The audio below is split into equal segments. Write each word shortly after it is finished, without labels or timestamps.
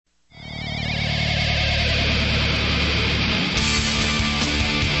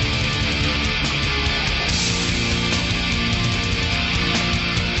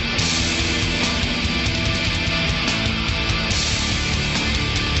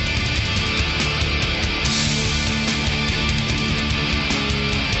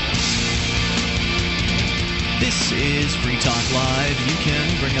is Free Talk Live. You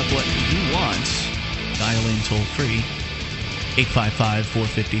can bring up what you want. Dial in toll-free,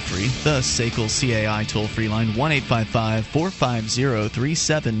 855-450-FREE. The SACL CAI toll-free line,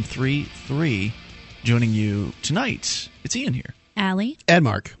 1-855-450-3733. Joining you tonight, it's Ian here. Allie. And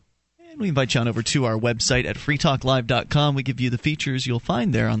Mark. And we invite you on over to our website at freetalklive.com. We give you the features you'll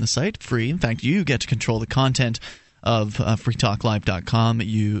find there on the site, free. In fact, you get to control the content of freetalklive.com.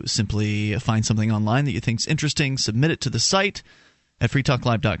 You simply find something online that you think is interesting, submit it to the site at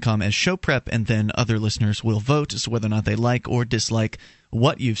freetalklive.com as show prep, and then other listeners will vote as to whether or not they like or dislike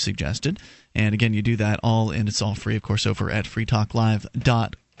what you've suggested. And again, you do that all, and it's all free, of course, over at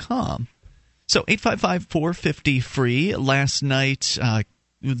freetalklive.com. So 855-450-FREE. Last night,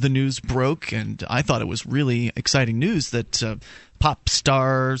 the news broke, and I thought it was really exciting news that pop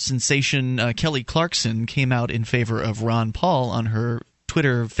star sensation Kelly Clarkson came out in favor of Ron Paul on her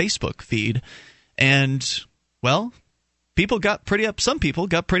Twitter, Facebook feed. And, well, some people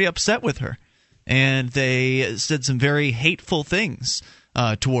got pretty upset with her. And they said some very hateful things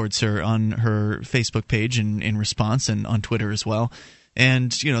towards her on her Facebook page in response, and on Twitter as well.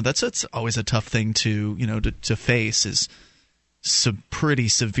 And, that's always a tough thing to face, is some pretty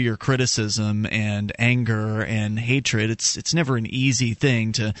severe criticism and anger and hatred. It's never an easy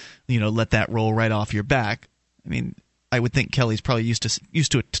thing to let that roll right off your back. I mean, I would think Kelly's probably used to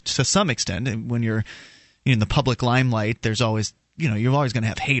it to some extent. And when you're in the public limelight, there's always you're always going to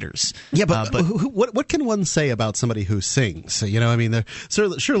have haters. Yeah, but what can one say about somebody who sings?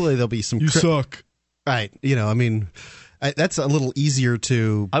 Surely there'll be some. You suck. Right. That's a little easier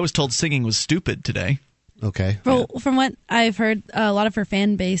to. I was told singing was stupid today. Okay. Well, from what I've heard, a lot of her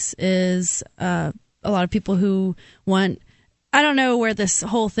fan base is a lot of people who want. I don't know where this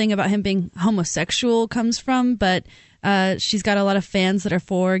whole thing about him being homosexual comes from, but she's got a lot of fans that are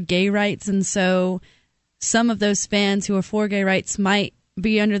for gay rights, and so some of those fans who are for gay rights might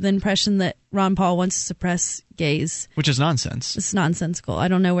be under the impression that Ron Paul wants to suppress gays. Which is nonsense. It's nonsensical. I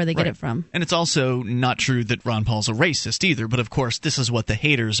don't know where they get it from. And it's also not true that Ron Paul's a racist either, but of course this is what the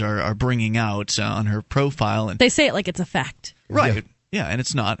haters are bringing out on her profile. And they say it like it's a fact. Right. Yeah, and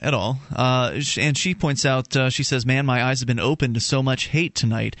it's not at all. And she points out, she says, "Man, my eyes have been open to so much hate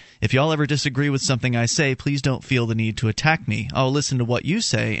tonight. If y'all ever disagree with something I say, please don't feel the need to attack me. I'll listen to what you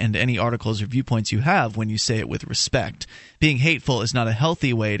say and any articles or viewpoints you have when you say it with respect. Being hateful is not a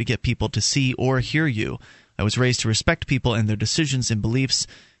healthy way to get people to see or hear you. I was raised to respect people and their decisions and beliefs,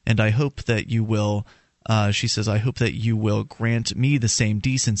 and I hope that you will." She says, "I hope that you will grant me the same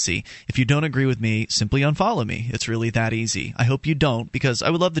decency. If you don't agree with me, simply unfollow me. It's really that easy. I hope you don't, because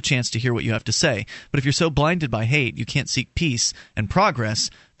I would love the chance to hear what you have to say. But if you're so blinded by hate you can't seek peace and progress,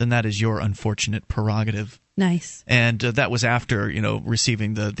 then that is your unfortunate prerogative." Nice. And that was after,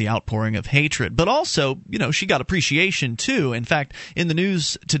 receiving the outpouring of hatred. But also, she got appreciation, too. In fact, in the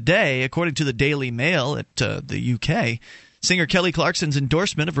news today, according to the Daily Mail at the UK, singer Kelly Clarkson's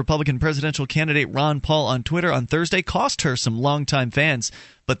endorsement of Republican presidential candidate Ron Paul on Twitter on Thursday cost her some longtime fans,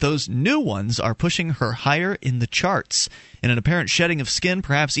 but those new ones are pushing her higher in the charts. In an apparent shedding of skin,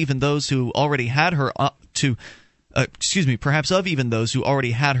 perhaps even those who already had her even those who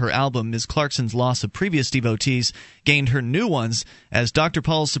already had her album, Ms. Clarkson's loss of previous devotees gained her new ones as Dr.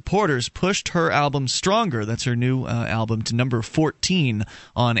 Paul's supporters pushed her album Stronger, that's her new album, to number 14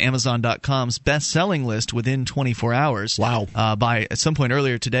 on Amazon.com's best-selling list within 24 hours. Wow. At some point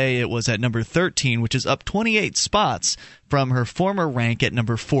earlier today, it was at number 13, which is up 28 spots from her former rank at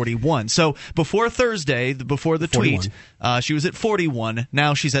number 41. So before Thursday, before the 41. Tweet, she was at 41.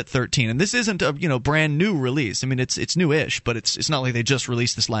 Now she's at 13. And this isn't a brand new release. I mean, it's new-ish, but it's not like they just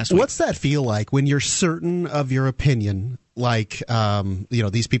released this last week. What's that feel like when you're certain of your opinion, like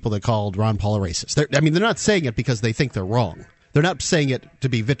these people that called Ron Paul a racist? They're not saying it because they think they're wrong. They're not saying it to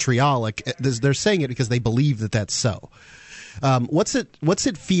be vitriolic. They're saying it because they believe that that's so. What's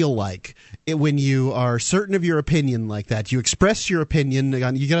it feel like when you are certain of your opinion like that? You express your opinion.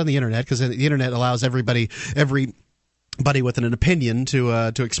 You get on the internet, because the internet allows everybody with an opinion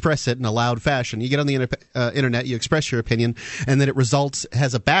to express it in a loud fashion. You get on the internet, you express your opinion, and then it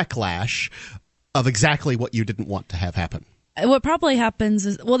has a backlash of exactly what you didn't want to have happen. What probably happens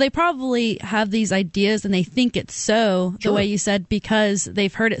is, they probably have these ideas and they think it's so, the way you said, because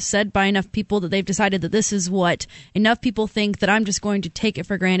they've heard it said by enough people that they've decided that this is what enough people think, that I'm just going to take it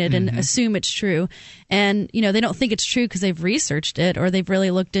for granted and assume it's true. And, they don't think it's true because they've researched it, or they've really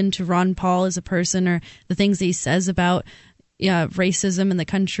looked into Ron Paul as a person, or the things he says about racism in the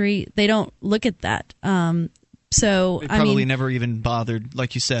country. They don't look at that. So they probably never even bothered.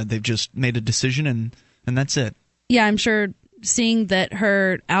 Like you said, they've just made a decision and that's it. Yeah, I'm sure seeing that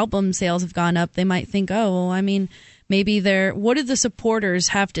her album sales have gone up, they might think, maybe what did the supporters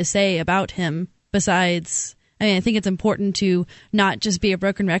have to say about him besides... I mean, I think it's important to not just be a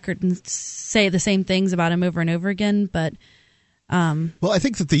broken record and say the same things about him over and over again, but... Well, I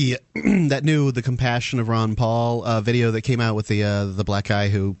think that the Compassion of Ron Paul video that came out with the black guy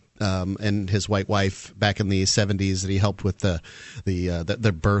who and his white wife back in the 70s that he helped with the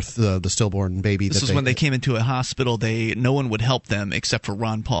birth, the stillborn baby. This was when they came into a hospital. No one would help them except for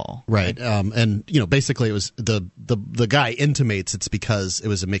Ron Paul. Right. And basically it was the guy intimates it's because it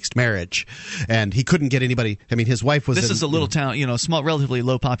was a mixed marriage, and he couldn't get anybody. I mean, his wife was. This is a little town, small, relatively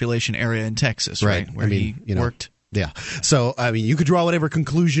low population area in Texas, right? Where he worked. Yeah. So, I mean, you could draw whatever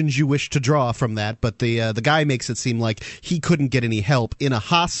conclusions you wish to draw from that, but the guy makes it seem like he couldn't get any help in a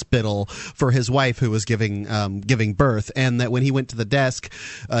hospital for his wife who was giving birth, and that when he went to the desk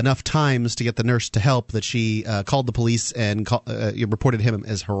enough times to get the nurse to help, that she called the police and reported him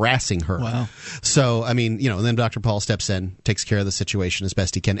as harassing her. Wow. So, I mean, and then Dr. Paul steps in, takes care of the situation as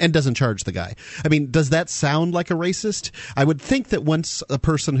best he can, and doesn't charge the guy. I mean, does that sound like a racist? I would think that once a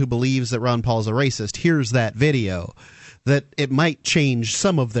person who believes that Ron Paul is a racist hears that video, that it might change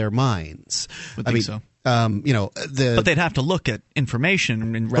some of their minds. I mean, so. But they'd have to look at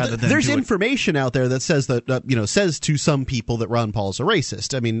information rather than. There's information out there that says that says to some people that Ron Paul's a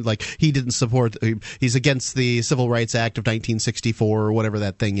racist. I mean, like he didn't support. He's against the Civil Rights Act of 1964 or whatever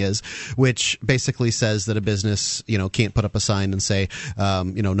that thing is, which basically says that a business can't put up a sign and say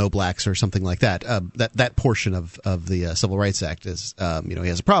no blacks or something like that. That portion of the Civil Rights Act is he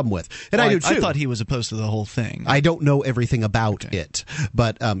has a problem with, and I do too. I thought he was opposed to the whole thing. I don't know everything about it,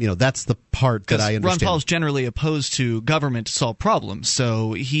 but that's the part that I understand. Paul's generally opposed to government to solve problems,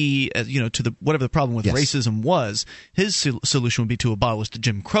 so he, to whatever the problem with racism was, his solution would be to abolish the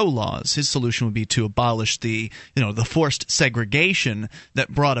Jim Crow laws. His solution would be to abolish the forced segregation that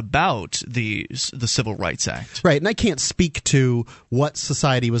brought about the Civil Rights Act. Right, and I can't speak to what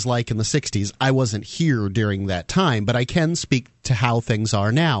society was like in the 60s. I wasn't here during that time, but I can speak to how things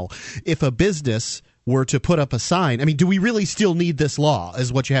are now. If a business were to put up a sign, I mean, do we really still need this law,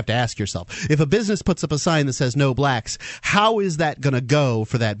 is what you have to ask yourself. If a business puts up a sign that says no blacks, how is that going to go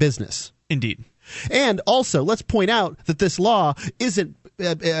for that business? Indeed. And also, let's point out that this law isn't,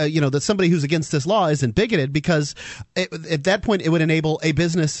 that somebody who's against this law isn't bigoted, because at that point it would enable a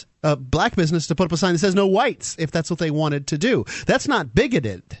black business to put up a sign that says no whites if that's what they wanted to do. That's not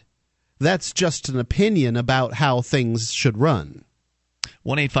bigoted. That's just an opinion about how things should run.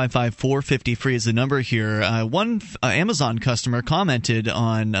 1-855-450-FREE is the number here. One Amazon customer commented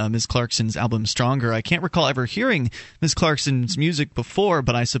on Ms. Clarkson's album Stronger. I can't recall ever hearing Ms. Clarkson's music before,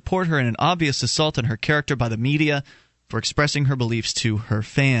 but I support her in an obvious assault on her character by the media for expressing her beliefs to her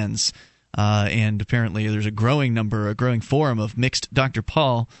fans. And apparently there's a growing forum of mixed Dr.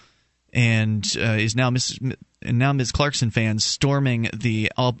 Paul, and is now Ms. Clarkson fans storming the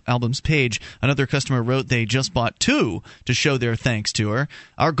album's page. Another customer wrote they just bought 2 to show their thanks to her.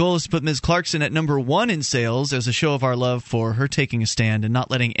 Our goal is to put Ms. Clarkson at number 1 in sales as a show of our love for her taking a stand and not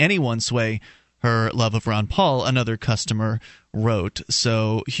letting anyone sway her love of Ron Paul, another customer wrote.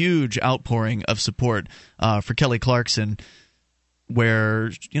 So huge outpouring of support for Kelly Clarkson,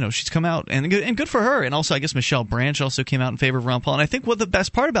 where she's come out, and good for her. And also, I guess Michelle Branch also came out in favor of Ron Paul. And I think what the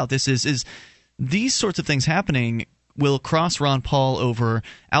best part about this is these sorts of things happening will cross Ron Paul over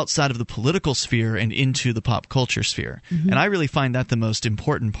outside of the political sphere and into the pop culture sphere. Mm-hmm. And I really find that the most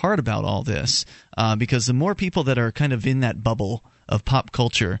important part about all this, because the more people that are kind of in that bubble of pop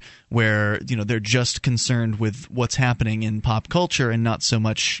culture where they're just concerned with what's happening in pop culture and not so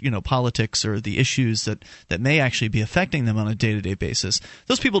much politics or the issues that may actually be affecting them on a day-to-day basis,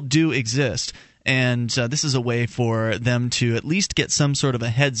 those people do exist. And this is a way for them to at least get some sort of a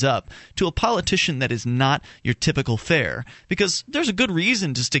heads up to a politician that is not your typical fare, because there's a good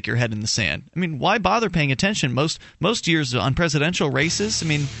reason to stick your head in the sand. I mean, why bother paying attention? Most years on presidential races, I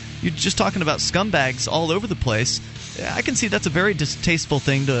mean, you're just talking about scumbags all over the place. I can see that's a very distasteful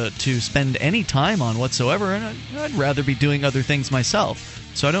thing to spend any time on whatsoever, and I'd rather be doing other things myself.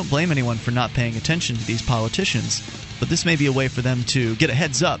 So I don't blame anyone for not paying attention to these politicians, but this may be a way for them to get a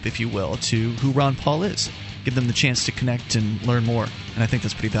heads up, if you will, to who Ron Paul is. Give them the chance to connect and learn more, and I think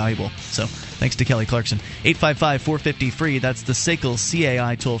that's pretty valuable. So thanks to Kelly Clarkson. 855-450-FREE, that's the SACL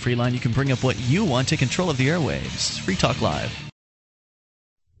CAI toll-free line. You can bring up what you want. Take control of the airwaves. Free Talk Live.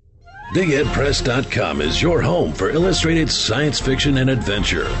 BigHeadPress.com is your home for illustrated science fiction and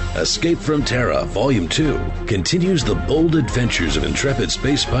adventure. Escape from Terra, Volume 2, continues the bold adventures of intrepid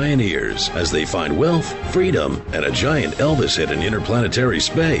space pioneers as they find wealth, freedom, and a giant Elvis hit in interplanetary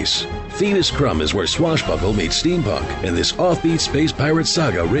space. Phoebus Crumb is where swashbuckle meets steampunk in this offbeat space pirate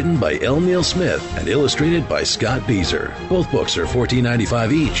saga written by L. Neil Smith and illustrated by Scott Beezer. Both books are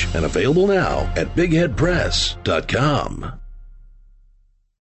 $14.95 each and available now at BigHeadPress.com.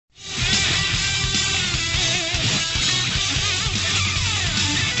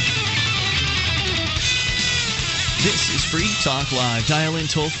 This is Free Talk Live. Dial in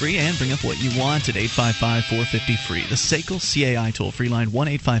toll-free and bring up what you want at 855-450-FREE. The SACL CAI toll-free line,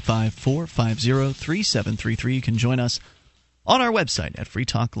 1-855-450-3733. You can join us on our website at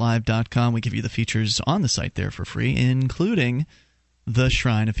freetalklive.com. We give you the features on the site there for free, including the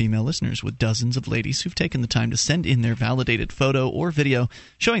Shrine of Female Listeners, with dozens of ladies who've taken the time to send in their validated photo or video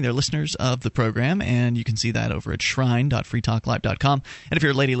showing they're listeners of the program, and you can see that over at shrine.freetalklive.com. And if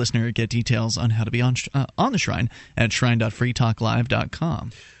you're a lady listener, get details on how to be on the Shrine at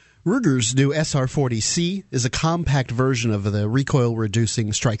shrine.freetalklive.com. Ruger's new SR40C is a compact version of the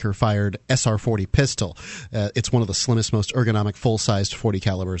recoil-reducing striker-fired SR40 pistol. It's one of the slimmest, most ergonomic, full-sized .40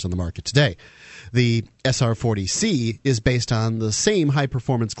 calibers on the market today. The SR40C is based on the same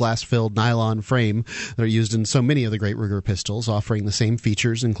high-performance glass-filled nylon frame that are used in so many of the great Ruger pistols, offering the same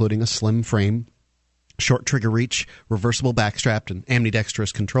features, including a slim frame, short trigger reach, reversible backstrap, and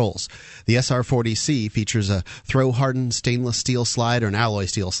ambidextrous controls. The SR40C features a throw-hardened stainless steel slide or an alloy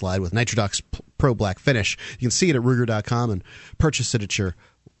steel slide with Nitrodox Pro Black finish. You can see it at Ruger.com and purchase it at your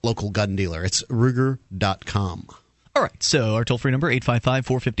local gun dealer. It's Ruger.com. All right, so our toll-free number,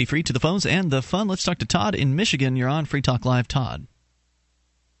 855-450-FREE, to the phones and the fun. Let's talk to Todd in Michigan. You're on Free Talk Live. Todd.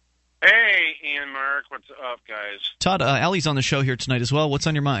 Hey, Ian, Mark. What's up, guys? Todd, Allie's on the show here tonight as well. What's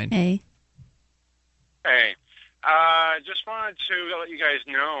on your mind? Hey. Hey. Just wanted to let you guys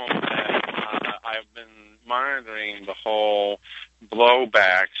know that I've been monitoring the whole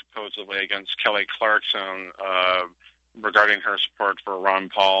blowback, supposedly, against Kelly Clarkson regarding her support for Ron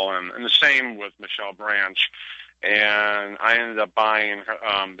Paul, and the same with Michelle Branch. And I ended up buying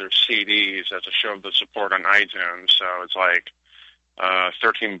their CDs as a show of the support on iTunes. So it's like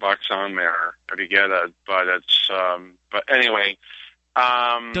 $13 on there if you get it. But it's but anyway.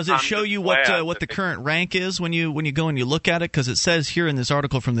 Does it show you what the current rank is when you go and you look at it? Because it says here in this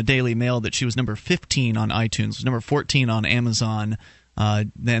article from the Daily Mail that she was number 15 on iTunes, number 14 on Amazon,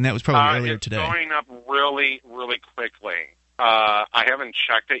 and that was probably earlier today. It's going up really, really quickly. I haven't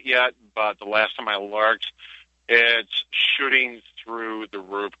checked it yet, but the last time I looked, it's shooting through the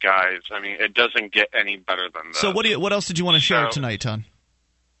roof, guys. I mean, it doesn't get any better than this. So what else did you want to share tonight, Todd?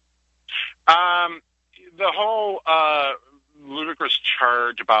 The whole ludicrous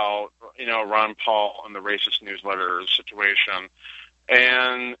charge about, Ron Paul and the racist newsletter situation.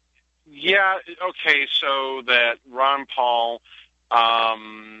 And, yeah, okay, so that Ron Paul,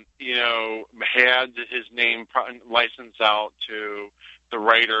 had his name licensed out to the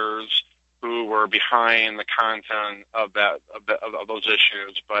writers who were behind the content of those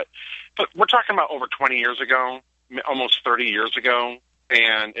issues. But we're talking about over 20 years ago, almost 30 years ago,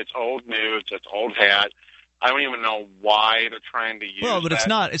 and it's old news, it's old hat. I don't even know why they're trying to use. Well, but it's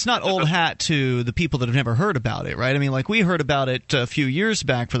not old hat to the people that have never heard about it, right? I mean, like we heard about it a few years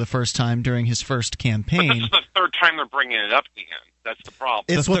back for the first time during his first campaign. But this is the third time they're bringing it up again. That's the problem.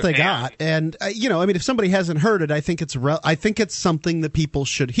 It's what they got, and if somebody hasn't heard it, I think it's something that people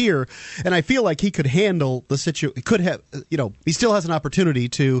should hear, and I feel like he could handle the situation. He could have, he still has an opportunity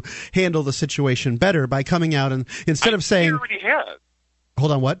to handle the situation better by coming out and instead of saying, he already has.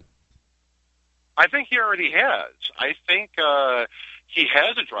 Hold on, what? I think he already has. I think he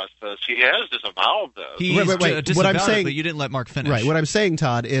has addressed this. He has disavowed this. Wait. What I'm saying, but you didn't let Mark finish. Right. What I'm saying,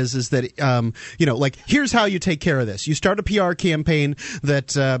 Todd, is that here's how you take care of this. You start a PR campaign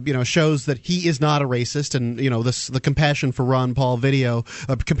that shows that he is not a racist, and the compassion for Ron Paul video,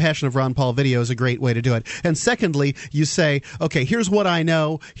 compassion of Ron Paul video is a great way to do it. And secondly, you say, okay, here's what I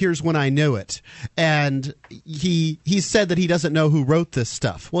know. Here's when I knew it. And he said that he doesn't know who wrote this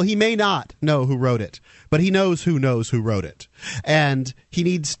stuff. Well, he may not know who wrote it, but he knows who wrote it. And he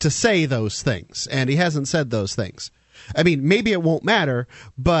needs to say those things, and he hasn't said those things. I mean, maybe it won't matter,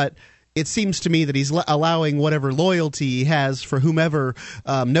 but it seems to me that he's allowing whatever loyalty he has for whomever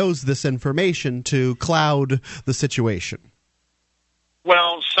knows this information to cloud the situation.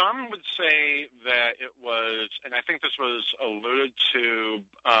 Well, some would say that it was, and I think this was alluded to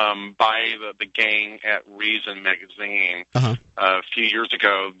by the gang at Reason magazine a few years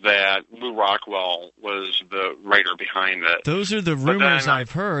ago, that Lou Rockwell was the writer behind it. Those are the rumors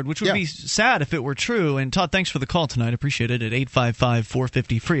I've heard, which would be sad if it were true. And Todd, thanks for the call tonight. Appreciate it at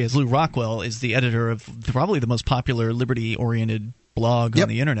 855-450-FREE, as Lou Rockwell is the editor of probably the most popular liberty-oriented blog on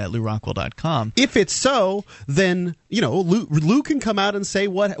the internet, LouRockwell.com. If it's so, then Lou can come out and say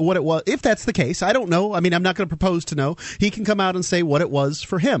what it was. If that's the case, I don't know. I mean, I'm not going to propose to know. He can come out and say what it was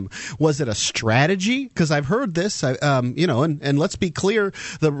for him. Was it a strategy? Because I've heard this. And let's be clear: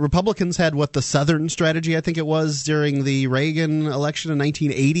 the Republicans had the Southern strategy, I think it was, during the Reagan election in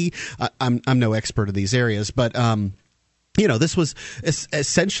 1980. I'm no expert in these areas, but. This was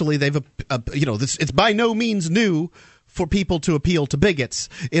essentially it's by no means new for people to appeal to bigots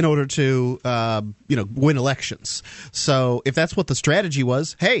in order to win elections. So if that's what the strategy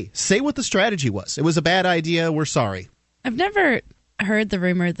was, hey, say what the strategy was. It was a bad idea. We're sorry. I've never heard the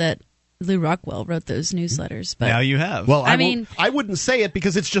rumor that Lou Rockwell wrote those newsletters. But now you have. Well, I wouldn't say it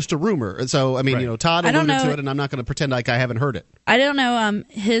because it's just a rumor. So Todd alluded to it, and I'm not going to pretend like I haven't heard it. I don't know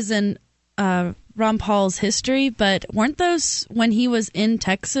his and Ron Paul's history, but weren't those when he was in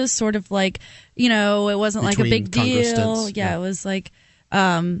Texas sort of like, it wasn't like a big deal. Yeah, it was like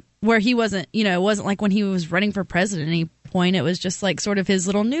where he wasn't, it wasn't like when he was running for president at any point. It was just like sort of his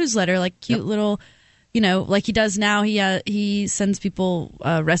little newsletter, like cute little, like he does now. He sends people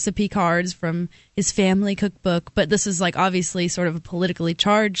recipe cards from his family cookbook, but this is like obviously sort of a politically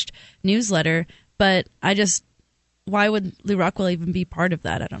charged newsletter. But why would Lou Rockwell even be part of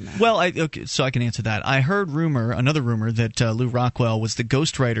that? I don't know. Well, so I can answer that. I heard another rumor that Lou Rockwell was the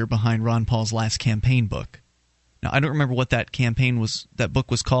ghostwriter behind Ron Paul's last campaign book. Now, I don't remember what that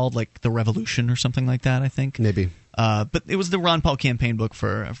book was called, like The Revolution or something like that, I think. Maybe. But it was the Ron Paul campaign book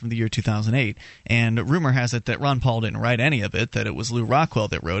from the year 2008. And rumor has it that Ron Paul didn't write any of it, that it was Lou Rockwell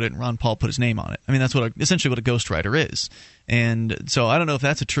that wrote it, and Ron Paul put his name on it. I mean, that's essentially what a ghostwriter is. And so I don't know if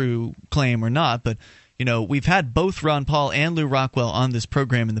that's a true claim or not, but we've had both Ron Paul and Lou Rockwell on this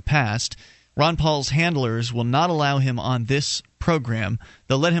program in the past. Ron Paul's handlers will not allow him on this program.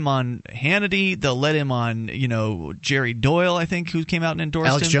 They'll let him on Hannity. They'll let him on, Jerry Doyle, I think, who came out and endorsed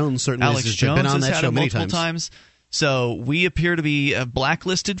him. Alex Jones certainly has been on that show many times. So we appear to be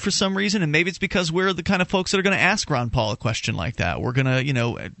blacklisted for some reason, and maybe it's because we're the kind of folks that are going to ask Ron Paul a question like that. We're going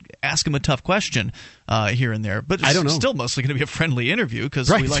to, ask him a tough question here and there. But it's still mostly going to be a friendly interview because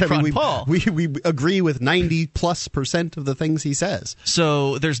we like Ron Paul. We agree with 90+% of the things he says.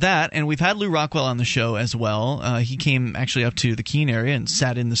 So there's that, and we've had Lou Rockwell on the show as well. He came actually up to the Keene area and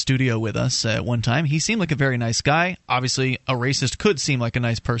sat in the studio with us at one time. He seemed like a very nice guy. Obviously, a racist could seem like a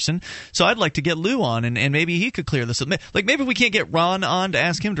nice person. So I'd like to get Lou on, and maybe he could clear this up. Like maybe we can't get Ron on to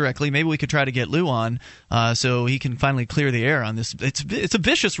ask him directly. Maybe we could try to get Lou on so he can finally clear the air on this. It's a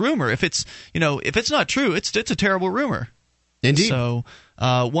vicious rumor. If it's not true, it's a terrible rumor. Indeed. So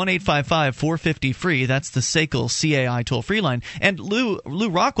 1-855-450-FREE. That's the SACL CAI toll-free line. And Lou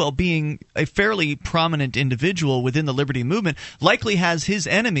Rockwell, being a fairly prominent individual within the Liberty movement, likely has his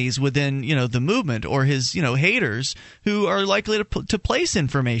enemies within the movement, or his haters who are likely to place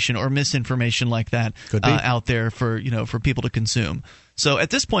information or misinformation like that out there for people to consume. So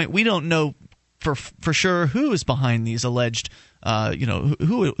at this point, we don't know for sure who is behind these alleged.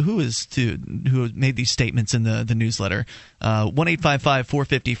 Who made these statements in the newsletter.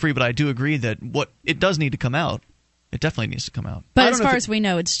 1-855-450-FREE. But I do agree that it does need to come out. It definitely needs to come out. But as far as we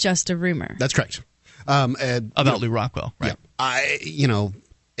know, it's just a rumor. That's correct. About Lou Rockwell, right? Yeah.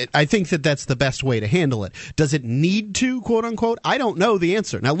 I think that's the best way to handle it. Does it need to, quote unquote? I don't know the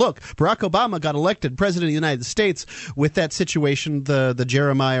answer. Now, look, Barack Obama got elected president of the United States with that situation, the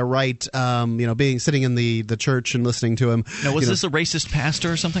Jeremiah Wright, sitting in the church and listening to him. Now, was this a racist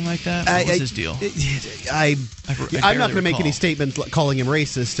pastor or something like that? What was his deal? I'm not going to make any statement calling him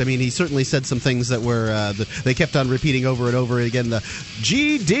racist. I mean, he certainly said some things that were they kept on repeating over and over again. The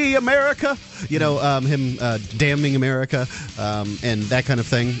GD America, him damning America, and that kind of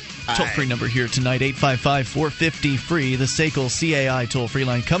thing. Toll-free number here tonight, 855-450-FREE, the SACL CAI toll-free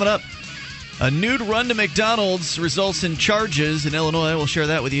line. Coming up, a nude run to McDonald's results in charges in Illinois. We'll share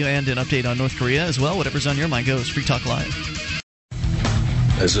that with you, and an update on North Korea as well. Whatever's on your mind goes. Free Talk Live.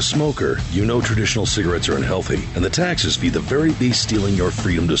 As a smoker, you know traditional cigarettes are unhealthy, and the taxes feed the very beast stealing your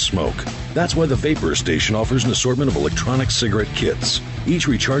freedom to smoke. That's why the Vapor Station offers an assortment of electronic cigarette kits. Each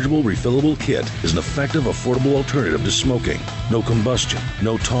rechargeable, refillable kit is an effective, affordable alternative to smoking. No combustion,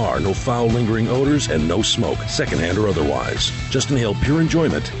 no tar, no foul lingering odors, and no smoke, secondhand or otherwise. Just inhale pure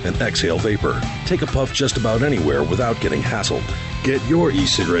enjoyment and exhale vapor. Take a puff just about anywhere without getting hassled. Get your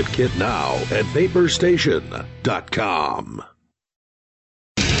e-cigarette kit now at vaporstation.com.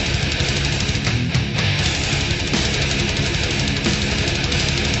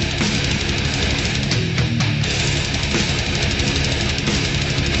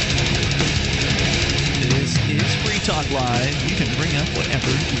 Talk Live. You can bring up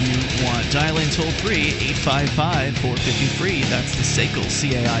whatever you want. Dial in toll free 855-450-FREE. That's the SACL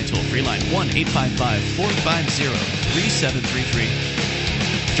CAI toll free line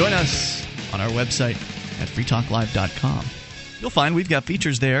 1-855-450-3733. Join us on our website at freetalklive.com. You'll find we've got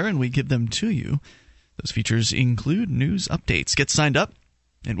features there, and we give them to you. Those features include news updates. Get signed up,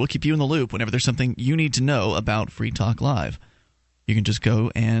 and we'll keep you in the loop whenever there's something you need to know about Free Talk Live. You can just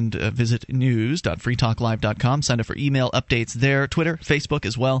go and visit news.freetalklive.com. Sign up for email updates there, Twitter, Facebook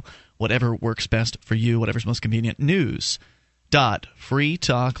as well. Whatever works best for you, whatever's most convenient.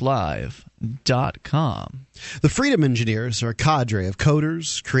 News.freetalklive.com. The Freedom Engineers are a cadre of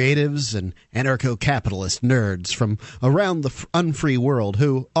coders, creatives, and anarcho-capitalist nerds from around the unfree world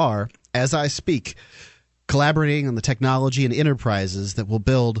who are, as I speak, collaborating on the technology and enterprises that will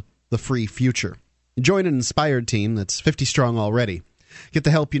build the free future. Join an inspired team that's 50 strong already. Get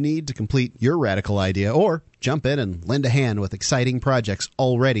the help you need to complete your radical idea, or jump in and lend a hand with exciting projects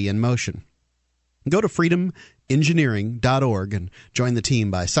already in motion. Go to freedomengineering.org and join the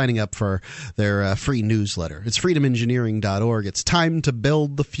team by signing up for their free newsletter. It's freedomengineering.org. It's time to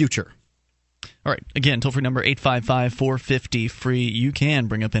build the future. All right. Again, toll-free number 855-450-FREE. You can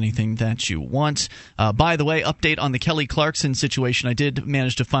bring up anything that you want. By the way, update on the Kelly Clarkson situation. I did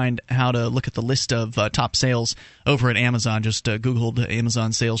manage to find how to look at the list of top sales over at Amazon. Just Googled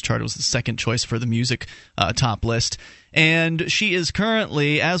Amazon sales chart. It was the second choice for the music top list. And she is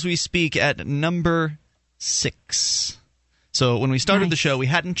currently, as we speak, at number 6. So when we started the show, we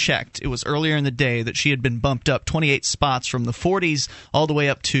hadn't checked. It was earlier in the day that she had been bumped up 28 spots from the 40s all the way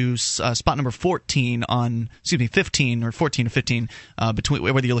up to spot number 14 on, 15 or 14 to 15, between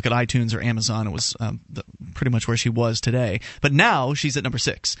whether you look at iTunes or Amazon. It was pretty much where she was today. But now she's at number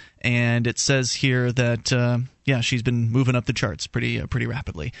 6, and it says here that she's been moving up the charts pretty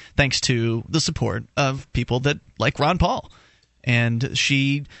rapidly, thanks to the support of people that like Ron Paul. And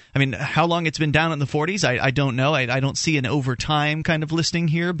how long it's been down in the 40s, I don't know. I don't see an over time kind of listing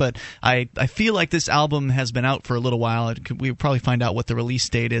here, but I feel like this album has been out for a little while. We'll probably find out what the release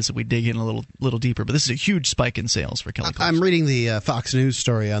date is if we dig in a little deeper. But this is a huge spike in sales for Kelly Clarkson. I'm reading the Fox News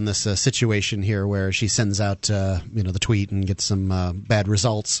story on this situation here where she sends out the tweet and gets some bad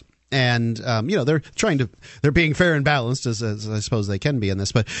results. And they're being fair and balanced, as I suppose they can be in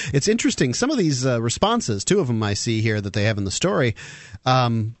this. But it's interesting. Some of these responses, 2 of them I see here that they have in the story,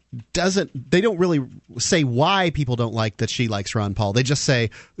 they don't really say why people don't like that she likes Ron Paul. They just say,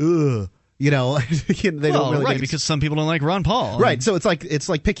 ugh. They don't really right, because some people don't like Ron Paul. Right. So it's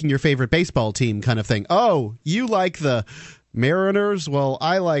like picking your favorite baseball team kind of thing. Oh, you like the Mariners? Well,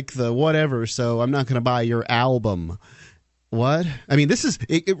 I like the whatever, so I'm not going to buy your album. What? I mean, this is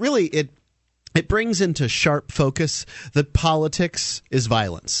it really brings into sharp focus that politics is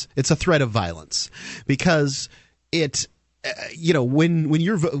violence. It's a threat of violence because it when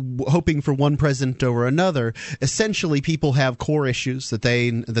you're hoping for one president over another, essentially people have core issues that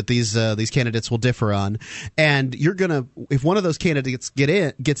these candidates will differ on, and you're gonna, if one of those candidates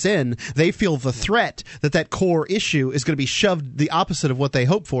gets in, they feel the threat that core issue is going to be shoved, the opposite of what they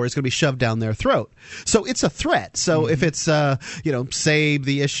hope for is going to be shoved down their throat. So it's a threat. So if it's say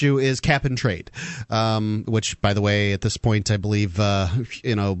the issue is cap and trade, which by the way at this point I believe Newt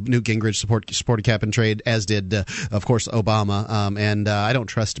Gingrich supported cap and trade, as did of course Obama. And I don't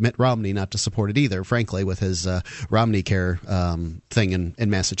trust Mitt Romney not to support it either, frankly, with his Romney Care thing in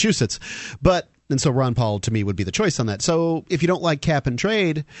Massachusetts. And so Ron Paul, to me, would be the choice on that. So if you don't like cap and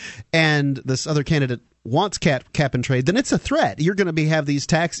trade and this other candidate wants cap and trade, then it's a threat. You're going to have these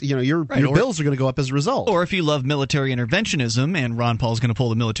your bills are going to go up as a result. Or if you love military interventionism and Ron Paul's going to pull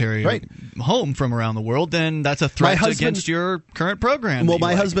the military home from around the world, then that's a threat against your current program. Well,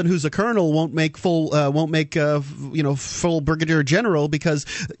 my husband, who's a colonel, won't make full brigadier general because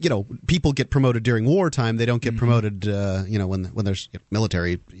people get promoted during wartime. They don't get promoted when there's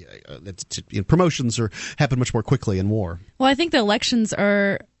military. Promotions happen much more quickly in war. Well, I think the elections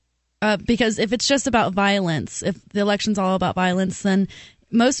are. Because if it's just about violence, if the election's all about violence, then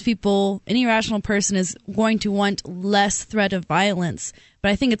most people, any rational person is going to want less threat of violence.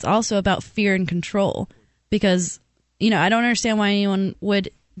 But I think it's also about fear and control because, I don't understand why anyone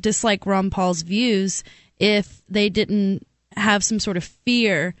would dislike Ron Paul's views if they didn't have some sort of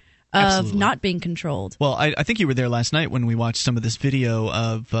fear of Absolutely. not being controlled. Well, I think you were there last night when we watched some of this video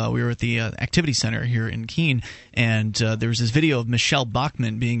of we were at the Activity Center here in Keene, and there was this video of Michelle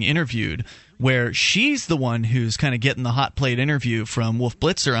Bachmann being interviewed where she's the one who's kind of getting the hot plate interview from Wolf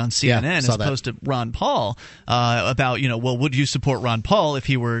Blitzer on CNN as opposed to Ron Paul about, well, would you support Ron Paul if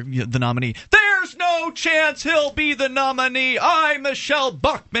he were the nominee? There's no chance he'll be the nominee. I, Michelle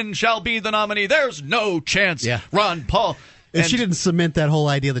Bachmann, shall be the nominee. There's no chance Ron Paul... And she didn't cement that whole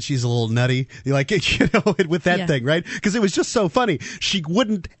idea that she's a little nutty, with that thing, right? Because it was just so funny. She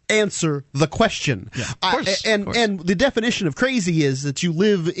wouldn't answer the question. Yeah, of course, and the definition of crazy is that you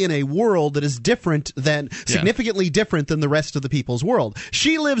live in a world that is significantly different than the rest of the people's world.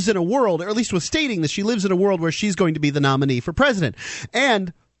 She lives in a world, or at least was stating that she lives in a world where she's going to be the nominee for president.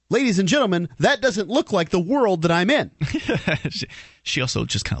 And, ladies and gentlemen, that doesn't look like the world that I'm in. She also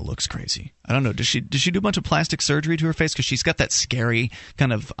just kind of looks crazy. I don't know. Does she do a bunch of plastic surgery to her face? Because she's got that scary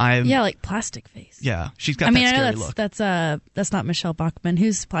kind of like plastic face. Yeah, she's got that scary look. That's not Michelle Bachmann.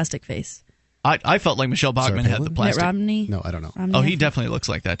 Who's plastic face? I felt like Michelle Bachmann had the plastic. Mitt Romney? No, I don't know. Romney, he definitely looks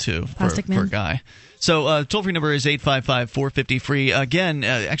like that too Plastic for a guy. So toll-free number is 855-450-FREE. Again,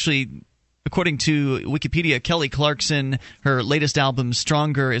 actually... According to Wikipedia, Kelly Clarkson, her latest album,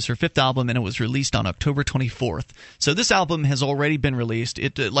 Stronger, is her fifth album, and it was released on October 24th. So this album has already been released.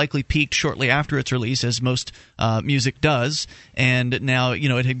 It likely peaked shortly after its release, as most music does, and now,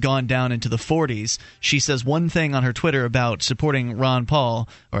 it had gone down into the 40s. She says one thing on her Twitter about supporting Ron Paul,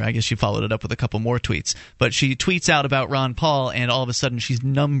 or I guess she followed it up with a couple more tweets, but she tweets out about Ron Paul, and all of a sudden she's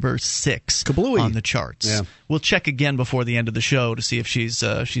number 6 on the charts. Yeah. We'll check again before the end of the show to see if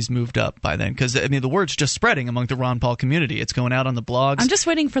she's moved up by then, because the word's just spreading among the Ron Paul community. It's going out on the blogs. I'm just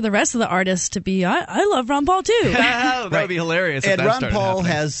waiting for the rest of the artists to be. I love Ron Paul too. That would be hilarious. And if that Ron Paul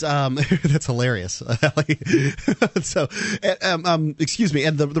happening. has that's hilarious. So, excuse me.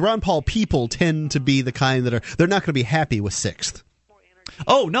 And the Ron Paul people tend to be the kind that they're not going to be happy with 6th.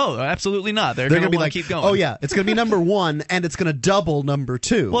 Oh no, absolutely not. They're going to be like, keep going. Oh yeah, it's going to be number 1, and it's going to double number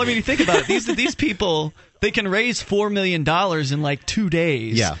 2. Well, I mean, you think about it. These people, they can raise $4 million in like 2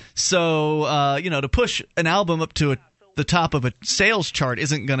 days. Yeah. So to push an album up to the top of a sales chart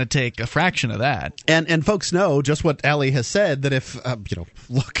isn't going to take a fraction of that. And folks know just what Allie has said, that if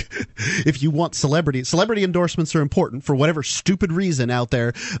look, if you want celebrity endorsements are important for whatever stupid reason out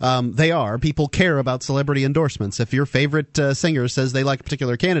there. They are. People care about celebrity endorsements. If your favorite singer says they like a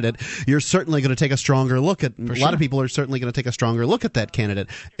particular candidate, you're certainly going to take a stronger look at. A lot of people are certainly going to take a stronger look at that candidate.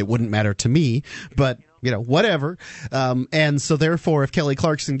 It wouldn't matter to me, but. Whatever. And so therefore, if Kelly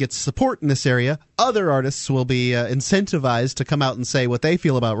Clarkson gets support in this area, other artists will be incentivized to come out and say what they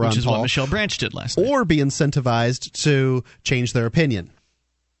feel about Ron Paul. Which is what Michelle Branch did last night. Or be incentivized to change their opinion.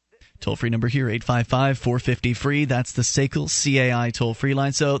 Toll-free number here, 855-450-FREE. That's the SACL CAI toll-free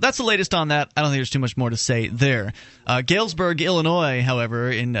line. So that's the latest on that. I don't think there's too much more to say there. Galesburg, Illinois, however,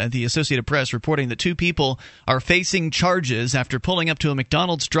 in the Associated Press, reporting that 2 people are facing charges after pulling up to a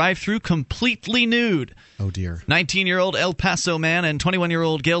McDonald's drive-thru completely nude. Oh, dear. 19-year-old El Paso man and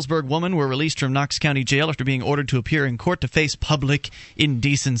 21-year-old Galesburg woman were released from Knox County Jail after being ordered to appear in court to face public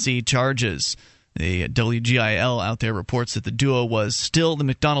indecency charges. The WGIL out there reports that the duo was still in the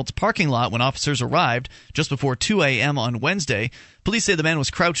McDonald's parking lot when officers arrived just before 2 a.m. on Wednesday. Police say the man was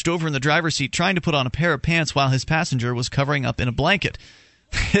crouched over in the driver's seat trying to put on a pair of pants while his passenger was covering up in a blanket.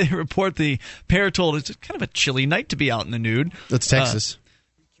 They report the pair told it's kind of a chilly night to be out in the nude. That's Texas.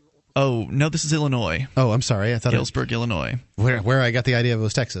 Oh, no, this is Illinois. Oh, I'm sorry. I thought Galesburg, Illinois. Where I got the idea of it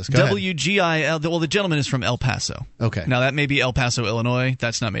was Texas. Go ahead. WGIL. Well, the gentleman is from El Paso. Okay. Now, that may be El Paso, Illinois.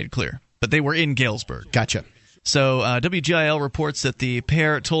 That's not made clear. But they were in Galesburg. Gotcha. So WGIL reports that the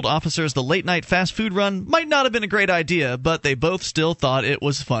pair told officers the late-night fast food run might not have been a great idea, but they both still thought it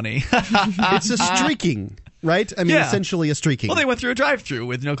was funny. It's a streaking, right? I mean, essentially a streaking. Well, they went through a drive-thru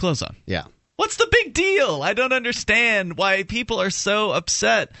with no clothes on. Yeah. What's the big deal? I don't understand why people are so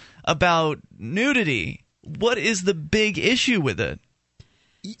upset about nudity. What is the big issue with it?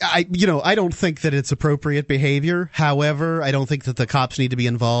 I don't think that it's appropriate behavior. However, I don't think that the cops need to be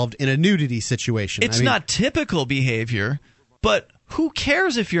involved in a nudity situation. It's not typical behavior, but who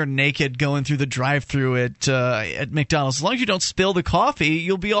cares if you're naked going through the drive-thru at McDonald's? As long as you don't spill the coffee,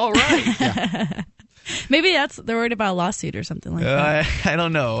 you'll be all right. Yeah. Maybe they're worried about a lawsuit or something like that. I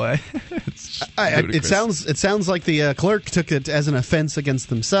don't know. It sounds like the clerk took it as an offense against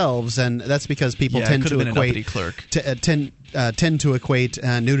themselves, and that's because people tend to equate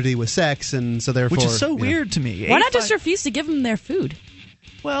nudity with sex, and so therefore, which is so weird to me. Why not just refuse to give them their food?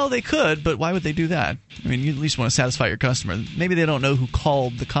 Well, they could, but why would they do that? I mean, you at least want to satisfy your customer. Maybe they don't know who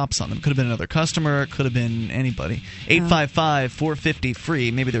called the cops on them. Could have been another customer. Could have been anybody.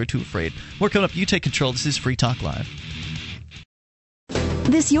 855-450-FREE. Maybe they were too afraid. More coming up. You take control. This is Free Talk Live.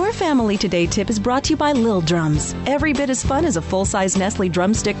 This Your Family Today tip is brought to you by Lil Drums. Every bit as fun as a full-size Nestle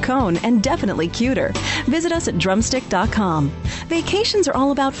drumstick cone, and definitely cuter. Visit us at drumstick.com. Vacations are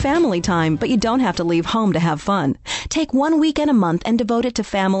all about family time, but you don't have to leave home to have fun. Take 1 weekend a month and devote it to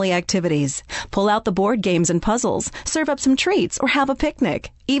family activities. Pull out the board games and puzzles, serve up some treats, or have a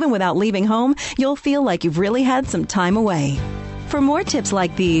picnic. Even without leaving home, you'll feel like you've really had some time away. For more tips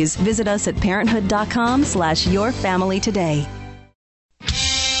like these, visit us at parenthood.com/yourfamilytoday.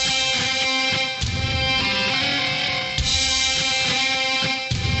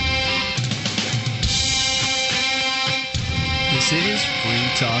 This is Free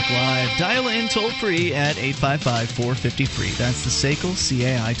Talk Live. Dial in toll-free at 855-450-FREE. That's the SACL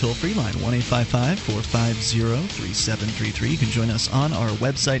CAI toll-free line, 1-855-450-3733. You can join us on our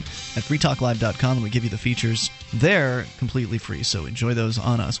website at freetalklive.com, and we give you the features there completely free. So enjoy those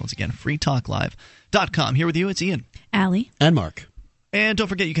on us. Once again, freetalklive.com. Here with you, it's Ian. Allie. And Mark. And don't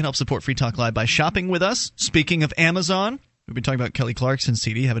forget, you can help support Free Talk Live by shopping with us. Speaking of Amazon, we've been talking about Kelly Clarkson's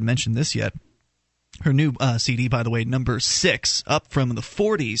CD. Haven't mentioned this yet. Her new CD, by the way, number 6, up from the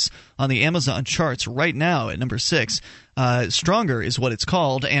 40s on the Amazon charts right now at number 6. Stronger is what it's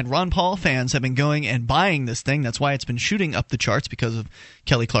called, and Ron Paul fans have been going and buying this thing. That's why it's been shooting up the charts, because of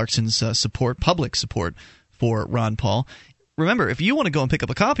Kelly Clarkson's public support for Ron Paul. Remember, if you want to go and pick up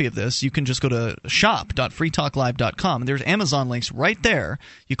a copy of this, you can just go to shop.freetalklive.com. There's Amazon links right there.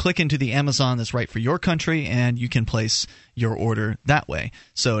 You click into the Amazon that's right for your country, and you can place your order that way.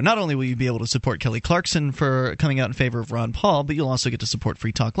 So not only will you be able to support Kelly Clarkson for coming out in favor of Ron Paul, but you'll also get to support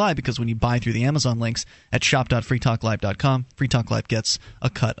Free Talk Live, because when you buy through the Amazon links at shop.freetalklive.com, Free Talk Live gets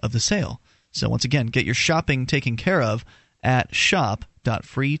a cut of the sale. So once again, get your shopping taken care of at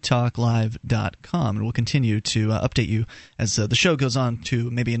shop.freetalklive.com. And we'll continue to update you as the show goes on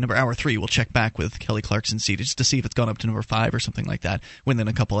to maybe in hour 3. We'll check back with Kelly Clarkson's CD just to see if it's gone up to number 5 or something like that within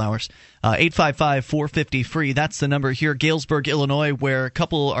a couple hours. 855-450-FREE. That's the number here. Galesburg, Illinois, where a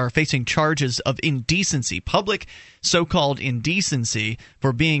couple are facing charges of indecency, public so-called indecency,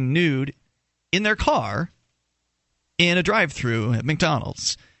 for being nude in their car in a drive-thru at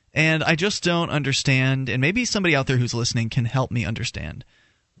McDonald's. And I just don't understand, and maybe somebody out there who's listening can help me understand.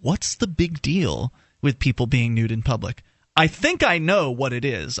 What's the big deal with people being nude in public? I think I know what it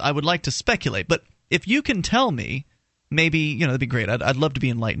is. I would like to speculate, but if you can tell me, maybe, that'd be great. I'd love to be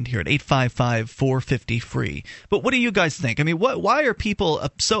enlightened here at 855-450-FREE. But what do you guys think? I mean, why are people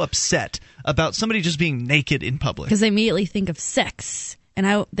so upset about somebody just being naked in public? Because they immediately think of sex,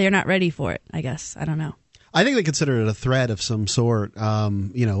 and they're not ready for it, I guess. I don't know. I think they consider it a threat of some sort,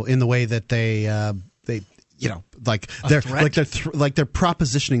 in the way that they're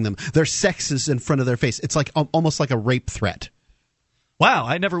propositioning them. Their sex is in front of their face. It's like almost like a rape threat. Wow,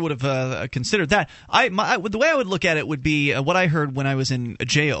 I never would have considered that. The way I would look at it would be what I heard when I was in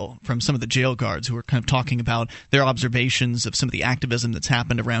jail from some of the jail guards who were kind of talking about their observations of some of the activism that's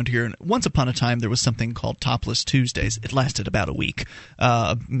happened around here. And once upon a time, there was something called Topless Tuesdays. It lasted about a week,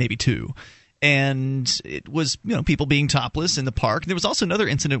 maybe 2. And it was, people being topless in the park. There was also another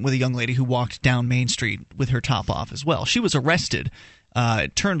incident with a young lady who walked down Main Street with her top off as well. She was arrested,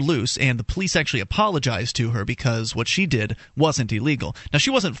 turned loose, and the police actually apologized to her because what she did wasn't illegal. Now, she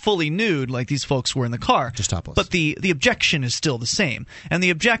wasn't fully nude like these folks were in the car. Just topless. But the objection is still the same. And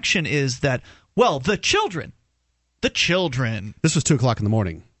the objection is that, well, the children. This was 2 o'clock in the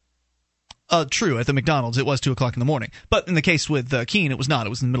morning. True, at the McDonald's it was 2 o'clock in the morning, but in the case with Keene it was not. It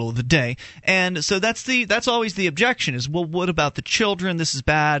was in the middle of the day, and so that's always the objection is, well, what about the children? This is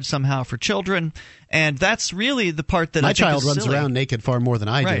bad somehow for children, and that's really the part that my I think child is runs silly. Around naked far more than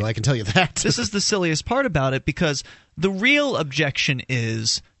I do. I can tell you that. This is the silliest part about it, because the real objection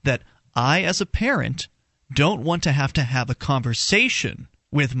is that I, as a parent, don't want to have a conversation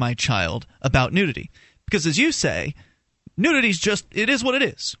with my child about nudity, because as you say, nudity's just, it is what it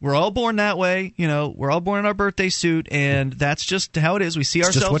is. We're all born that way. We're all born in our birthday suit, and that's just how it is. We see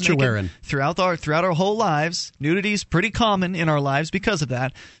ourselves just what naked you're wearing throughout our whole lives. Nudity's pretty common in our lives because of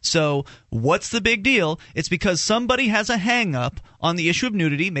that. So what's the big deal? It's because somebody has a hang-up on the issue of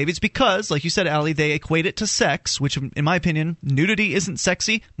nudity. Maybe it's because, like you said, Allie, they equate it to sex, which, in my opinion, nudity isn't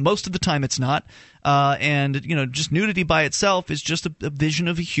sexy. Most of the time it's not. And just nudity by itself is just a vision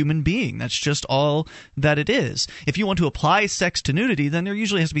of a human being. That's just all that it is. If you want to apply sex to nudity, then there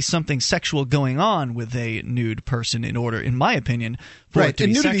usually has to be something sexual going on with a nude person in order, in my opinion, for it to be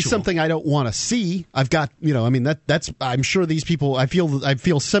and nudity sexual. is something I don't want to see. I've got, that's. I'm sure these people. I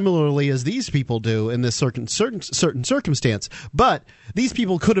feel similarly as these people do in this certain circumstance. But these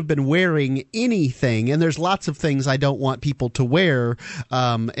people could have been wearing anything, and there's lots of things I don't want people to wear.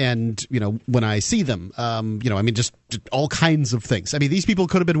 And when I see them, just all kinds of things. I mean, these people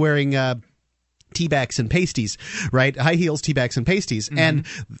could have been wearing teabags and pasties, right? High heels, teabags, and pasties, and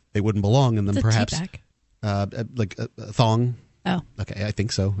they wouldn't belong in them. Perhaps like a thong. Oh, okay, I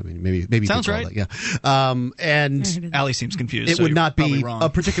think so. I mean, maybe sounds right. That, yeah. And Allie seems confused. It so would not be wrong. a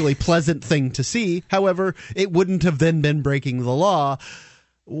particularly pleasant thing to see. However, it wouldn't have then been breaking the law.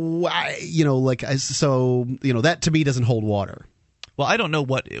 That to me doesn't hold water. Well, I don't know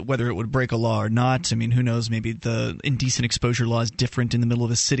whether it would break a law or not. I mean, who knows? Maybe the indecent exposure law is different in the middle of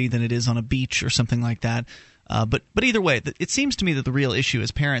a city than it is on a beach or something like that. But either way, it seems to me that the real issue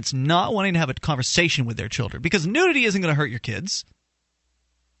is parents not wanting to have a conversation with their children, because nudity isn't going to hurt your kids.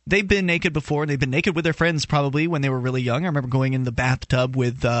 They've been naked before. They've been naked with their friends probably when they were really young. I remember going in the bathtub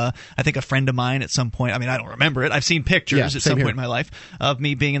with, I think, a friend of mine at some point. I mean, I don't remember it. I've seen pictures at some point in my life of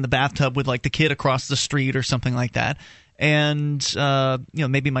me being in the bathtub with, like, the kid across the street or something like that. And,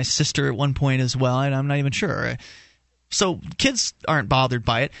 maybe my sister at one point as well. I'm not even sure. So kids aren't bothered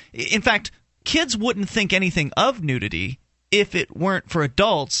by it. In fact, kids wouldn't think anything of nudity if it weren't for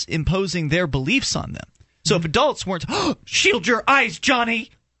adults imposing their beliefs on them. So if adults weren't, shield your eyes,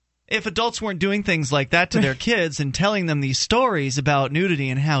 Johnny! If adults weren't doing things like that to their kids and telling them these stories about nudity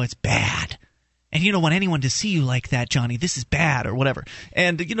and how it's bad, and you don't want anyone to see you like that, Johnny, this is bad, or whatever.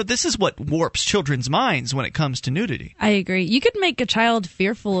 And, this is what warps children's minds when it comes to nudity. I agree. You could make a child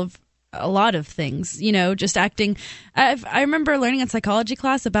fearful of a lot of things, just acting. I remember learning in psychology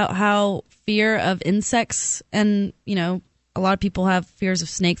class about how fear of insects and, a lot of people have fears of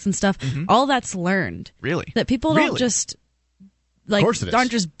snakes and stuff. Mm-hmm. All that's learned. Really? That people don't just,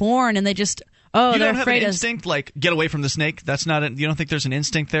 aren't just born and they just, you they're don't have afraid an instinct, like, get away from the snake? That's not you don't think there's an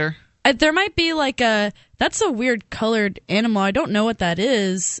instinct there? There might be that's a weird colored animal. I don't know what that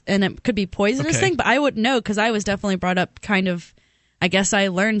is, and it could be poisonous thing, but I wouldn't know because I was definitely brought up kind of, I guess I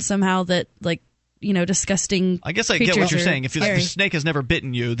learned somehow that, disgusting I guess I get what you're saying. If the snake has never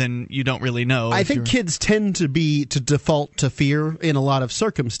bitten you, then you don't really know. I think kids tend to default to fear in a lot of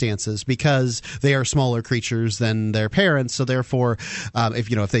circumstances because they are smaller creatures than their parents. So therefore,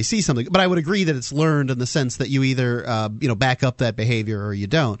 if they see something, but I would agree that it's learned in the sense that you either back up that behavior or you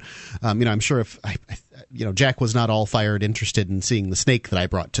don't. I'm sure if Jack was not all fired interested in seeing the snake that I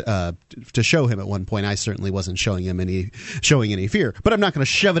brought to show him at one point. I certainly wasn't showing any fear, but I'm not going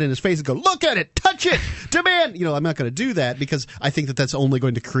to shove it in his face and go, look at it, touch it, demand. I'm not going to do that because I think that that's only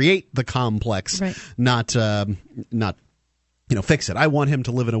going to create the complex, right. not fix it. I want him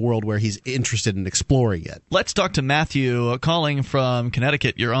to live in a world where he's interested in exploring it. Let's talk to Matthew calling from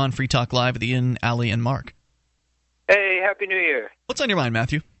Connecticut. You're on Free Talk Live with Ian, Allie, and Mark. Hey, Happy New Year. What's on your mind,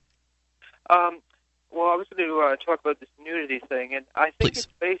 Matthew? Well, I was going to talk about this nudity thing, and I think it's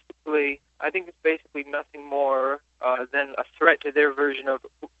basically nothing more than a threat to their version of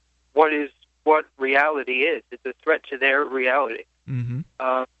what reality is. It's a threat to their reality. Mm-hmm.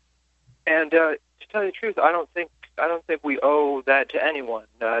 And to tell you the truth, I don't think we owe that to anyone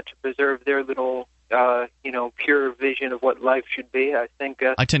to preserve their little pure vision of what life should be. I think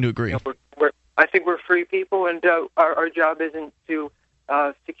I tend to agree. I think we're free people, and our job isn't to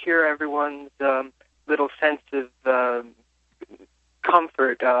secure everyone's little sense of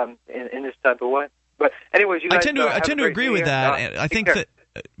comfort in this type of way. But anyways, you guys I tend to agree with that. I think that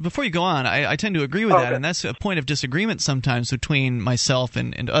before you go on, I tend to agree with that, and that's a point of disagreement sometimes between myself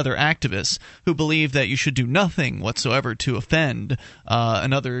and other activists who believe that you should do nothing whatsoever to offend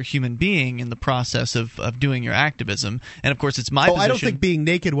another human being in the process of doing your activism. And of course, it's my position. I don't think being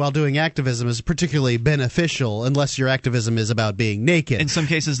naked while doing activism is particularly beneficial unless your activism is about being naked. In some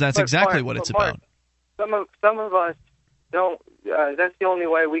cases, that's exactly what it's about. Some of us don't. That's the only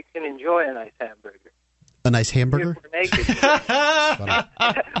way we can enjoy a nice hamburger. A nice hamburger? If we're naked. I'm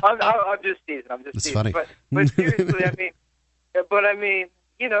just teasing. It's funny. But seriously, I mean,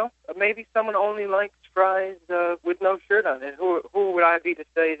 maybe someone only likes fries with no shirt on. And who would I be to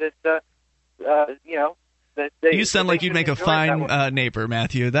say that that they? You sound like you'd make a fine neighbor,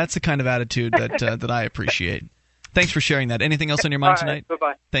 Matthew. That's the kind of attitude that I appreciate. Thanks for sharing that. Anything else on your mind tonight?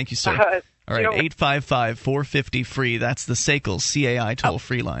 Bye-bye. Thank you, sir. All right, 855-450-FREE. That's the SACL CAI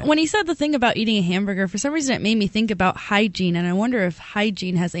toll-free line. When he said the thing about eating a hamburger, for some reason it made me think about hygiene, and I wonder if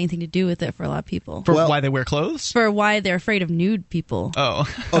hygiene has anything to do with it for a lot of people. For why they wear clothes? For why they're afraid of nude people. Oh.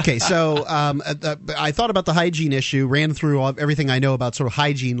 Okay, so I thought about the hygiene issue, ran through everything I know about sort of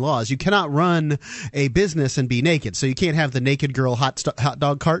hygiene laws. You cannot run a business and be naked, so you can't have the naked girl hot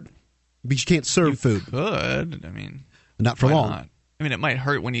dog cart. But you can't serve food. Could. I mean, not for long. Not? I mean, it might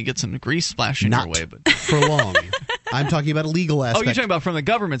hurt when you get some grease splashing your way, but for long. I'm talking about a legal aspect. Oh, you're talking about from the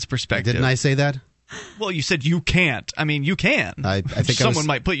government's perspective. Didn't I say that? Well, you said you can't. I mean, you can. I think someone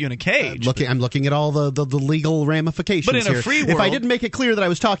might put you in a cage. I'm looking at all the legal ramifications. But in here. a free world, if I didn't make it clear that I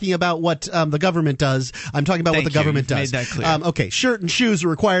was talking about what the government does, I'm talking about what the government does. Made that clear. Okay, shirt and shoes are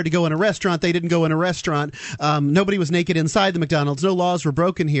required to go in a restaurant. They didn't go in a restaurant. Nobody was naked inside the McDonald's. No laws were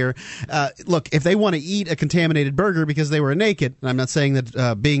broken here. Look, if they want to eat a contaminated burger because they were naked, and I'm not saying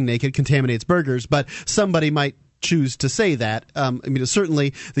that being naked contaminates burgers, but somebody might choose to say that. I mean,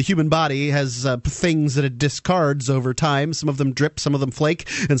 certainly the human body has things that it discards over time. Some of them drip, some of them flake,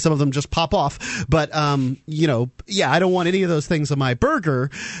 and some of them just pop off. But I don't want any of those things on my burger.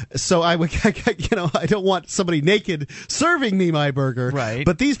 So I don't want somebody naked serving me my burger. Right.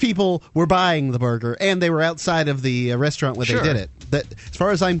 But these people were buying the burger, and they were outside of the restaurant where they did it. That, as far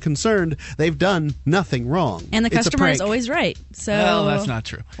as I'm concerned, they've done nothing wrong. And the customer is always right. So well, that's not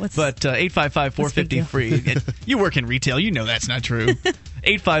true. But 855-450-FREE. You work in retail. You know that's not true.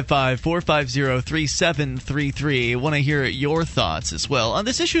 855-450-3733. Want to hear your thoughts as well on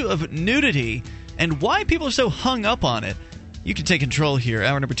this issue of nudity and why people are so hung up on it. You can take control here.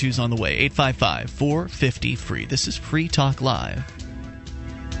 Hour number 2 is on the way. 855-450-FREE. This is Free Talk Live.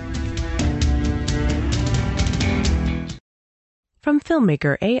 From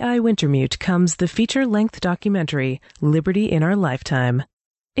filmmaker A.I. Wintermute comes the feature-length documentary, Liberty in Our Lifetime.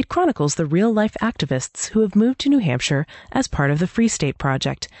 It chronicles the real-life activists who have moved to New Hampshire as part of the Free State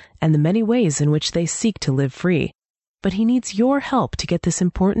Project and the many ways in which they seek to live free. But he needs your help to get this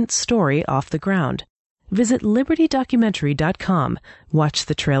important story off the ground. Visit libertydocumentary.com, watch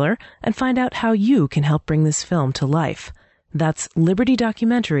the trailer, and find out how you can help bring this film to life. That's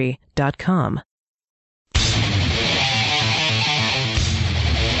libertydocumentary.com.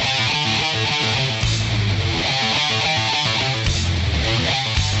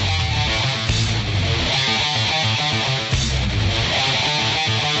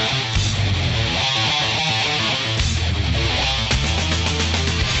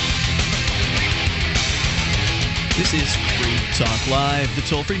 This is Free Talk Live. The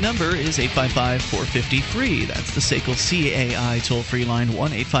toll-free number is 855-450-FREE. That's the SACL CAI toll-free line,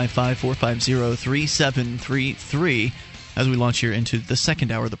 1-855-450-3733. As we launch here into the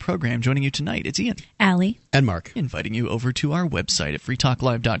second hour of the program, joining you tonight, it's Ian. Allie. And Mark. Inviting you over to our website at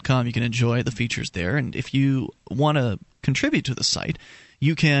freetalklive.com. You can enjoy the features there. And if you want to contribute to the site,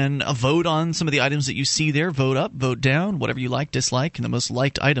 you can vote on some of the items that you see there. Vote up, vote down, whatever you like, dislike, and the most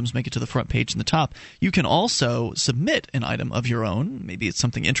liked items make it to the front page in the top. You can also submit an item of your own. Maybe it's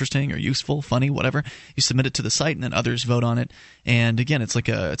something interesting or useful, funny, whatever. You submit it to the site, and then others vote on it. And again, it's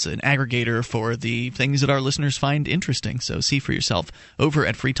an aggregator for the things that our listeners find interesting. So see for yourself over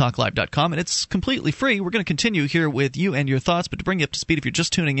at freetalklive.com, and it's completely free. We're going to continue here with you and your thoughts, but to bring you up to speed, if you're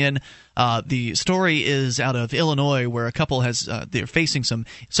just tuning in, the story is out of Illinois, where a couple they're facing some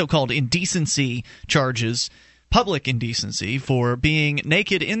so-called indecency charges, public indecency, for being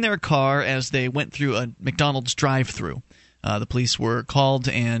naked in their car as they went through a McDonald's drive-thru. The police were called,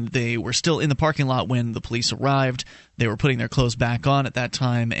 and they were still in the parking lot when the police arrived. They were putting their clothes back on at that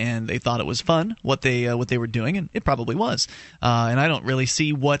time, and they thought it was fun what they were doing, and it probably was. And I don't really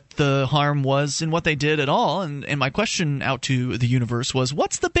see what the harm was in what they did at all. And my question out to the universe was,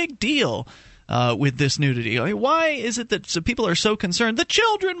 what's the big deal with this nudity? I mean, why is it that people are so concerned the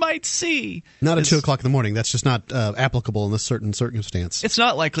children might see? Not at 2 o'clock in the morning. That's just not applicable in this certain circumstance. It's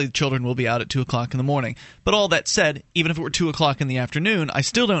not likely the children will be out at 2 o'clock in the morning. But all that said, even if it were 2 o'clock in the afternoon, I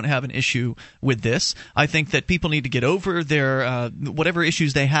still don't have an issue with this. I think that people need to get over their whatever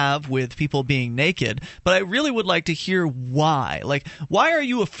issues they have with people being naked. But I really would like to hear why. Like, why are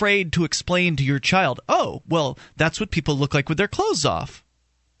you afraid to explain to your child, oh, well, that's what people look like with their clothes off?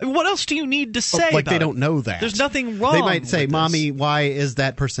 What else do you need to say? Like about they don't know that. There's nothing wrong. They might say, with "Mommy, this. why is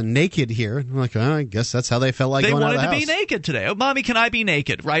that person naked here?" And I'm like, oh, I guess that's how they felt like They going out of wanted the to house. be naked today. Oh, Mommy, can I be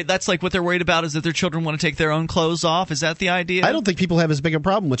naked? Right? That's like what they're worried about, is that their children want to take their own clothes off. Is that the idea? I don't think people have as big a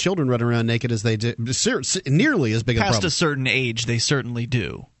problem with children running around naked as they do. Nearly as big a Past problem. a certain age, they certainly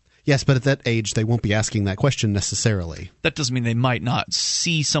do. Yes, but at that age, they won't be asking that question necessarily. That doesn't mean they might not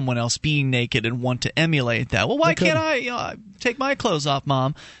see someone else being naked and want to emulate that. Well, why can't I take my clothes off,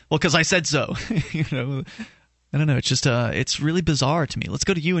 Mom? Well, because I said so. I don't know. It's just it's really bizarre to me. Let's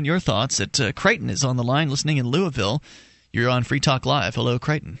go to you and your thoughts. Creighton is on the line, listening in Louisville. You're on Free Talk Live. Hello,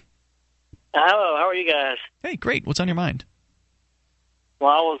 Creighton. Hello. How are you guys? Hey, great. What's on your mind? Well,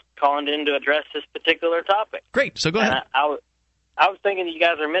 I was calling in to address this particular topic. Great. So go ahead. I was thinking that you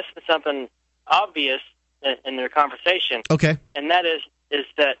guys are missing something obvious in their conversation. Okay. And that is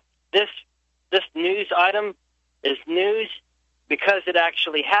that this news item is news because it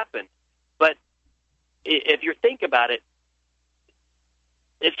actually happened. But if you think about it,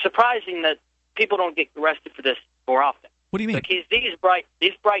 it's surprising that people don't get arrested for this more often. What do you mean? Because these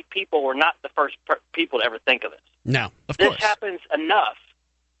bright people were not the first people to ever think of this. No, of course. This happens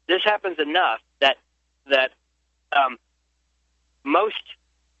enough that most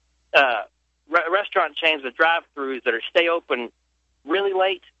restaurant chains with drive-thrus that stay open really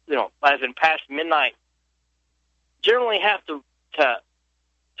late, as in past midnight, generally have to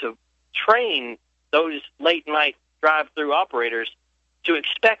train those late-night drive-thru operators to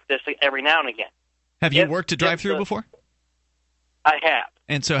expect this every now and again. Have you worked a drive-thru before? I have.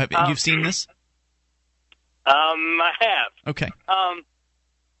 And so you've seen this? I have. Okay.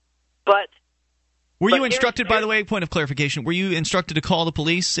 But were you instructed, by the way, point of clarification, were you instructed to call the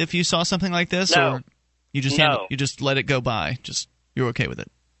police if you saw something like this? No. Or you just you just let it go by? You're okay with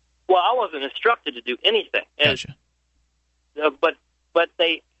it? Well, I wasn't instructed to do anything. Gotcha. But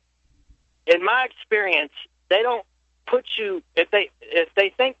they, in my experience, they don't put you, if they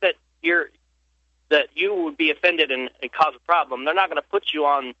think that you would be offended and cause a problem, they're not going to put you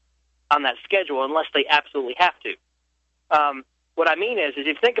on that schedule unless they absolutely have to. What I mean is if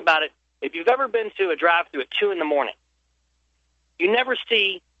you think about it, if you've ever been to a drive-thru at 2 in the morning, you never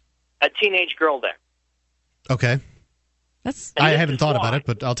see a teenage girl there. Okay. I haven't thought about it,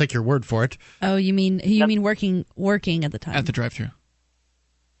 but I'll take your word for it. Oh, you mean working at the time? At the drive-thru.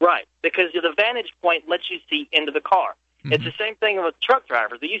 Right, because the vantage point lets you see into the car. Mm-hmm. It's the same thing with truck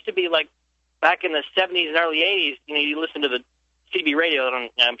drivers. It used to be like back in the 70s and early 80s, you listen to the CB radio, and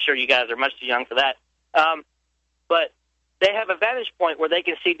I'm sure you guys are much too young for that. But they have a vantage point where they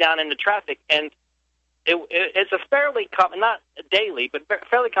can see down into traffic, and it's a fairly common, not daily, but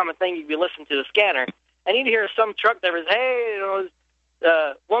fairly common thing. You'd be listening to the scanner, and you'd hear some truck drivers, hey,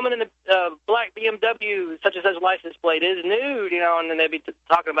 woman in the black BMW, such and such license plate, is nude, and then they'd be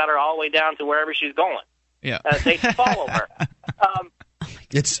talking about her all the way down to wherever she's going. Yeah. They follow her.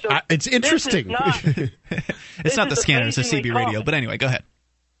 It's interesting. It's not the scanner, it's the CB radio. But anyway, go ahead.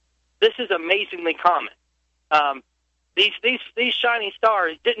 This is amazingly common. These shining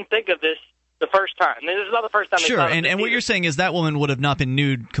stars didn't think of this the first time. I mean, this is not the first time. Sure, they thought of and what you're saying is that woman would have not been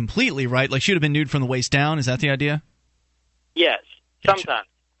nude completely, right? Like she would have been nude from the waist down. Is that the idea? Yes, gotcha. Sometimes.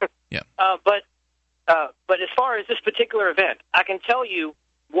 Yeah. But as far as this particular event, I can tell you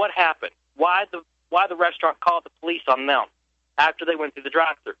what happened. Why the restaurant called the police on them after they went through the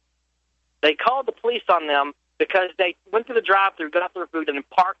drive-thru. They called the police on them because they went through the drive-thru, got their food, and then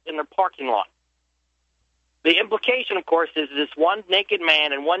parked in their parking lot. The implication, of course, is this one naked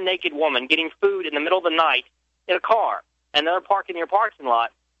man and one naked woman getting food in the middle of the night in a car, and they're parking in your parking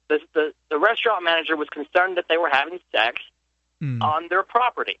lot. The restaurant manager was concerned that they were having sex on their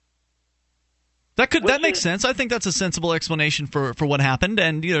property. That makes sense. I think that's a sensible explanation for what happened.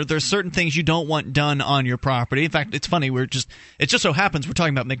 And there's certain things you don't want done on your property. In fact, it's funny. It just so happens we're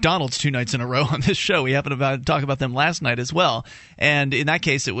talking about McDonald's 2 nights in a row on this show. We happened to talk about them last night as well. And in that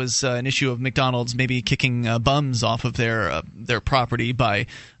case, it was an issue of McDonald's maybe kicking bums off of their property by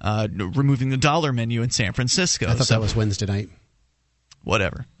removing the dollar menu in San Francisco. I thought that was Wednesday night.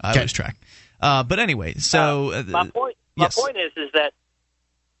 Whatever. I lose track. But anyway, so my point is that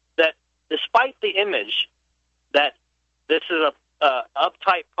despite the image that this is a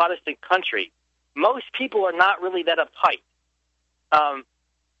uptight Protestant country, most people are not really that uptight. I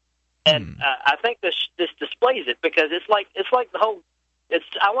think this displays it because it's like the whole.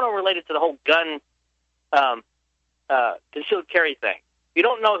 I want to relate it to the whole gun concealed carry thing. You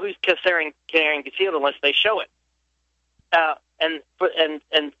don't know who's carrying concealed unless they show it. And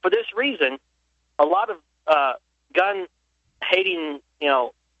for this reason, a lot of gun hating,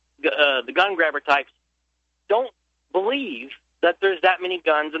 the gun grabber types don't believe that there's that many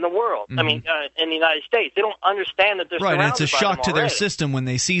guns in the world. I mean, in the United States. They don't understand that they're right, surrounded and it's a by shock them to their already. system when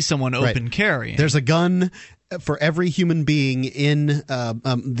they see someone open carrying. There's a gun for every human being in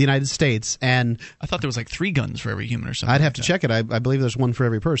the United States, and I thought there was like 3 guns for every human or something. I'd have to check it. I believe there's one for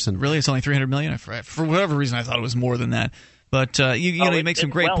every person. Really? It's only 300 million? For whatever reason, I thought it was more than that. But you make some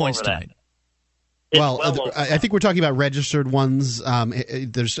great points tonight. I think we're talking about registered ones.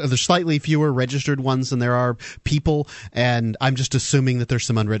 There's slightly fewer registered ones than there are people, and I'm just assuming that there's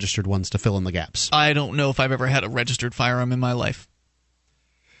some unregistered ones to fill in the gaps. I don't know if I've ever had a registered firearm in my life.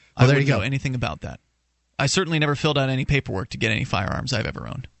 Well, I there you wouldn't go. know anything about that. I certainly never filled out any paperwork to get any firearms I've ever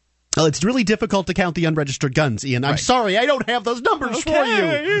owned. Well, it's really difficult to count the unregistered guns, Ian. I'm sorry, I don't have those numbers for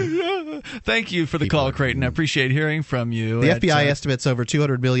you. Thank you for the call, Creighton. I appreciate hearing from you. The FBI estimates over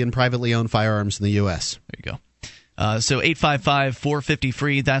 200 million privately owned firearms in the U.S. There you go. So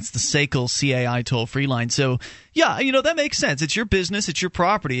 855-450-FREE, that's the SACL CAI toll-free line. So, yeah, that makes sense. It's your business. It's your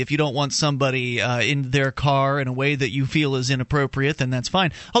property. If you don't want somebody in their car in a way that you feel is inappropriate, then that's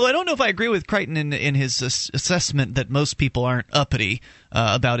fine. Although I don't know if I agree with Creighton in his assessment that most people aren't uppity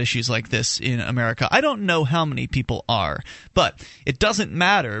about issues like this in America. I don't know how many people are, but it doesn't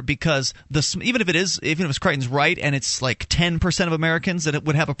matter because even if it's Creighton's right and it's like 10% of Americans that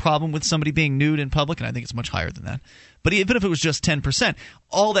would have a problem with somebody being nude in public, and I think it's much higher than that. But even if it was just 10%,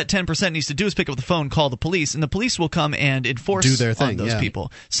 all that 10% needs to do is pick up the phone, call the police, and the police will come and enforce do their thing, on those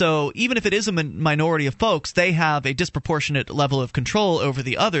people. So even if it is a minority of folks, they have a disproportionate level of control over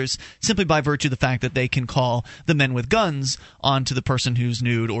the others simply by virtue of the fact that they can call the men with guns onto the person who's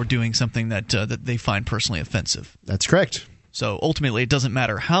nude or doing something that they find personally offensive. That's correct. So ultimately, it doesn't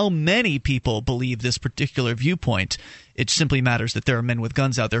matter how many people believe this particular viewpoint. It simply matters that there are men with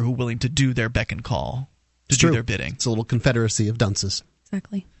guns out there who are willing to do their beck and call. Do their bidding. It's a little confederacy of dunces.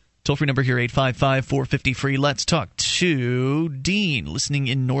 Exactly. Toll-free number here, 855-450-FREE. Let's talk to Dean, listening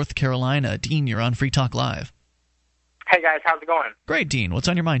in North Carolina. Dean, you're on Free Talk Live. Hey, guys. How's it going? Great, Dean. What's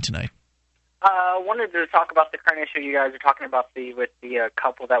on your mind tonight? Wanted to talk about the current issue you guys are talking about with the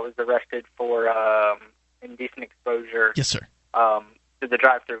couple that was arrested for indecent exposure. Yes, sir. To the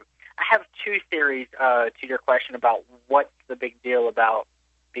drive-thru. I have 2 theories to your question about what's the big deal about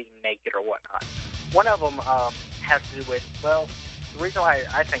being naked or whatnot. One of them has to do with, the reason why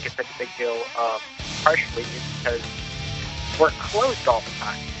I think it's such a big deal, partially, is because we're closed all the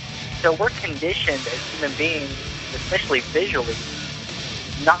time. So we're conditioned as human beings, especially visually,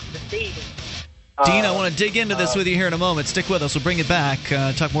 not to see. Dean, I want to dig into this with you here in a moment. Stick with us. We'll bring it back.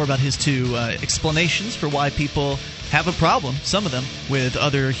 Talk more about his 2 explanations for why people have a problem, some of them, with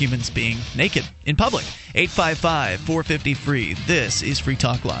other humans being naked in public. 855-450-FREE. This is Free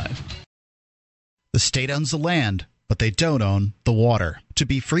Talk Live. The state owns the land, but they don't own the water. To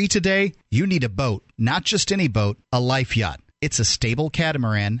be free today, you need a boat, not just any boat, a life yacht. It's a stable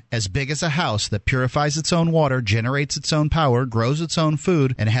catamaran as big as a house that purifies its own water, generates its own power, grows its own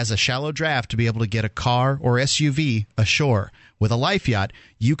food, and has a shallow draft to be able to get a car or SUV ashore. With a life yacht,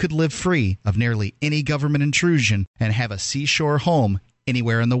 you could live free of nearly any government intrusion and have a seashore home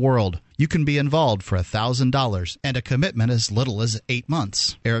anywhere in the world. You can be involved for $1,000 and a commitment as little as 8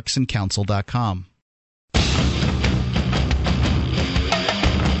 months. EricksonCouncil.com.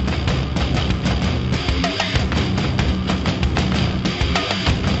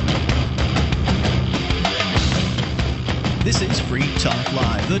 This is Free Talk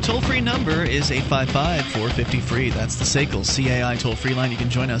Live. The toll-free number is 855-450-FREE. That's the SACL CAI toll-free line. You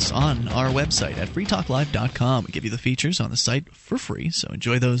can join us on our website at freetalklive.com. We give you the features on the site for free, so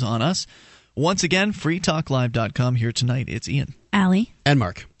enjoy those on us. Once again, freetalklive.com. Here tonight, it's Ian, Allie, and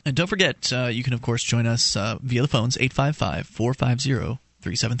Mark. And don't forget, you can, of course, join us via the phones, 855-450-3733.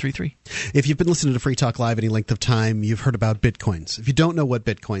 If you've been listening to Free Talk Live any length of time, you've heard about bitcoins. If you don't know what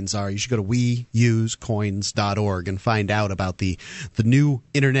bitcoins are, you should go to weusecoins.org and find out about the new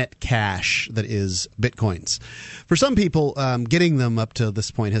internet cash that is bitcoins. For some people, getting them up to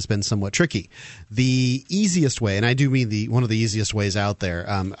this point has been somewhat tricky. The easiest way, and I do mean one of the easiest ways out there,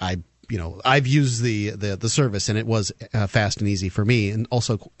 I've used the service, and it was fast and easy for me, and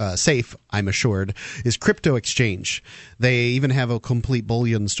also safe, I'm assured, is Crypto Exchange. They even have a complete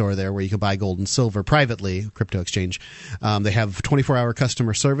bullion store there where you can buy gold and silver privately, Crypto Exchange. They have 24-hour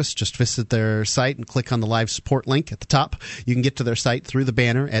customer service. Just visit their site and click on the live support link at the top. You can get to their site through the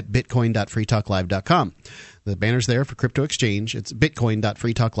banner at bitcoin.freetalklive.com. The banner's there for Crypto Exchange. It's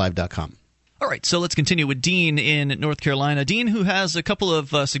bitcoin.freetalklive.com. All right, so let's continue with Dean in North Carolina. Dean, who has a couple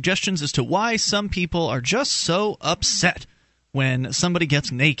of suggestions as to why some people are just so upset when somebody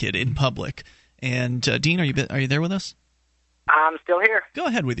gets naked in public. And Dean, are you there with us? I'm still here. Go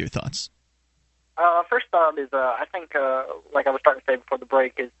ahead with your thoughts. First thought is, I think, like I was starting to say before the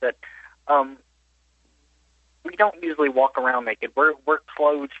break, is that we don't usually walk around naked. We're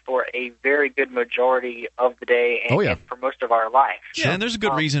clothed for a very good majority of the day and for most of our life. Yeah, and there's a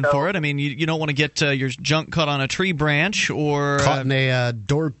good reason for it. I mean, you don't want to get your junk caught on a tree branch or caught in a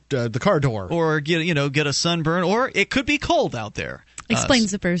door, the car door, or get a sunburn, or it could be cold out there. Explain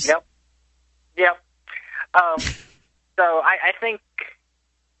zippers. Yep. So I think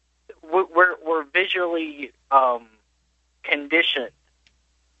we're visually conditioned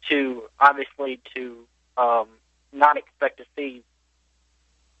to not expect to see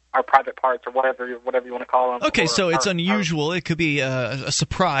our private parts or whatever you want to call them. Okay, so it's unusual. It could be a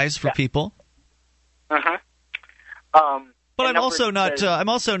surprise for people. Uh-huh. But I'm also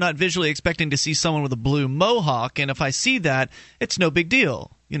not visually expecting to see someone with a blue mohawk, and if I see that, it's no big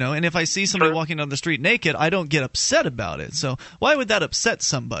deal. And if I see somebody walking down the street naked, I don't get upset about it. So why would that upset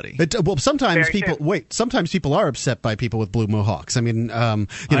somebody? Sometimes people are upset by people with blue mohawks. I mean, being a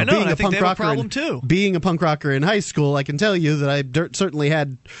punk rocker, being a punk rocker in high school, I can tell you that I certainly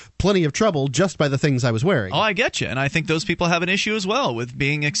had plenty of trouble just by the things I was wearing. Oh, I get you, and I think those people have an issue as well with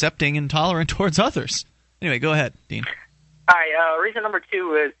being accepting and tolerant towards others. Anyway, go ahead, Dean. All right. Reason number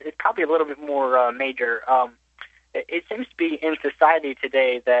 2 is probably a little bit more major. It seems to be in society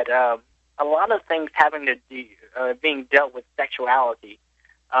today that a lot of things having to do being dealt with sexuality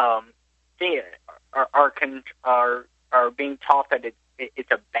are being taught that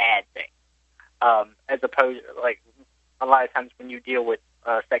it's a bad thing, as opposed like a lot of times when you deal with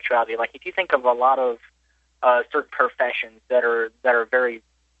sexuality. Like if you think of a lot of certain professions that are very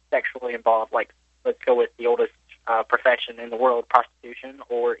sexually involved, like let's go with the oldest profession in the world, prostitution,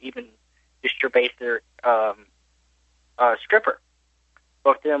 or even just your basic stripper.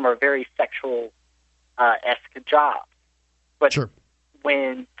 Both of them are very sexual-esque jobs. But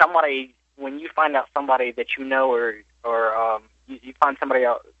when you find out somebody that you know, or you find somebody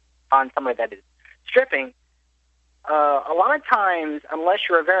that is stripping, a lot of times, unless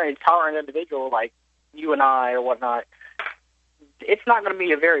you're a very tolerant individual like you and I or whatnot, it's not going to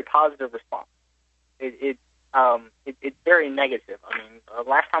be a very positive response. It's very negative. I mean,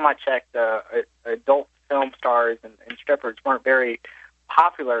 last time I checked, adult film stars and strippers weren't very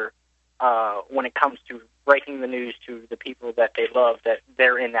popular when it comes to breaking the news to the people that they love that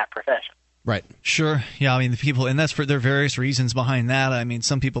they're in that profession. Right. Sure. Yeah. I mean, the people, and that's for there are various reasons behind that. I mean,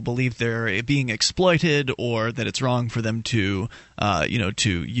 some people believe they're being exploited, or that it's wrong for them to,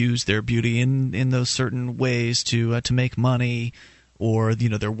 to use their beauty in those certain ways to make money. Or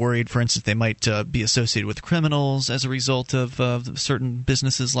they're worried, for instance, they might be associated with criminals as a result of certain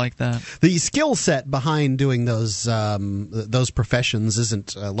businesses like that. The skill set behind doing those professions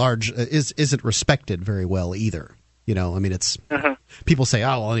isn't isn't respected very well either. I mean, it's people say,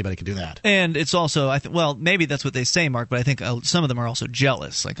 "Oh, well, anybody can do that," and it's also, maybe that's what they say, Mark. But I think some of them are also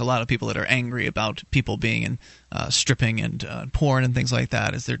jealous. Like a lot of people that are angry about people being in stripping and porn and things like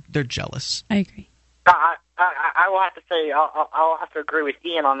that, is they're jealous. I agree. I will have to say I'll have to agree with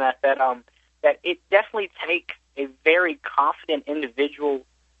Ian on that it definitely takes a very confident individual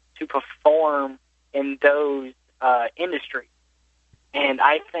to perform in those industries, and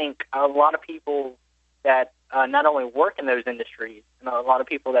I think a lot of people that not only work in those industries, and a lot of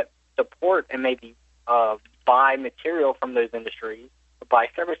people that support and maybe buy material from those industries or buy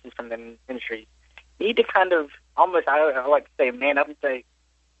services from them industries need to kind of almost, I like to say, man up and say,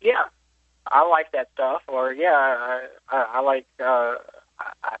 yeah, I like that stuff, or I like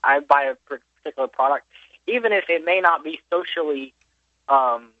I buy a particular product, even if it may not be socially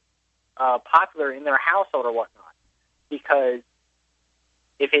popular in their household or whatnot, because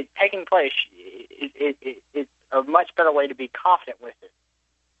if it's taking place, it's a much better way to be confident with it.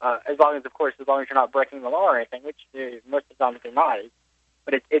 As long as you're not breaking the law or anything, which most of the time you're not.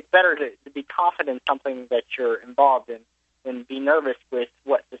 But it's better to be confident in something that you're involved in than be nervous with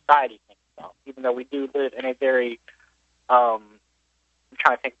what society thinks about. Even though we do live in a very, I'm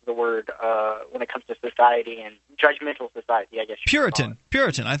trying to think of the word when it comes to society and judgmental society, I guess. Puritan.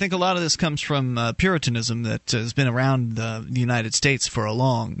 I think a lot of this comes from Puritanism that has been around the United States for a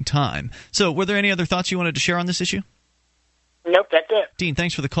long time. So were there any other thoughts you wanted to share on this issue? Nope, that's it. Dean,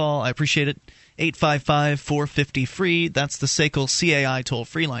 thanks for the call. I appreciate it. 855-450-FREE. That's the SACL CAI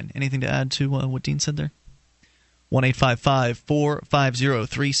toll-free line. Anything to add to what Dean said there?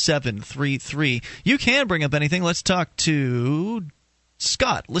 1-855-450-3733. You can bring up anything. Let's talk to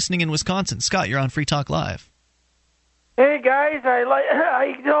Scott, listening in Wisconsin. Scott, you're on Free Talk Live. Hey, guys. How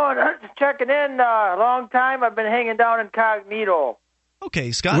you doing? Just checking in. A long time. I've been hanging down incognito.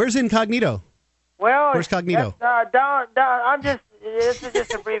 Okay, Scott. Where's incognito? Well, where's Cognito? Down. I'm just. This is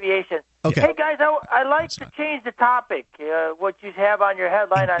just abbreviation. Okay. Hey, guys, I'd like to change the topic, what you have on your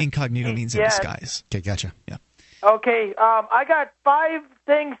headline. Incognito means in disguise. Okay, gotcha. Yeah. Okay, I got 5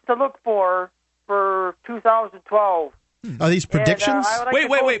 things to look for 2012. Are these predictions?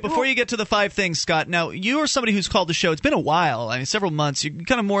 Wait. Before you get to the 5 things, Scott, now, you are somebody who's called the show. It's been a while, several months. You're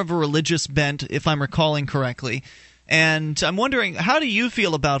kind of more of a religious bent, if I'm recalling correctly. And I'm wondering, how do you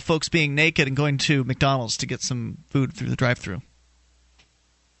feel about folks being naked and going to McDonald's to get some food through the drive-thru?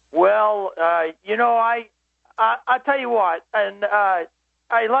 Well, I tell you what, and I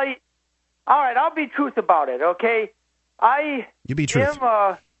like. All right, I'll be truth about it. Okay, You be truth. am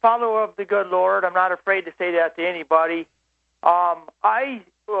a follower of the good Lord. I'm not afraid to say that to anybody. I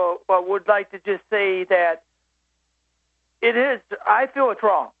would like to just say that it is. I feel it's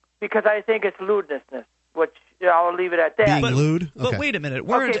wrong because I think it's lewdness, which I'll leave it at that. Being lewd? Okay. But wait a minute,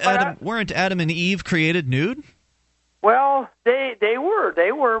 weren't Adam and Eve created nude? Well, they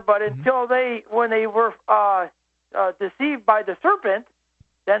were, but until when they were deceived by the serpent,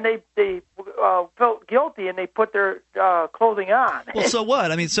 then they felt guilty and they put their clothing on. Well, so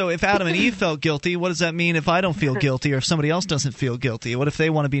what? So if Adam and Eve felt guilty, what does that mean if I don't feel guilty or if somebody else doesn't feel guilty? What if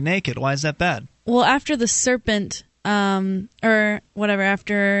they want to be naked? Why is that bad? Well, after the serpent, after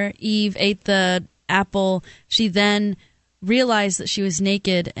Eve ate the apple, she then realized that she was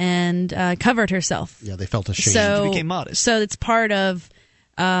naked and covered herself. Yeah, they felt ashamed. She became modest. So it's part of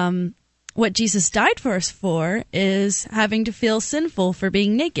what Jesus died for us for, is having to feel sinful for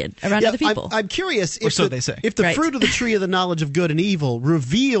being naked around other people. I'm curious if they say. If the Right. fruit of the tree of the knowledge of good and evil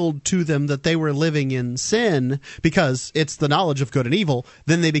revealed to them that they were living in sin because it's the knowledge of good and evil,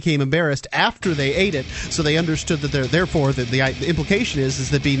 then they became embarrassed after they ate it, so they understood that therefore the implication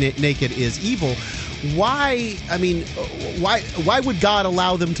is that being naked is evil. Why would God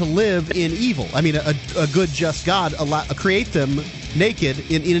allow them to live in evil? A good, just God create them naked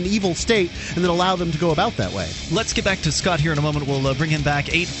in an evil state and then allow them to go about that way. Let's get back to Scott here in a moment. We'll bring him back.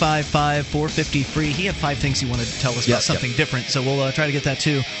 855-450-FREE. He had 5 things he wanted to tell us about something different, so we'll try to get that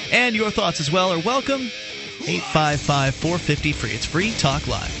too. And your thoughts as well are welcome. 855-450-FREE. It's Free Talk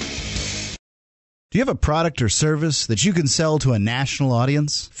Live. Do you have a product or service that you can sell to a national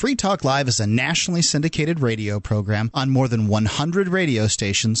audience? Free Talk Live is a nationally syndicated radio program on more than 100 radio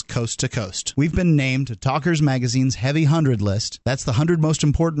stations coast to coast. We've been named to Talkers Magazine's Heavy 100 list. That's the 100 most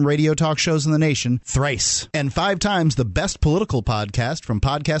important radio talk shows in the nation, thrice. And 5 times the best political podcast from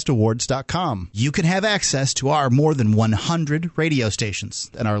podcastawards.com. You can have access to our more than 100 radio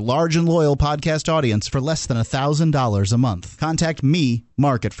stations and our large and loyal podcast audience for less than $1,000 a month. Contact me,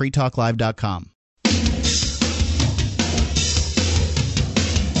 Mark, at freetalklive.com.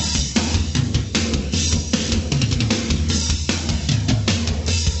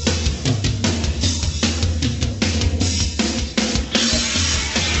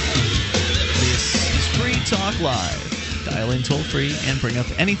 Talk Live. Dial in toll-free and bring up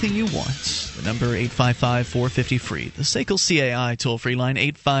anything you want. The number 855-450-FREE. The SACL CAI toll-free line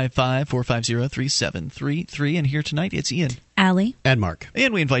 855-450-3733. And here tonight, it's Ian, Allie, and Mark.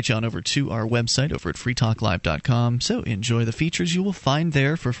 And we invite you on over to our website over at freetalklive.com. So enjoy the features you will find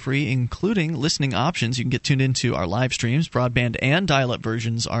there for free, including listening options. You can get tuned into our live streams. Broadband and dial-up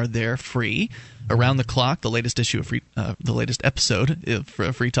versions are there free. Around the clock, the latest issue of the latest episode of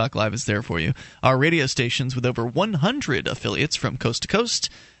Free Talk Live is there for you. Our radio stations with over 100 affiliates from coast to coast.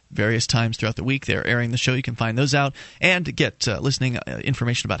 Various times throughout the week, they're airing the show. You can find those out and get listening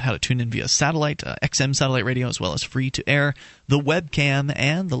information about how to tune in via satellite, XM satellite radio, as well as free to air, the webcam,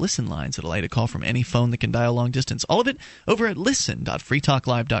 and the listen lines that allow you to call from any phone that can dial long distance. All of it over at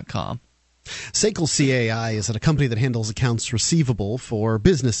listen.freetalklive.com. SACL CAI is a company that handles accounts receivable for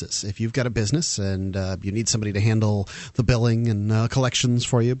businesses. If you've got a business and you need somebody to handle the billing and collections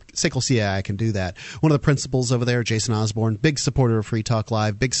for you, SACL CAI can do that. One of the principals over there, Jason Osborne, big supporter of Free Talk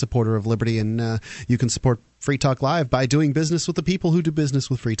Live, big supporter of Liberty, and you can support Free Talk Live by doing business with the people who do business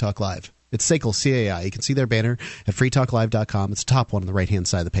with Free Talk Live. It's SACL CAI. You can see their banner at freetalklive.com. It's the top one on the right-hand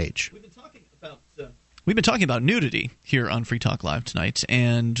side of the page. We've been talking about nudity here on Free Talk Live tonight,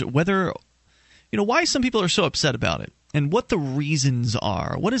 and whether why some people are so upset about it and what the reasons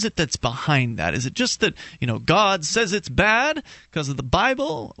are. What is it that's behind that? Is it just that, God says it's bad because of the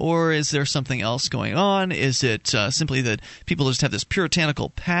Bible, or is there something else going on? Is it simply that people just have this puritanical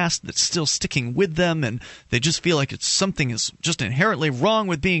past that's still sticking with them, and they just feel like something is just inherently wrong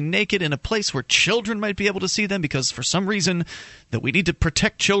with being naked in a place where children might be able to see them because for some reason that we need to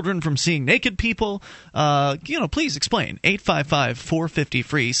protect children from seeing naked people? Please explain.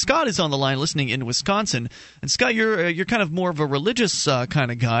 855-450-FREE. Scott is on the line listening in Wisconsin. And Scott, you're you're kind of more of a religious kind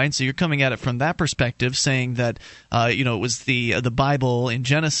of guy, and so you're coming at it from that perspective, saying that it was the Bible in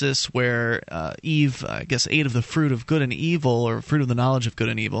Genesis where Eve, I guess, ate of the fruit of good and evil, or fruit of the knowledge of good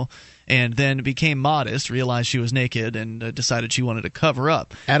and evil, and then became modest, realized she was naked, and decided she wanted to cover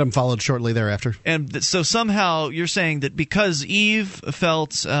up. Adam followed shortly thereafter. And so somehow you're saying that because Eve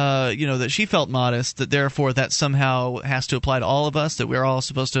felt, that she felt modest, that therefore that somehow has to apply to all of us, that we're all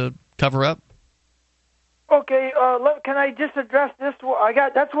supposed to cover up? Okay, can I just address this?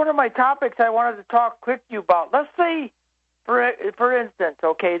 That's one of my topics I wanted to talk quick to you about. Let's say, for instance,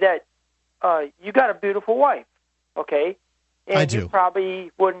 okay, that you got a beautiful wife, okay? And I do. You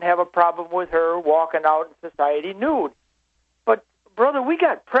probably wouldn't have a problem with her walking out in society nude. But, brother, we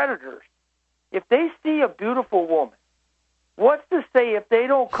got predators. If they see a beautiful woman, what's to say if they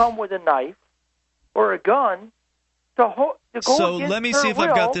don't come with a knife or a gun to go So against let me her see if will?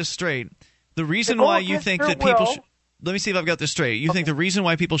 I've got this straight. The reason why you think that people will. let me see if I've got this straight. You think the reason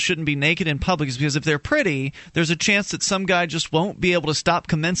why people shouldn't be naked in public is because if they're pretty, there's a chance that some guy just won't be able to stop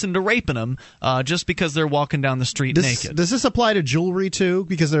commencing to raping them just because they're walking down the street naked. Does this apply to jewelry too?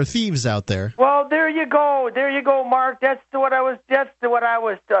 Because there are thieves out there. Well, there you go, Mark. That's what I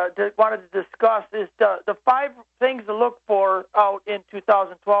wanted to discuss is the 5 things to look for out in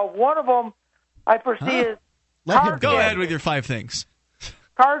 2012. One of them I foresee is Go ahead with your 5 things.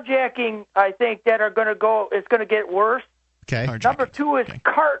 Carjacking, I think, that is going to get worse. Okay. Number 2 is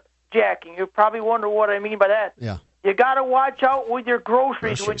cartjacking. You probably wonder what I mean by that. Yeah. You got to watch out with your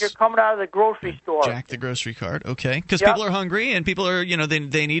groceries when you're coming out of the grocery store. Jack the grocery cart, okay. Because people are hungry and people are,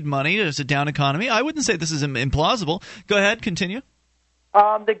 they need money. It's a down economy. I wouldn't say this is implausible. Go ahead, continue.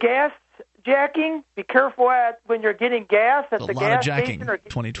 The gas jacking, be careful when you're getting gas at the gas station or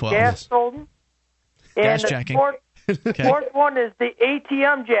 2012. gas stolen. Gas and jacking. Fourth one is the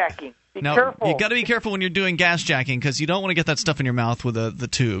ATM jacking. Be careful. You got to be careful when you're doing gas jacking because you don't want to get that stuff in your mouth with the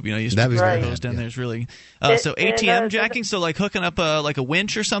tube. You stick your nose down there. Is really so ATM jacking. So like hooking up like a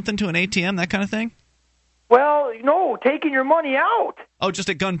winch or something to an ATM, that kind of thing. Well, no, taking your money out. Oh, just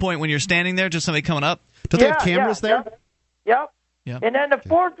at gunpoint when you're standing there, just somebody coming up. Do they have cameras there? Yep. Yep. And then the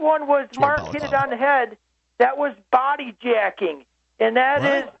fourth one was Mark hit it on the head. That was body jacking, and that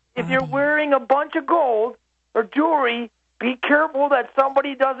is if you're wearing a bunch of gold or jewelry, be careful that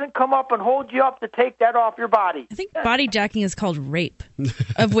somebody doesn't come up and hold you up to take that off your body. I think body jacking is called rape,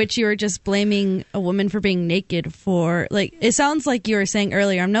 of which you were just blaming a woman for being naked for. Like, it sounds like you were saying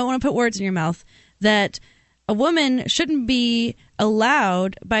earlier, I don't want to put words in your mouth, that a woman shouldn't be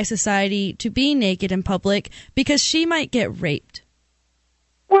allowed by society to be naked in public because she might get raped.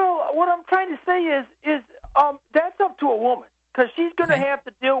 Well, what I'm trying to say is that's up to a woman because she's going to have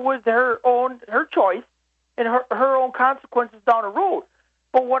to deal with her choice and her own consequences down the road.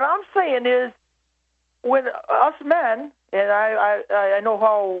 But what I'm saying is, when us men, and I know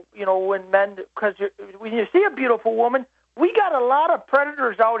how, when men, because when you see a beautiful woman, we got a lot of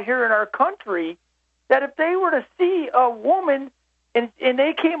predators out here in our country that if they were to see a woman and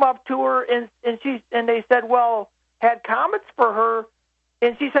they came up to her and they said, well, had comments for her,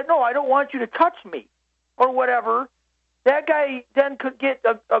 and she said, no, I don't want you to touch me, or whatever, that guy then could get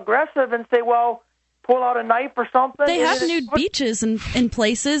aggressive and say, well, pull out a knife or something. They have nude beaches in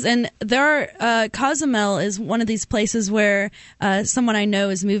places, and there are Cozumel is one of these places where someone I know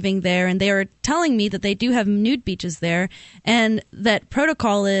is moving there, and they are telling me that they do have nude beaches there, and that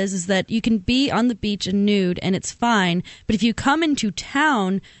protocol is that you can be on the beach and nude, and it's fine, but if you come into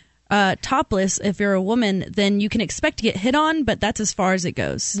town topless, if you're a woman, then you can expect to get hit on, but that's as far as it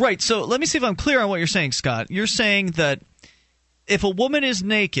goes. Right, so let me see if I'm clear on what you're saying, Scott. You're saying that if a woman is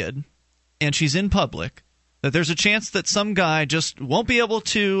naked and she's in public, that there's a chance that some guy just won't be able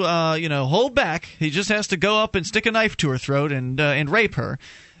to, hold back. He just has to go up and stick a knife to her throat and rape her.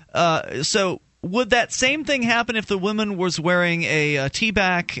 So would that same thing happen if the woman was wearing a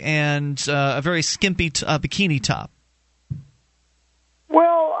tee-back and a very skimpy bikini top?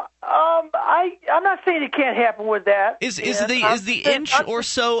 Well, I'm not saying it can't happen with that. Is the inch or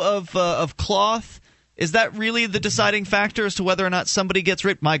so of cloth? Is that really the deciding factor as to whether or not somebody gets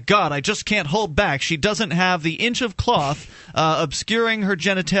raped? My God, I just can't hold back. She doesn't have the inch of cloth obscuring her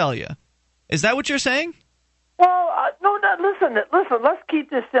genitalia. Is that what you're saying? Well, no. Listen. Let's keep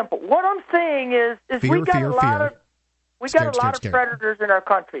this simple. What I'm saying is we got a lot of predators in our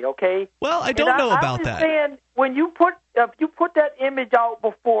country. Okay. Well, I don't know about that. I'm saying when you put that image out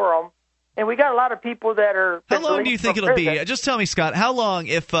before them. And we got a lot of people that are... How long do you think it'll be? Just tell me, Scott, how long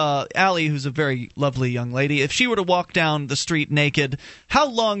if Allie, who's a very lovely young lady, if she were to walk down the street naked, how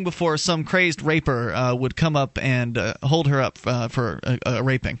long before some crazed raper would come up and hold her up for a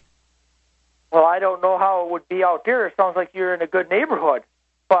raping? Well, I don't know how it would be out there. It sounds like you're in a good neighborhood.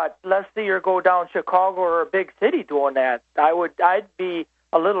 But let's say you go down Chicago or a big city doing that. I'd be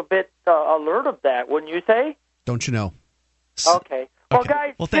a little bit alert of that, wouldn't you say? Don't you know? Okay. Well,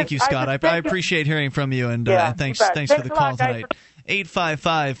 guys. Well, thank you, Scott. I appreciate hearing from you, and thanks for the call tonight.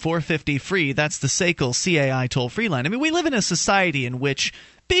 855-450-FREE. That's the SACL CAI toll-free line. I mean, we live in a society in which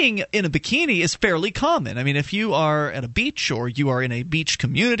being in a bikini is fairly common. I mean, if you are at a beach or you are in a beach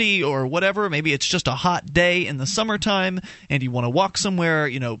community or whatever, maybe it's just a hot day in the summertime and you want to walk somewhere,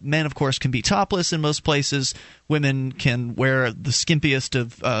 men, of course, can be topless in most places. Women can wear the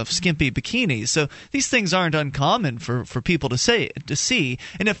skimpiest of skimpy bikinis. So these things aren't uncommon for people to see.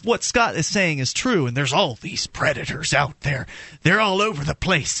 And if what Scott is saying is true, and there's all these predators out there, they're all over the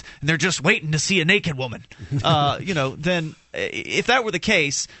place, and they're just waiting to see a naked woman, then if that were the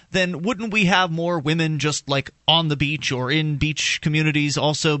case, then wouldn't we have more women just like on the beach or in beach communities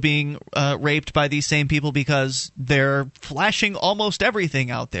also being raped by these same people because they're flashing almost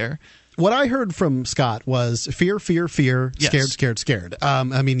everything out there? What I heard from Scott was fear, fear, fear, Yes. scared.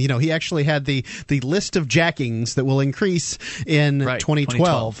 He actually had the list of jackings that will increase in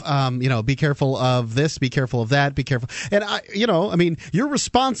 2012. Be careful of this, be careful of that, be careful. And you're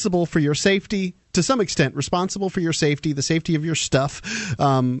responsible for your safety to some extent, responsible for your safety, the safety of your stuff,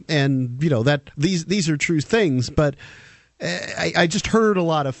 that these are true things. But I just heard a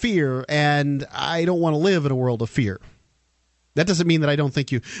lot of fear, and I don't want to live in a world of fear. That doesn't mean that I don't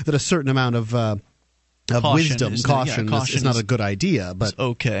think that a certain amount of wisdom, caution is not a good idea. But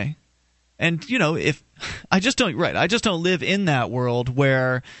okay, and if I just don't live in that world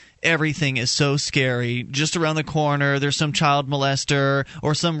where everything is so scary. Just around the corner, there's some child molester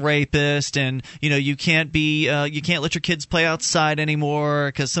or some rapist, and you can't let your kids play outside anymore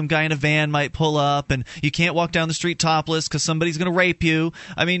because some guy in a van might pull up, and you can't walk down the street topless because somebody's going to rape you.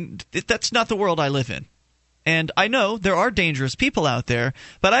 I mean, that's not the world I live in. And I know there are dangerous people out there,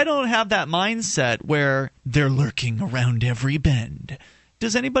 but I don't have that mindset where they're lurking around every bend.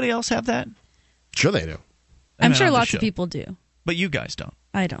 Does anybody else have that? Sure they do. I'm sure lots of people do. But you guys don't.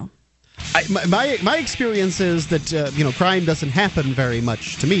 I don't. My experience is that crime doesn't happen very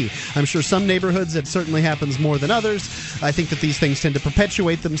much to me. I'm sure some neighborhoods it certainly happens more than others. I think that these things tend to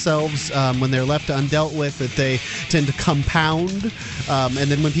perpetuate themselves when they're left undealt with. That they tend to compound, and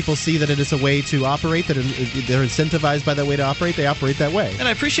then when people see that it is a way to operate, that they're incentivized by that way to operate, they operate that way. And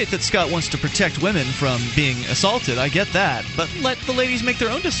I appreciate that Scott wants to protect women from being assaulted. I get that, but let the ladies make their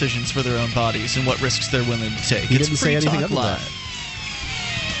own decisions for their own bodies and what risks they're willing to take. He didn't say anything other than that.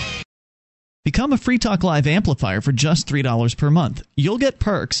 Become a Free Talk Live amplifier for just $3 per month. You'll get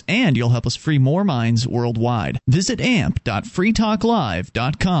perks, and you'll help us free more minds worldwide. Visit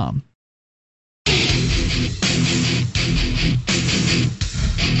amp.freetalklive.com.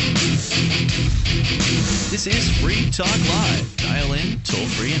 This is Free Talk Live. Dial in, toll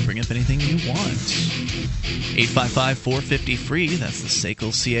free, and bring up anything you want. 855-450-FREE. That's the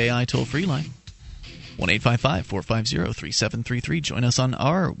SACL CAI toll-free line. 1-855-450-3733. Join us on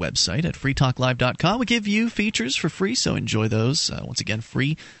our website at freetalklive.com. We give you features for free, so enjoy those. Once again,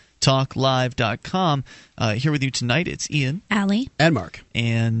 freetalklive.com. Here with you tonight, it's Ian, Allie, and Mark.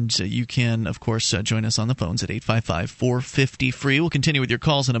 And you can, of course, join us on the phones at 855-450-FREE. We'll continue with your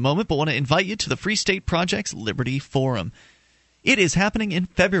calls in a moment, but want to invite you to the Free State Project's Liberty Forum. It is happening in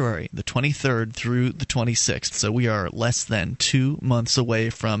February, the 23rd through the 26th, so we are less than 2 months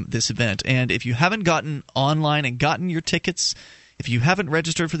away from this event. And if you haven't gotten online and gotten your tickets, if you haven't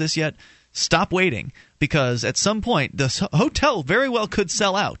registered for this yet, stop waiting, because at some point the hotel very well could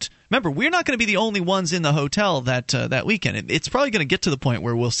sell out. Remember, we're not going to be the only ones in the hotel that weekend. It's probably going to get to the point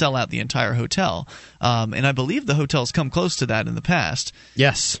where we'll sell out the entire hotel, and I believe the hotel's come close to that in the past.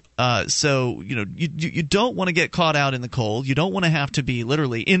 Yes. So you don't want to get caught out in the cold. You don't want to have to be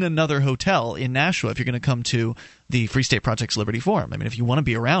literally in another hotel in Nashua if you're going to come to the Free State Project's Liberty Forum. I mean, if you want to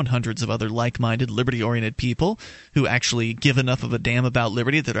be around hundreds of other like-minded, liberty-oriented people who actually give enough of a damn about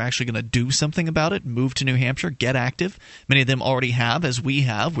liberty that are actually going to do something about it, move to New Hampshire, get active. Many of them already have, as we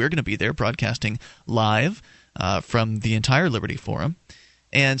have. We're going to be there broadcasting live from the entire Liberty Forum.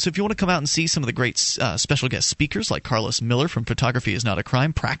 And so if you want to come out and see some of the great special guest speakers like Carlos Miller from Photography is Not a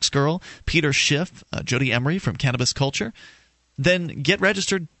Crime, Prax Girl, Peter Schiff, Jody Emery from Cannabis Culture, then get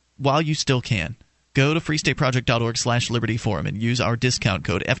registered while you still can. Go to freestateproject.org/Liberty Forum and use our discount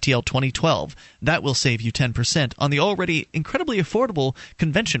code FTL2012. That will save you 10% on the already incredibly affordable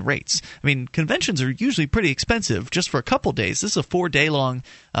convention rates. I mean, conventions are usually pretty expensive just for a couple days. This is a 4-day-long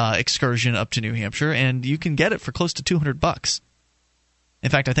excursion up to New Hampshire, and you can get it for close to $200. In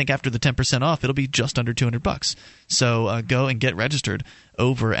fact, I think after the 10% off, it'll be just under $200. So go and get registered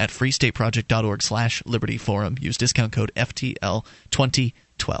over at freestateproject.org/Liberty Forum. Use discount code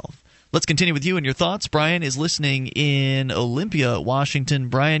FTL2012. Let's continue with you and your thoughts. Brian is listening in Olympia, Washington.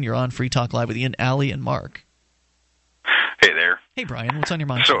 Brian, you're on Free Talk Live with Ian, Allie, and Mark. Hey there. Hey, Brian. What's on your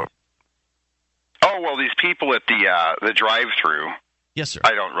mind? Well, these people at the drive-through. Yes, sir.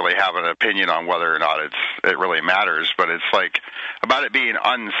 I don't really have an opinion on whether or not it really matters, but it's like about it being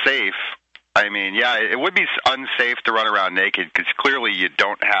unsafe. I mean, yeah, it would be unsafe to run around naked because clearly you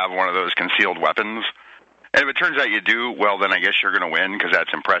don't have one of those concealed weapons. And if it turns out you do, well, then I guess you're going to win because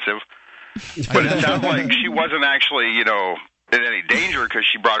that's impressive. But it sounds like she wasn't actually, in any danger because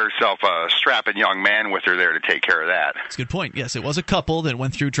she brought herself a strapping young man with her there to take care of that. That's a good point. Yes, it was a couple that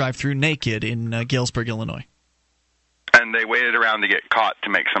went through drive-through naked in Galesburg, Illinois. And they waited around to get caught to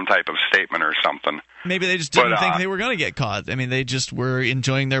make some type of statement or something. Maybe they just didn't think they were going to get caught. I mean, they just were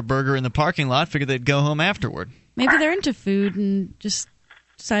enjoying their burger in the parking lot, figured they'd go home afterward. Maybe they're into food and just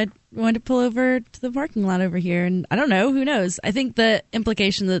decided wanted to pull over to the parking lot over here. And I don't know. Who knows? I think the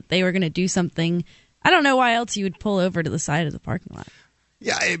implication that they were going to do something, I don't know why else you would pull over to the side of the parking lot.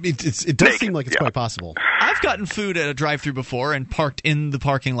 Yeah, it does seem like it's quite possible. I've gotten food at a drive-thru before and parked in the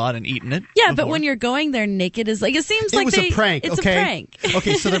parking lot and eaten it. Yeah, before. But when you're going there naked, it seems like it was a prank. It's okay? a prank.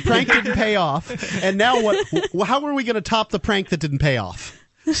 Okay, so the prank didn't pay off, and now what? How are we going to top the prank that didn't pay off?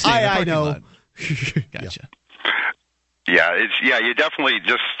 I know. Gotcha. Yeah, you definitely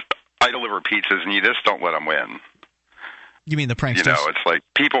just I deliver pizzas and you just don't let them win. You mean the pranksters? It's like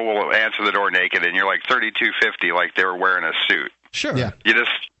people will answer the door naked and you're like $32.50, like they were wearing a suit. Sure. Yeah.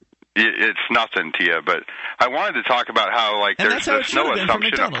 It's nothing to you. But I wanted to talk about how there's no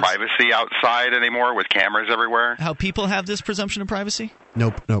assumption of privacy outside anymore with cameras everywhere. How people have this presumption of privacy?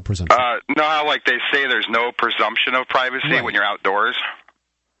 No presumption. No, like they say there's no presumption of privacy when you're outdoors.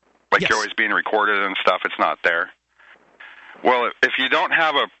 Like you're always being recorded and stuff. It's not there. Well, if you don't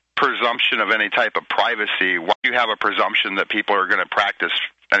have a presumption of any type of privacy, why do you have a presumption that people are going to practice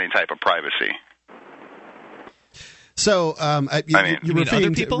any type of privacy? So you're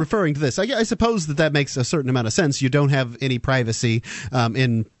referring to this. I suppose that makes a certain amount of sense. You don't have any privacy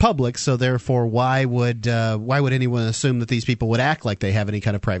in public, so therefore, why would anyone assume that these people would act like they have any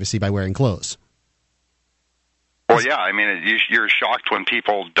kind of privacy by wearing clothes? Well, yeah. I mean, you're shocked when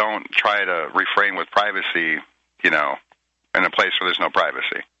people don't try to refrain with privacy, in a place where there's no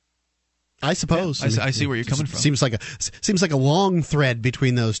privacy. I suppose. I see where you're coming from. Seems like a long thread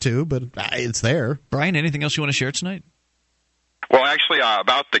between those two, but it's there. Brian, anything else you want to share tonight? Well, actually,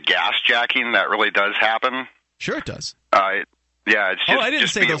 about the gas jacking, that really does happen. Sure, it does. It's just I didn't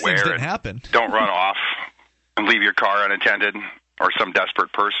just say be those aware things didn't happen. Don't run off and leave your car unattended, or some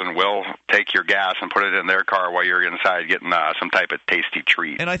desperate person will take your gas and put it in their car while you're inside getting some type of tasty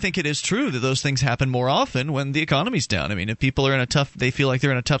treat. And I think it is true that those things happen more often when the economy's down. I mean, if people are they feel like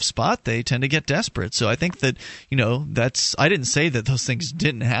they're in a tough spot, they tend to get desperate. So I think that, I didn't say that those things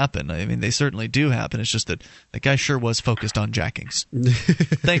didn't happen. I mean, they certainly do happen. It's just that that guy sure was focused on jackings.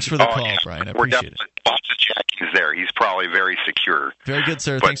 Thanks for the call, Brian. I appreciate it. Lots of jackings there. He's probably very secure. Very good,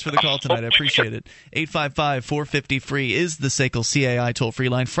 sir. Thanks for the call tonight. I appreciate it. 855-450-FREE is the SACL CAI toll-free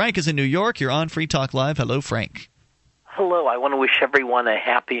line. Frank is in New York. You're on Free Talk Live. Hello, Frank. Hello. I want to wish everyone a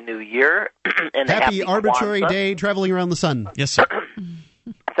happy New Year and a happy arbitrary Kwanzaa. Day traveling around the sun. Yes, sir.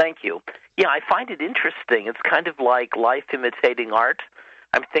 Thank you. Yeah, I find it interesting. It's kind of like life imitating art.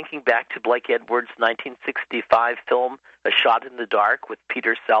 I'm thinking back to Blake Edwards' 1965 film, A Shot in the Dark, with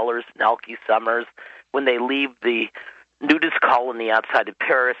Peter Sellers and Elke Summers, when they leave the nudist colony outside of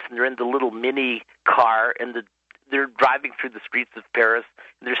Paris, and they're in the little mini car, and they're driving through the streets of Paris,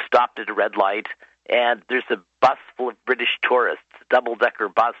 and they're stopped at a red light, and there's a bus full of British tourists, a double-decker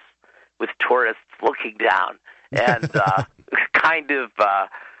bus with tourists looking down, and kind of,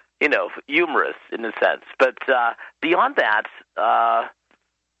 humorous in a sense. But beyond that,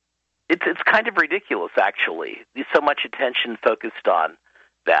 it's kind of ridiculous, actually. There's so much attention focused on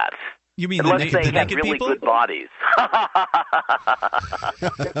that. You mean unless they have really people? Good bodies. I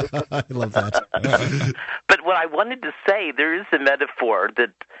love that. But what I wanted to say, there is a metaphor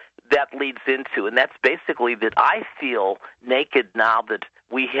that leads into, and that's basically that I feel naked now that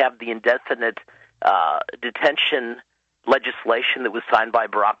we have the indefinite detention legislation that was signed by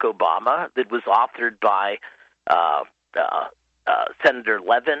Barack Obama, that was authored by Senator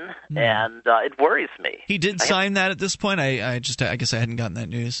Levin, and it worries me. He did sign that at this point? I guess I hadn't gotten that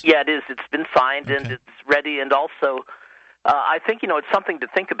news. Yeah, it is. It's been signed, and it's ready, and also I think, it's something to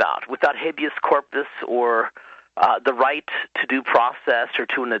think about. Without habeas corpus or the right to due process or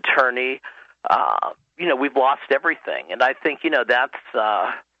to an attorney, we've lost everything. And I think, that's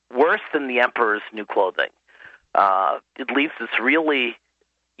worse than the emperor's new clothing. It leaves us really,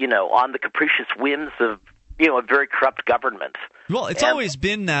 on the capricious whims of, a very corrupt government. Well, it's always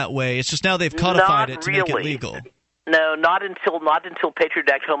been that way. It's just now they've codified it to make it legal. No, not until Patriot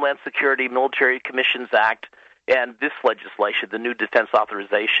Act, Homeland Security, Military Commissions Act, and this legislation, the new Defense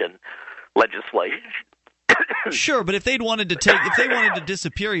Authorization legislation. Sure, but if they wanted to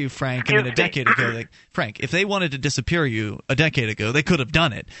disappear you, Frank, a decade ago, if they wanted to disappear you a decade ago, they could have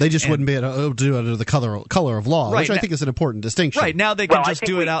done it. They just wouldn't be able to do it under the color of law, right, which I think is an important distinction. Right, now they can just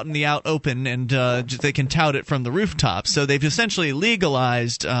do it out in the open, and they can tout it from the rooftops. So they've essentially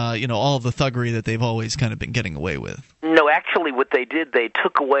legalized, all of the thuggery that they've always kind of been getting away with. No, actually what they did, they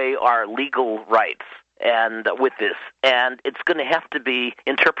took away our legal rights and with this, and it's going to have to be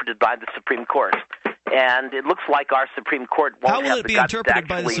interpreted by the Supreme Court. And it looks like our Supreme Court won't have the guts. How will it be interpreted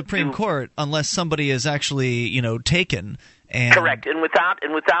by the Supreme Court unless somebody is actually, taken? And correct, and without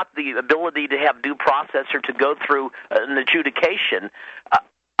the ability to have due process or to go through an adjudication,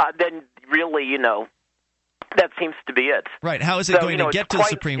 then really, that seems to be it. Right. How is it going to get to the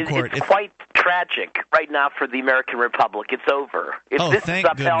Supreme Court? It's quite tragic right now for the American Republic. It's over. If this thank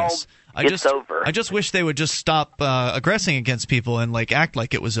is upheld, goodness. It's over. I just wish they would just stop aggressing against people and act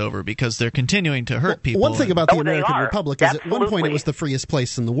like it was over, because they're continuing to hurt people. One thing about the American Republic is at one point it was the freest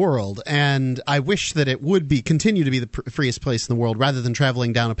place in the world, and I wish that it would continue to be the freest place in the world rather than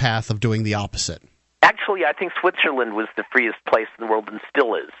traveling down a path of doing the opposite. Actually, I think Switzerland was the freest place in the world and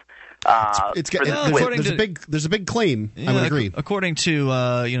still is. There's a big claim. I would agree. According to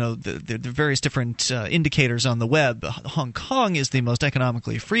the various different indicators on the web, Hong Kong is the most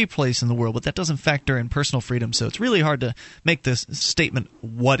economically free place in the world, but that doesn't factor in personal freedom. So it's really hard to make this statement: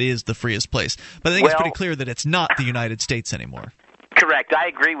 what is the freest place? But I think it's pretty clear that it's not the United States anymore. Correct. I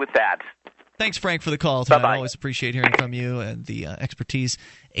agree with that. Thanks, Frank, for the call tonight. Bye-bye. I always appreciate hearing from you and the expertise.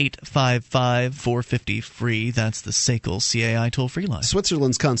 855-450-FREE. That's the SACL CAI toll-free line.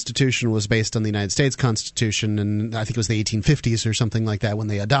 Switzerland's constitution was based on the United States Constitution, and I think it was the 1850s or something like that when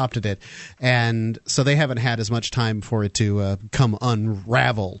they adopted it. And so they haven't had as much time for it to come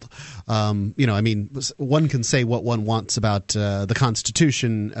unraveled. One can say what one wants about the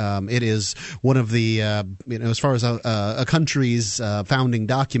Constitution. It is one of the, as far as a country's founding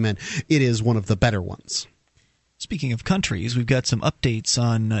document, it is one of the better ones. Speaking of countries, we've got some updates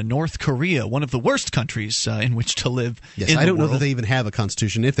on North Korea, one of the worst countries in which to live. Yes, I don't know that they even have a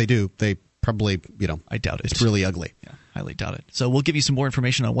constitution. If they do, they probably, I doubt it. It's really ugly. Yeah, highly doubt it. So we'll give you some more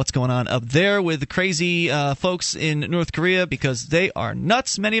information on what's going on up there with the crazy folks in North Korea, because they are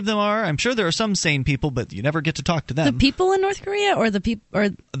nuts. Many of them are. I'm sure there are some sane people, but you never get to talk to them. The people in North Korea, or the people, or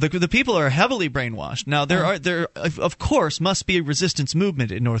the people are heavily brainwashed. Now there of course must be a resistance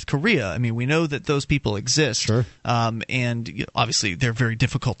movement in North Korea. I mean, we know that those people exist. Sure. And obviously they're very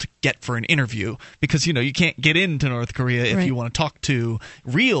difficult to get for an interview, because you can't get into North Korea if you want to talk to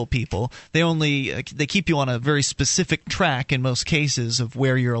real people. They keep you on a very specific track in most cases of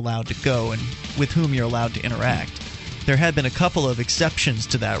where you're allowed to go and with whom you're allowed to interact. There had been a couple of exceptions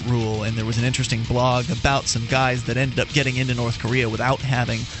to that rule, and there was an interesting blog about some guys that ended up getting into North Korea without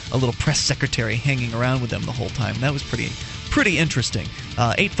having a little press secretary hanging around with them the whole time. That was pretty interesting.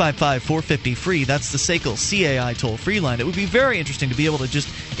 855-450-FREE. That's the SACL CAI toll-free line. It would be very interesting to be able to just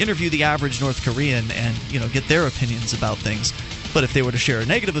interview the average North Korean and get their opinions about things. But if they were to share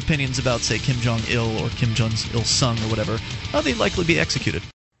negative opinions about, say, Kim Jong-il or Kim Jong-il Sung or whatever, they'd likely be executed.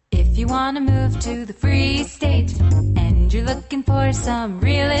 If you want to move to the Free State and you're looking for some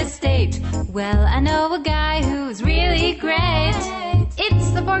real estate, well, I know a guy who's really great.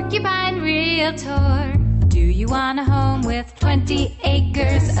 It's the Porcupine Realtor. Do you want a home with 20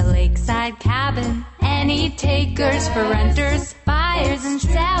 acres, a lakeside cabin, any takers for renters, buyers, and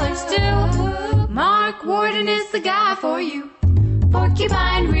sellers too? Mark Warden is the guy for you.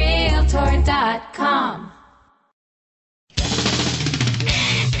 PorcupineRealtor.com.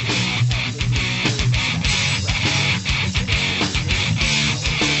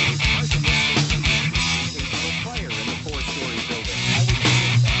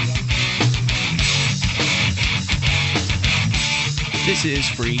 This is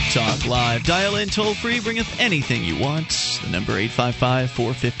Free Talk Live. Dial in toll-free, bringeth anything you want. The number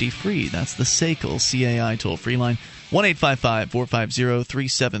 855-450-FREE. That's the SACL CAI toll-free line.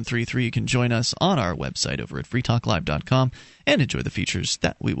 1-855-450-3733. You can join us on our website over at freetalklive.com and enjoy the features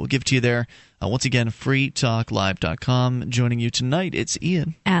that we will give to you there. Once again, freetalklive.com. Joining you tonight, it's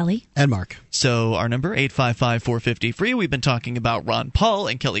Ian, Allie, and Mark. So our number, 855-450-FREE. We've been talking about Ron Paul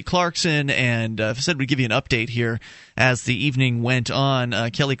and Kelly Clarkson, and I said we'd give you an update here as the evening went on.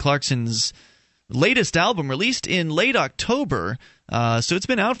 Kelly Clarkson's latest album released in late October. So it's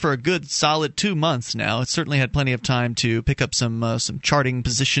been out for a good solid 2 months now. It certainly had plenty of time to pick up some charting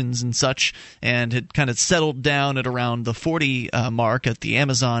positions and such, and had kind of settled down at around the 40 mark at the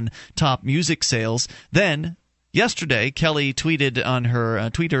Amazon top music sales. Then yesterday, Kelly tweeted on her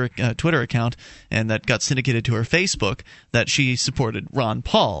Twitter account, and that got syndicated to her Facebook, that she supported Ron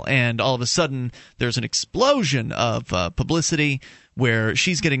Paul. And all of a sudden, there's an explosion of publicity where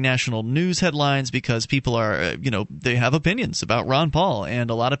she's getting national news headlines because people are, they have opinions about Ron Paul. And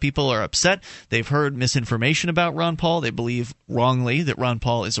a lot of people are upset. They've heard misinformation about Ron Paul. They believe wrongly that Ron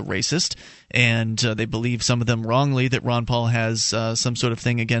Paul is a racist. And they believe, some of them wrongly, that Ron Paul has some sort of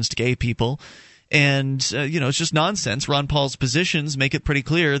thing against gay people. And, it's just nonsense. Ron Paul's positions make it pretty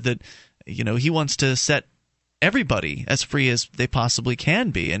clear that, he wants to set everybody as free as they possibly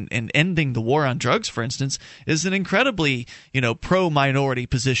can be. And ending the war on drugs, for instance, is an incredibly, pro-minority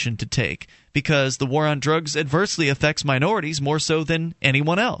position to take, because the war on drugs adversely affects minorities more so than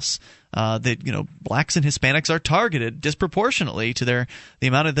anyone else. Blacks and Hispanics are targeted disproportionately to the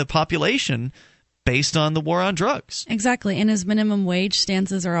amount of the population based on the war on drugs. Exactly. And his minimum wage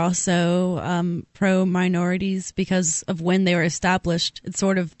stances are also pro-minorities because of when they were established. It's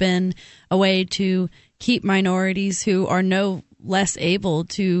sort of been a way to keep minorities who are no less able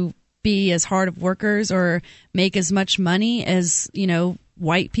to be as hard of workers or make as much money as,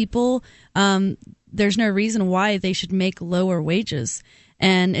 white people. There's no reason why they should make lower wages.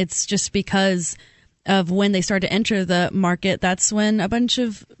 And it's just because of when they started to enter the market, that's when a bunch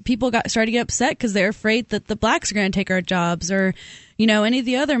of people started to get upset because they're afraid that the blacks are going to take our jobs, or, any of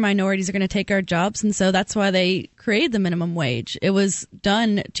the other minorities are going to take our jobs. And so that's why they created the minimum wage. It was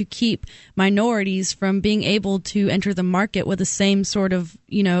done to keep minorities from being able to enter the market with the same sort of,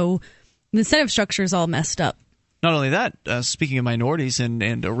 the incentive structure is all messed up. Not only that, speaking of minorities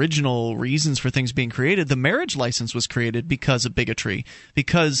and original reasons for things being created, the marriage license was created because of bigotry,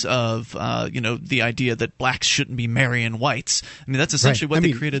 because of the idea that blacks shouldn't be marrying whites. I mean, that's essentially what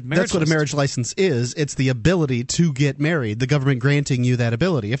they created marriage. That's what a marriage license is. It's the ability to get married. The government granting you that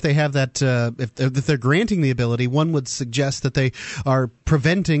ability. If they have that, if they're granting the ability, one would suggest that they are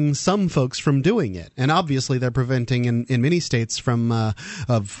preventing some folks from doing it, and obviously they're preventing in many states from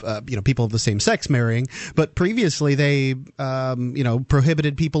people of the same sex marrying. But previously, they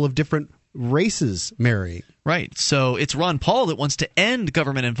prohibited people of different races marrying. Right. So it's Ron Paul that wants to end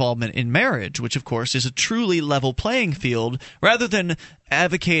government involvement in marriage, which, of course, is a truly level playing field, rather than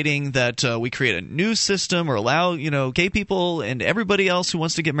advocating that we create a new system or allow, gay people and everybody else who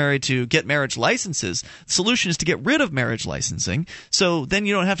wants to get married to get marriage licenses. The solution is to get rid of marriage licensing, so then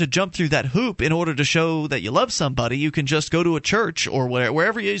you don't have to jump through that hoop in order to show that you love somebody. You can just go to a church or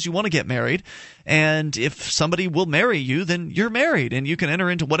wherever it is you want to get married, and if somebody will marry you, then you're married, and you can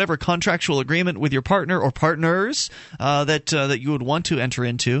enter into whatever contractual agreement with your partner or partners that you would want to enter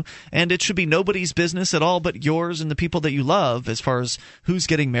into, and it should be nobody's business at all but yours and the people that you love as far as who's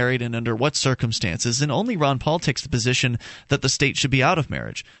getting married and under what circumstances. And only Ron Paul takes the position that the state should be out of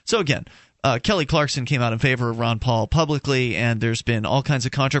marriage. So again, Kelly Clarkson came out in favor of Ron Paul publicly, and there's been all kinds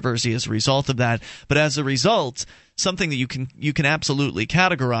of controversy as a result of that. But as a result, something that you can absolutely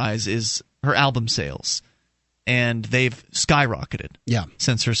categorize is her album sales. And they've skyrocketed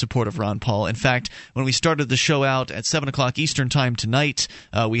since her support of Ron Paul. In fact, when we started the show out at 7 o'clock Eastern Time tonight,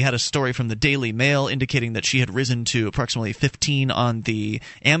 we had a story from the Daily Mail indicating that she had risen to approximately 15 on the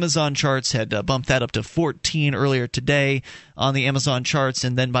Amazon charts, had bumped that up to 14 earlier today on the Amazon charts,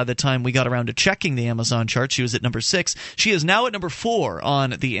 and then by the time we got around to checking the Amazon charts, she was at number 6. She is now at number 4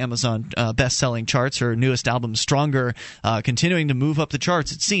 on the Amazon best-selling charts. Her newest album, Stronger, continuing to move up the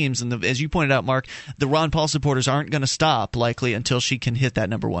charts, it seems. And as you pointed out, Mark, the Ron Paul supporters aren't going to stop, likely, until she can hit that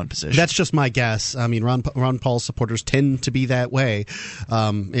number 1 position. That's just my guess. I mean, Ron Paul supporters tend to be that way.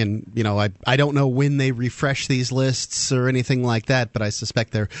 I don't know when they refresh these lists or anything like that, but I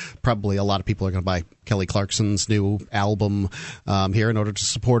suspect there probably a lot of people are going to buy Kelly Clarkson's new album here in order to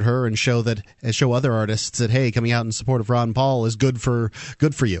support her and show other artists that, hey, coming out in support of Ron Paul is good for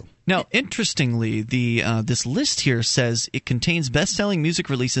you. Now, interestingly, this list here says it contains best-selling music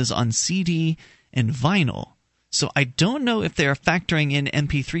releases on CD and vinyl. So I don't know if they are factoring in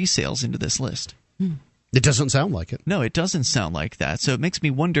MP3 sales into this list. It doesn't sound like it. No, it doesn't sound like that. So it makes me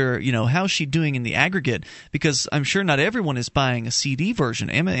wonder, how's she doing in the aggregate? Because I'm sure not everyone is buying a CD version.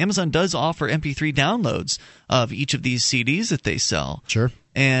 Amazon does offer MP3 downloads of each of these CDs that they sell. Sure.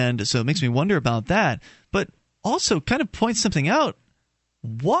 And so it makes me wonder about that. But also kind of points something out.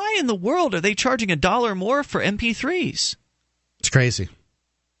 Why in the world are they charging $1 more for MP3s? It's crazy.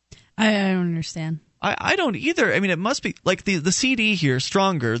 I don't understand. I don't either. I mean, it must be like the CD here,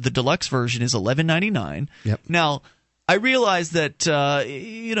 Stronger, the deluxe version is $11.99. Yep. Now, I realize that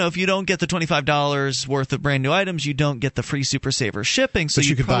if you don't get the $25 worth of brand new items, you don't get the free Super Saver shipping. So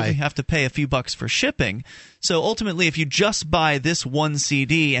you probably have to pay a few bucks for shipping. So ultimately, if you just buy this one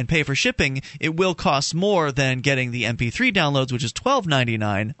CD and pay for shipping, it will cost more than getting the MP3 downloads, which is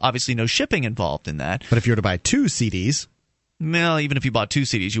 $12.99. Obviously, no shipping involved in that. But if you were to buy 2 CDs. Well, even if you bought 2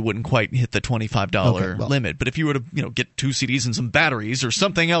 CDs, you wouldn't quite hit the $25 limit. But if you were to, get 2 CDs and some batteries or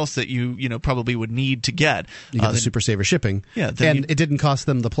something else that you probably would need to get, you get the Super Saver shipping. Yeah, and it didn't cost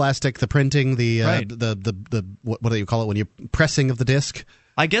them the plastic, the printing, the what do you call it when you pressing of the disc?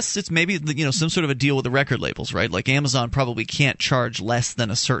 I guess it's maybe some sort of a deal with the record labels, right? Like Amazon probably can't charge less than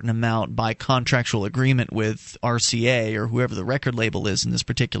a certain amount by contractual agreement with RCA or whoever the record label is in this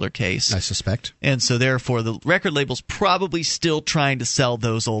particular case. I suspect. And so therefore the record label's probably still trying to sell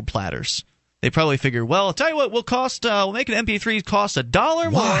those old platters. They probably figure, well, I'll tell you what, we'll make an MP3 cost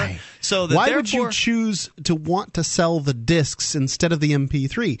 $1 more. So that Why would you choose to want to sell the discs instead of the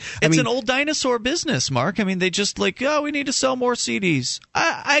MP3? It's an old dinosaur business, Mark. I mean, they just we need to sell more CDs.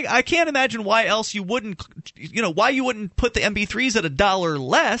 I can't imagine why else you wouldn't, why you wouldn't put the MP3s at $1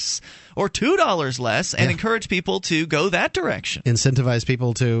 less or $2 less and encourage people to go that direction. Incentivize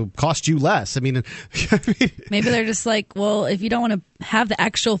people to cost you less. I mean, maybe they're just like, well, if you don't want to have the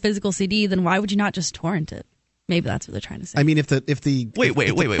actual physical CD, then why would you not just torrent it? Maybe that's what they're trying to say. I mean, if wait,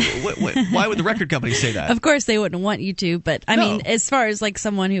 why would the record company say that? Of course, they wouldn't want you to, but I mean, as far as like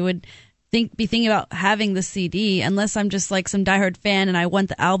someone who would be thinking about having the CD, unless I'm just like some diehard fan and I want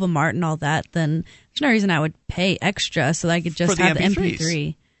the album art and all that, then there's no reason I would pay extra so that I could just have the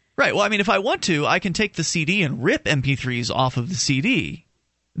MP3. Right. Well, I mean, if I want to, I can take the CD and rip MP3s off of the CD.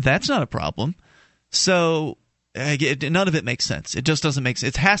 That's not a problem. So none of it makes sense. It just doesn't make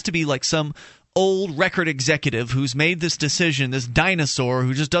sense. It has to be like some old record executive who's made this decision, this dinosaur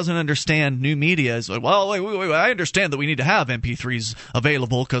who just doesn't understand new media is like, well, wait, I understand that we need to have MP3s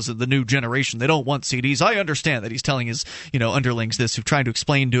available because of the new generation. They don't want CDs. I understand that he's telling his, underlings this who've tried to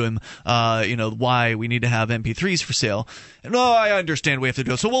explain to him, why we need to have MP3s for sale. And, I understand we have to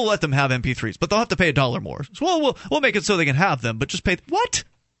do it, so we'll let them have MP3s, but they'll have to pay $1 more. So we'll make it so they can have them, but just pay what?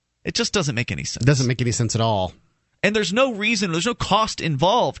 It just doesn't make any sense. It doesn't make any sense at all. And there's no reason, there's no cost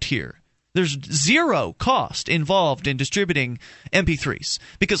involved here. There's zero cost involved in distributing MP3s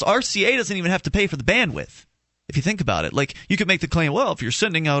because RCA doesn't even have to pay for the bandwidth. If you think about it, like you could make the claim, well, if you're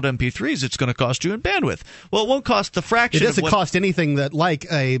sending out MP3s, it's going to cost you in bandwidth. Well, it won't cost the fraction. It doesn't cost anything that like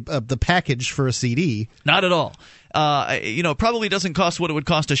the package for a CD. Not at all. Probably doesn't cost what it would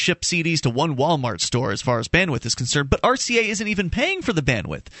cost to ship CDs to one Walmart store as far as bandwidth is concerned. But RCA isn't even paying for the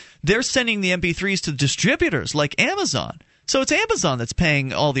bandwidth. They're sending the MP3s to distributors like Amazon. So it's Amazon that's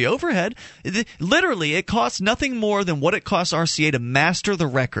paying all the overhead. Literally, it costs nothing more than what it costs RCA to master the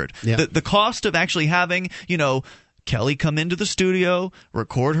record. Yeah. The cost of actually having, Kelly come into the studio,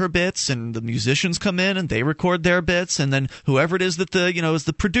 record her bits, and the musicians come in and they record their bits, and then whoever it is that is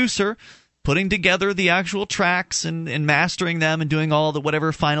the producer putting together the actual tracks and mastering them and doing all the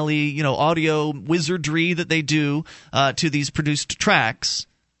whatever finally, audio wizardry that they do to these produced tracks.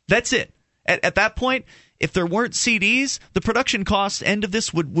 That's it. At that point, if there weren't CDs, the production cost end of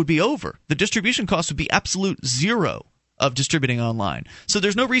this would be over. The distribution cost would be absolute zero of distributing online. So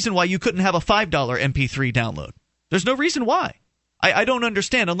there's no reason why you couldn't have a $5 MP3 download. There's no reason why. I don't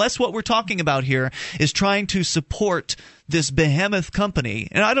understand, unless what we're talking about here is trying to support this behemoth company.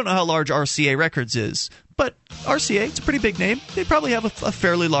 And I don't know how large RCA Records is, but RCA, it's a pretty big name. They probably have a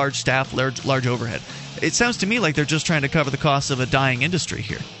fairly large staff, large overhead. It sounds to me like they're just trying to cover the costs of a dying industry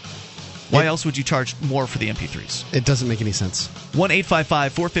here. Why else would you charge more for the MP3s? It doesn't make any sense.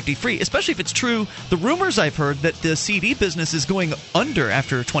 1-855-450-FREE, especially if it's true. The rumors I've heard that the CD business is going under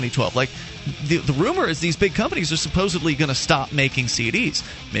after 2012. Like, the rumor is these big companies are supposedly going to stop making CDs.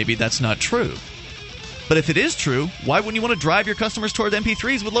 Maybe that's not true. But if it is true, why wouldn't you want to drive your customers toward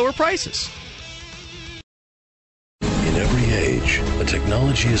MP3s with lower prices? In every age, a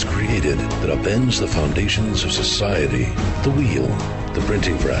technology is created that upends the foundations of society. The wheel, the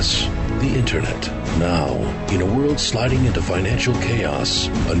printing press, the internet. Now, in a world sliding into financial chaos,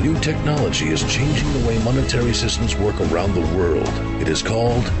 a new technology is changing the way monetary systems work around the world. It is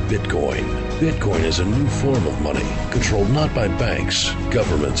called Bitcoin. Bitcoin is a new form of money, controlled not by banks,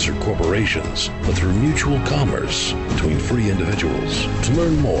 governments, or corporations, but through mutual commerce between free individuals. To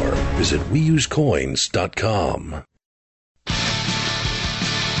learn more, visit WeUseCoins.com.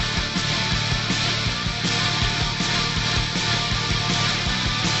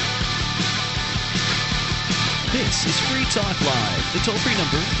 This is Free Free Talk Live. The toll-free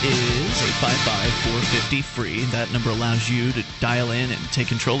number is 855-450-FREE. That number allows you to dial in and take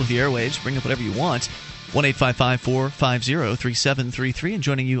control of the airwaves, bring up whatever you want. 1-855-450-3733. And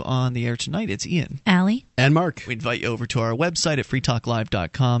joining you on the air tonight, it's Ian. Allie. And Mark. We invite you over to our website at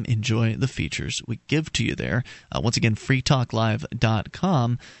freetalklive.com. Enjoy the features we give to you there. Once again,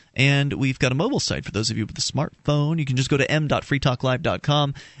 freetalklive.com. And we've got a mobile site for those of you with a smartphone. You can just go to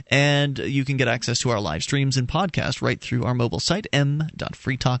m.freetalklive.com, and you can get access to our live streams and podcasts right through our mobile site,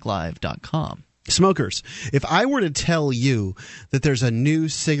 m.freetalklive.com. Smokers, if I were to tell you that there's a new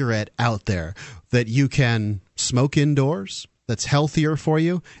cigarette out there that you can smoke indoors, that's healthier for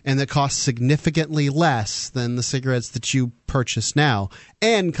you, and that costs significantly less than the cigarettes that you purchase now,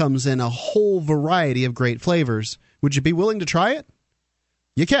 and comes in a whole variety of great flavors, would you be willing to try it?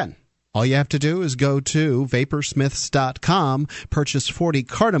 You can. All you have to do is go to vaporsmiths.com, purchase 40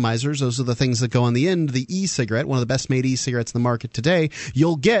 cartomizers. Those are the things that go on the end of the e-cigarette, one of the best-made e-cigarettes in the market today.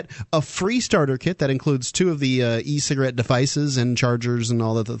 You'll get a free starter kit that includes 2 of the e-cigarette devices and chargers and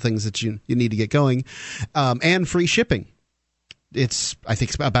all of the things that you need to get going, and free shipping. It's, I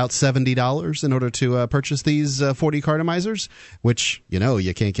think, about $70 in order to purchase these 40 cartomizers, which, you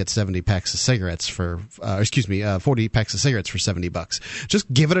can't get 40 packs of cigarettes for $70.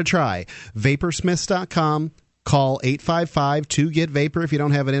 Just give it a try. Vaporsmiths.com. Call 855-2-GET-VAPOR if you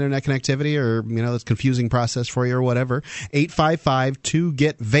don't have an internet connectivity or, it's a confusing process for you or whatever.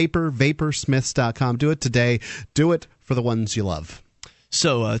 855-2-GET-VAPOR, vaporsmiths.com. Do it today. Do it for the ones you love.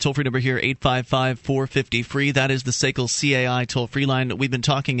 So, toll-free number here, 855-450-FREE. That is the SACL CAI toll-free line. We've been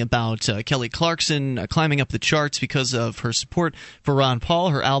talking about Kelly Clarkson climbing up the charts because of her support for Ron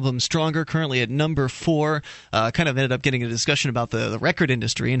Paul. Her album, Stronger, currently at number 4. Kind of ended up getting a discussion about the record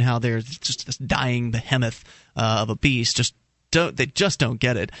industry and how they're just this dying behemoth of a beast. They just don't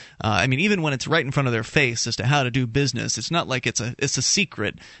get it. Even when it's right in front of their face as to how to do business, it's not like it's a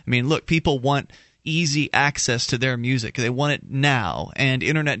secret. Look, people want easy access to their music. They want it now, and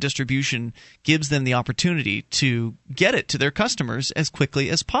internet distribution gives them the opportunity to get it to their customers as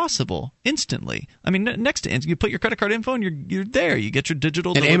quickly as possible, instantly. Next to you put your credit card info and you're there. You get your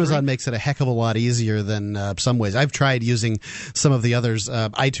digital delivery. And Amazon makes it a heck of a lot easier than some ways. I've tried using some of the others.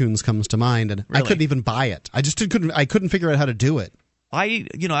 iTunes comes to mind, and really? I couldn't even buy it. I couldn't figure out how to do it.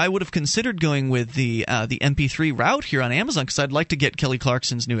 I would have considered going with the MP3 route here on Amazon because I'd like to get Kelly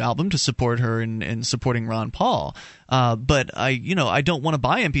Clarkson's new album to support her in supporting Ron Paul. But I don't want to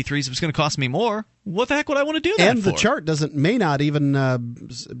buy MP3s if it's going to cost me more. What the heck would I want to do that and for? The chart may not even be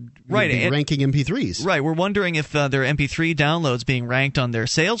ranking MP3s. Right. We're wondering if their MP3 downloads being ranked on their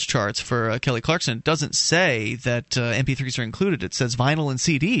sales charts for Kelly Clarkson. It doesn't say that MP3s are included. It says vinyl and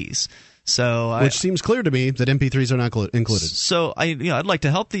CDs. Which seems clear to me that MP3s are not included. So I'd like to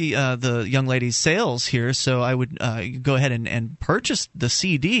help the young lady's sales here. So I would go ahead and purchase the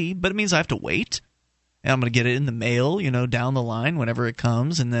CD, but it means I have to wait. And I'm going to get it in the mail, down the line whenever it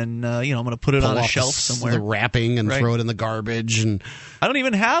comes, and then I'm going to put it on a shelf somewhere. The wrapping and throw it in the garbage. And I don't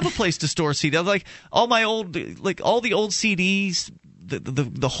even have a place to store CDs. Like all the old CDs.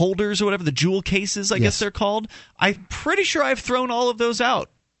 The holders or whatever, the jewel cases, I guess they're called. I'm pretty sure I've thrown all of those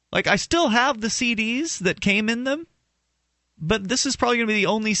out. Like, I still have the CDs that came in them, but this is probably going to be the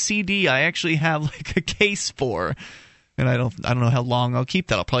only CD I actually have like a case for, and I don't know how long I'll keep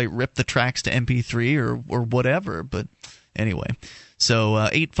that. I'll probably rip the tracks to MP3 or whatever. But anyway, so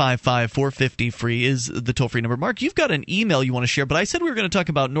 855-450-FREE is the toll-free number. Mark, you've got an email you want to share, but I said we were going to talk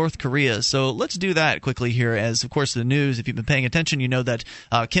about North Korea, so let's do that quickly here. As of course the news, if you've been paying attention, you know that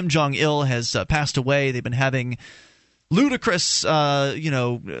Kim Jong-il has passed away. They've been having ludicrous,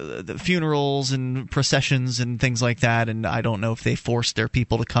 the funerals and processions and things like that, and I don't know if they forced their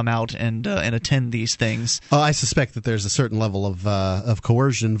people to come out and attend these things. I suspect that there's a certain level of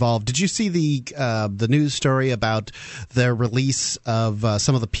coercion involved. Did you see the news story about the release of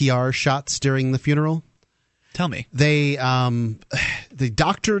some of the PR shots during the funeral? Tell me. They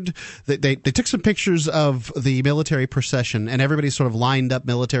doctored. They took some pictures of the military procession, and everybody's sort of lined up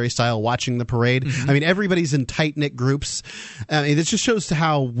military style, watching the parade. Mm-hmm. Everybody's in tight knit groups. It just shows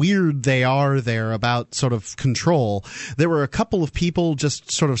how weird they are there about sort of control. There were a couple of people, just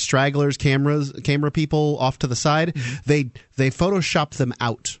sort of stragglers, camera people off to the side. Mm-hmm. They photoshopped them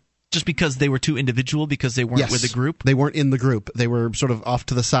out. Just because they were too individual, because they weren't with the group? They weren't in the group. They were sort of off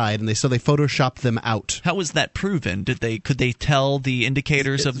to the side, and so they photoshopped them out. How was that proven? Could they tell the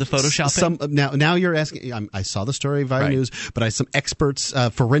indicators of the photoshopping? Now you're asking. I saw the story via news, but some experts,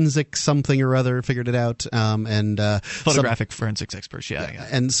 forensic something or other, figured it out. Photographic forensics experts, yeah.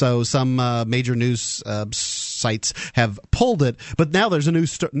 And so some major news sites have pulled it, but now there's a new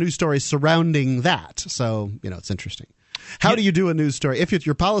story surrounding that. So it's interesting. How do you do a news story? If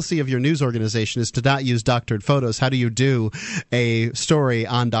your policy of your news organization is to not use doctored photos, how do you do a story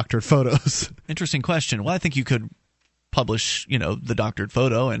on doctored photos? Interesting question. Well, I think you could publish, the doctored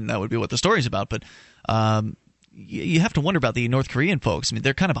photo, and that would be what the story's about. But you have to wonder about the North Korean folks. I mean,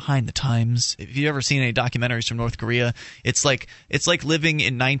 they're kind of behind the times. If you've ever seen any documentaries from North Korea, it's like living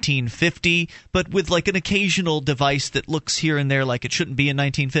in 1950, but with like an occasional device that looks here and there like it shouldn't be in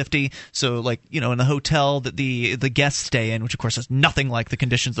 1950. So like, in the hotel that the guests stay in, which of course is nothing like the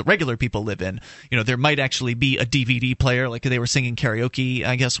conditions that regular people live in. There might actually be a DVD player, like they were singing karaoke,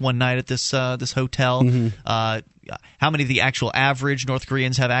 I guess, one night at this hotel. Mm-hmm. How many of the actual average North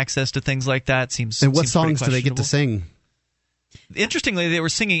Koreans have access to things like that? And what songs do they get to sing? Interestingly, they were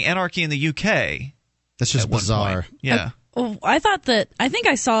singing "Anarchy in the UK." That's just bizarre. Yeah. I think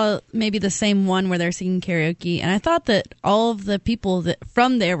I saw maybe the same one where they're singing karaoke, and I thought that all of the people that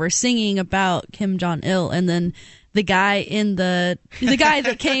from there were singing about Kim Jong-il, and then the guy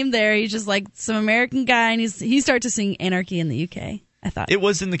that came there, he's just like some American guy, and he started to sing "Anarchy in the UK." I thought it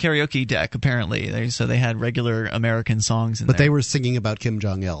was in the karaoke deck. Apparently, so they had regular American songs in there. But they were singing about Kim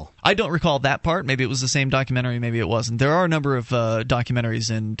Jong-il. I don't recall that part. Maybe it was the same documentary. Maybe it wasn't. There are a number of documentaries,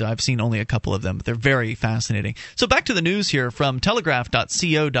 and I've seen only a couple of them. But they're very fascinating. So back to the news here from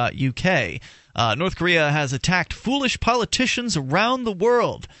Telegraph.co.uk. North Korea has attacked foolish politicians around the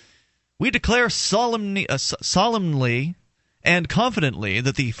world. We declare solemnly and confidently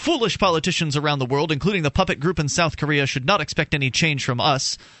that the foolish politicians around the world, including the puppet group in South Korea, should not expect any change from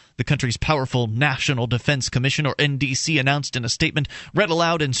us, the country's powerful National Defense Commission, or NDC, announced in a statement read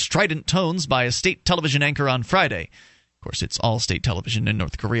aloud in strident tones by a state television anchor on Friday. Of course, it's all state television in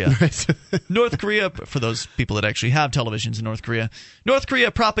North Korea. North Korea, for those people that actually have televisions in North Korea, North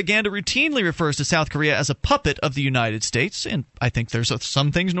Korea propaganda routinely refers to South Korea as a puppet of the United States, and I think there's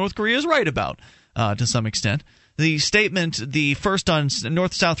some things North Korea is right about to some extent. The statement, the first on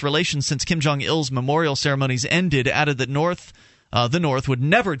North-South relations since Kim Jong-il's memorial ceremonies ended, added that the North would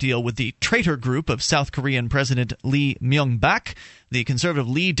never deal with the traitor group of South Korean President Lee Myung-bak. The conservative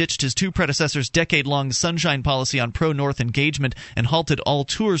Lee ditched his two predecessors' decade-long sunshine policy on pro-North engagement and halted all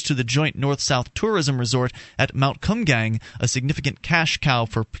tours to the joint North-South tourism resort at Mount Kumgang, a significant cash cow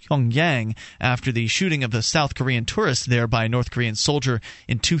for Pyongyang, after the shooting of a South Korean tourist there by a North Korean soldier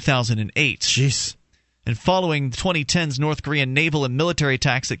in 2008. Jeez. And following the 2010's North Korean naval and military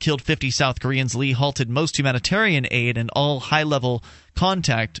attacks that killed 50 South Koreans, Lee halted most humanitarian aid and all high-level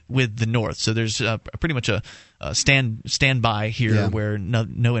contact with the North. So there's pretty much a standby here where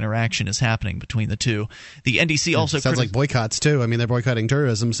no interaction is happening between the two. The NDC also sounds like boycotts too. I mean, they're boycotting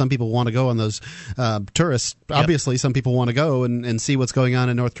tourism. Some people want to go on those tourists. Obviously, some people want to go and see what's going on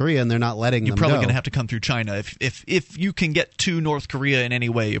in North Korea, and they're not letting them go. You're probably going to have to come through China. If you can get to North Korea in any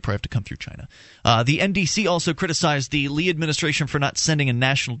way, you probably have to come through China. The NDC also criticized the Lee administration for not sending a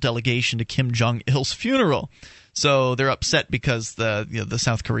national delegation to Kim Jong-il's funeral. So they're upset because the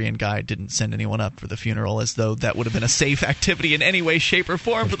South Korean guy didn't send anyone up for the funeral, as though that would have been a safe activity in any way, shape, or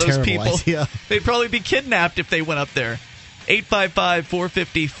form for those people. Idea. They'd probably be kidnapped if they went up there.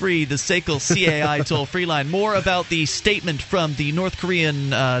 855-450-FREE, the SACL CAI toll-free line. More about the statement from the North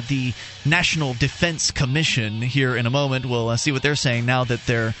Korean, the National Defense Commission here in a moment. We'll see what they're saying now that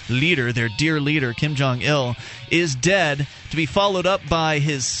their leader, their dear leader, Kim Jong-il, is dead, to be followed up by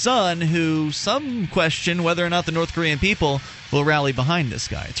his son, who some question whether or not the North Korean people will rally behind this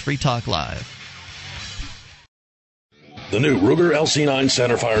guy. It's Free Talk Live. The new Ruger LC9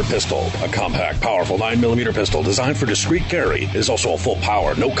 centerfire pistol, a compact, powerful 9mm pistol designed for discreet carry, is also a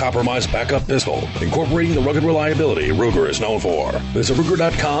full-power, no-compromise backup pistol, incorporating the rugged reliability Ruger is known for. Visit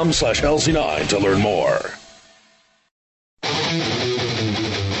Ruger.com/LC9 to learn more.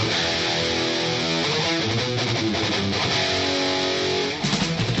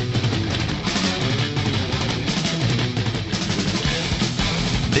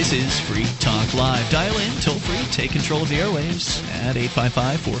 This is Free Talk Live. Dial in, toll-free, take control of the airwaves at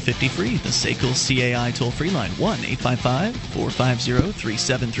 855-450-FREE, the SACL CAI toll-free line,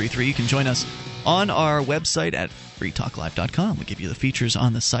 1-855-450-3733. You can join us on our website at freetalklive.com. We give you the features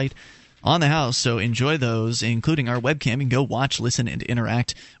on the site, on the house, so enjoy those, including our webcam. You can go watch, listen, and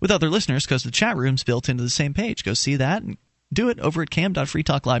interact with other listeners because the chat room's built into the same page. Go see that and do it over at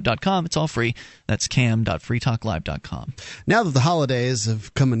cam.freetalklive.com. It's all free. That's cam.freetalklive.com. Now that the holidays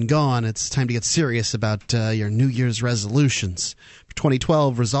have come and gone, it's time to get serious about your New Year's resolutions. For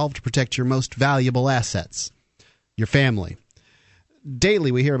 2012, resolve to protect your most valuable assets, your family.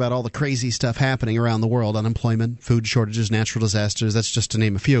 Daily, we hear about all the crazy stuff happening around the world: unemployment, food shortages, natural disasters. That's just to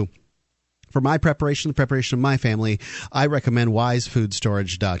name a few. for my preparation, the preparation of my family, I recommend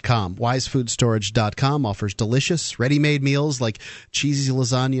wisefoodstorage.com. Wisefoodstorage.com offers delicious, ready-made meals like cheesy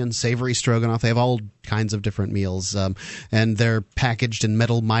lasagna and savory stroganoff. They have all kinds of different meals, and they're packaged in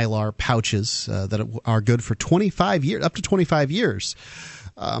metal Mylar pouches that are good for 25 years, up to 25 years.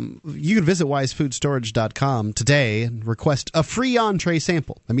 You can visit wisefoodstorage.com today and request a free entree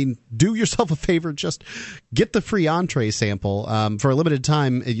sample. I mean, do yourself a favor, just get the free entree sample. For a limited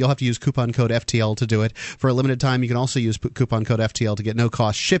time, you'll have to use coupon code FTL to do it. For a limited time, you can also use coupon code FTL to get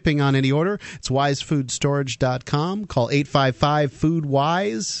no-cost shipping on any order. It's wisefoodstorage.com. Call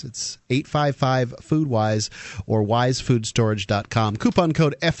 855-FOOD-WISE. It's 855-FOOD-WISE or wisefoodstorage.com. Coupon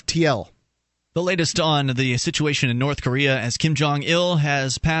code FTL. The latest on the situation in North Korea as Kim Jong-il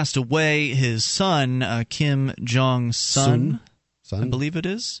has passed away. His son, Kim Jong-sun, I believe it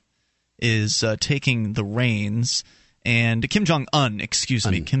is taking the reins. And Kim Jong-un,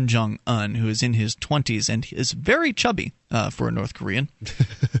 Kim Jong-un, who is in his 20s and is very chubby for a North Korean.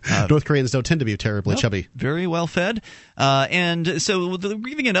 North Koreans don't tend to be terribly chubby. Very well fed. And so we're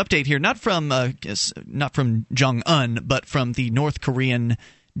giving an update here, not from Jong-un, but from the North Korean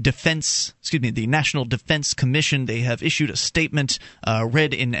the National Defense Commission. They have issued a statement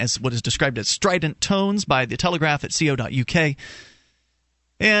read in as what is described as strident tones by the Telegraph at co.uk.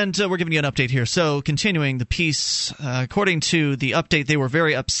 And we're giving you an update here. So continuing the piece, according to the update, they were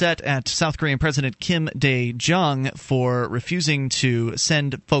very upset at South Korean President Kim Dae-jung for refusing to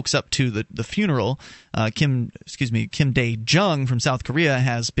send folks up to the funeral. Kim Dae-jung from South Korea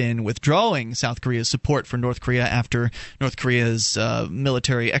has been withdrawing South Korea's support for North Korea after North Korea's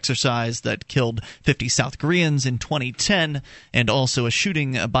military exercise that killed 50 South Koreans in 2010, and also a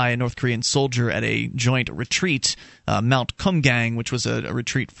shooting by a North Korean soldier at a joint retreat, Mount Kumgang, which was a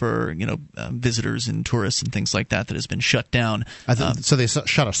retreat for visitors and tourists and things like that has been shut down. So they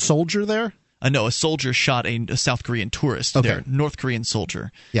shot a soldier there? No, a soldier shot a South Korean tourist there, North Korean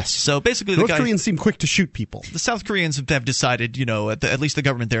soldier. Yes. So basically, North Koreans seem quick to shoot people. The South Koreans have decided, at least the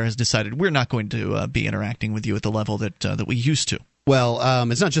government there has decided, we're not going to be interacting with you at the level that we used to. Well,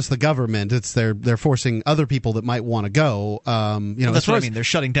 it's not just the government; it's they're forcing other people that might want to go. That's what I mean. They're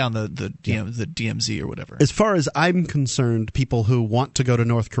shutting down the DMZ or whatever. As far as I'm concerned, people who want to go to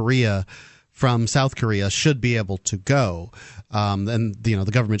North Korea from South Korea should be able to go. And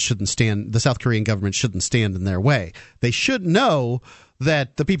the government shouldn't stand. The South Korean government shouldn't stand in their way. They should know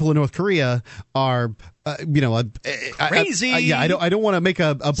that the people in North Korea are, crazy. I don't want to make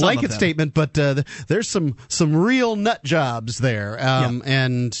a blanket statement, but there's some real nut jobs there, and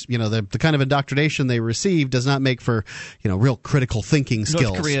the kind of indoctrination they receive does not make for real critical thinking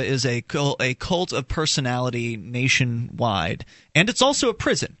skills. North Korea is a cult of personality nationwide, and it's also a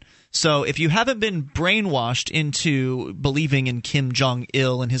prison. So if you haven't been brainwashed into believing in Kim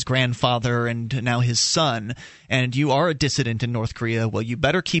Jong-il and his grandfather and now his son, and you are a dissident in North Korea, well, you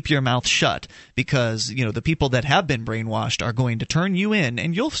better keep your mouth shut, because the people that have been brainwashed are going to turn you in,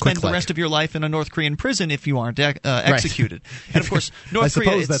 and you'll spend the rest of your life in a North Korean prison if you aren't executed. Right. And of course, North Korea,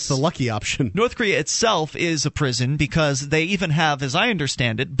 I suppose that's the lucky option. North Korea itself is a prison because they even have, as I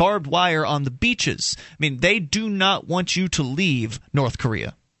understand it, barbed wire on the beaches. I mean, they do not want you to leave North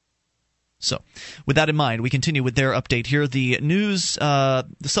Korea. So, with that in mind, we continue with their update here. The two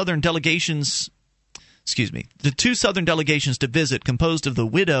Southern delegations to visit, composed of the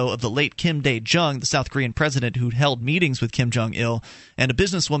widow of the late Kim Dae-jung, the South Korean president who held meetings with Kim Jong-il, and a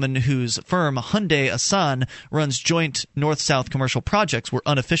businesswoman whose firm Hyundai Asan runs joint North-South commercial projects, were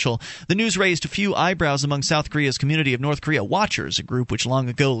unofficial. The news raised a few eyebrows among South Korea's community of North Korea watchers, a group which long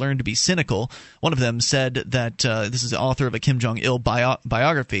ago learned to be cynical. One of them said that this is the author of a Kim Jong-il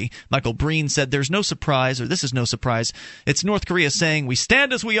biography. Michael Breen said, "There's no surprise, or this is no surprise. It's North Korea saying, 'We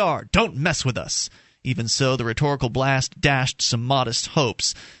stand as we are. Don't mess with us.'" Even so, the rhetorical blast dashed some modest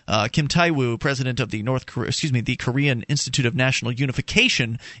hopes. Kim Tae-woo, president of the Korean Institute of National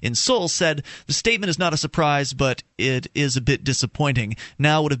Unification in Seoul, said, "The statement is not a surprise, but it is a bit disappointing.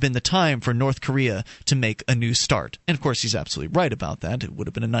 Now would have been the time for North Korea to make a new start." And of course, he's absolutely right about that. It would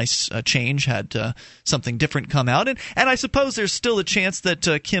have been a nice change had something different come out. And I suppose there's still a chance that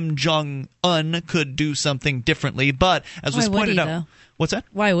Kim Jong-un could do something differently. But as was pointed out, though? What's that?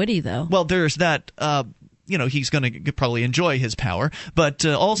 Why would he, though? Well, there's that. he's going to probably enjoy his power. But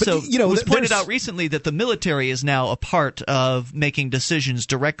also, it was pointed out recently that the military is now a part of making decisions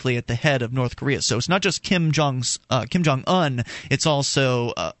directly at the head of North Korea. So it's not just Kim Jong-un. It's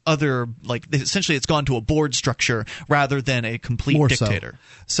also other, essentially it's gone to a board structure rather than a complete dictator.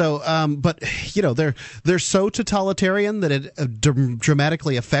 So, but they're so totalitarian that it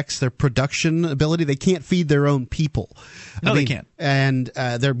dramatically affects their production ability. They can't feed their own people. They can't. And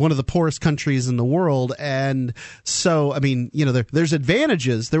they're one of the poorest countries in the world. And so, there's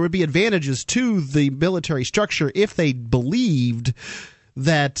advantages. There would be advantages to the military structure if they believed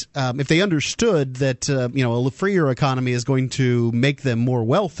that if they understood that a freer economy is going to make them more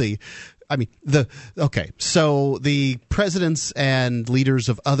wealthy. So the presidents and leaders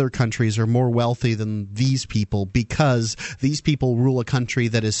of other countries are more wealthy than these people because these people rule a country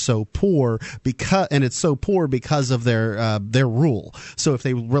that is so poor and it's so poor because of their rule. So if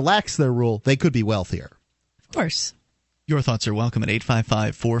they relax their rule, they could be wealthier. Of course. Your thoughts are welcome at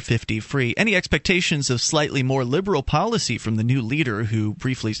 855-450-FREE. Any expectations of slightly more liberal policy from the new leader who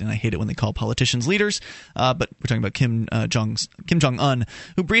briefly, and I hate it when they call politicians leaders, but we're talking about Kim Jong-un,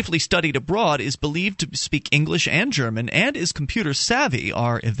 who briefly studied abroad, is believed to speak English and German, and is computer savvy,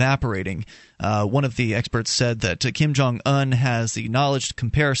 are evaporating. One of the experts said that Kim Jong-un has the knowledge to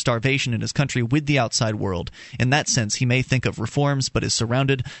compare starvation in his country with the outside world. In that sense, he may think of reforms, but is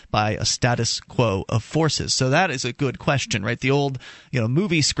surrounded by a status quo of forces. So that is a good question, right? The old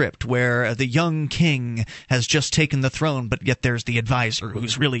movie script where the young king has just taken the throne, but yet there's the advisor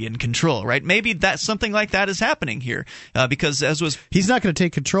who's really in control, right? Maybe something like that is happening here, because he's not going to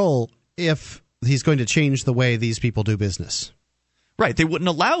take control if he's going to change the way these people do business. Right, they wouldn't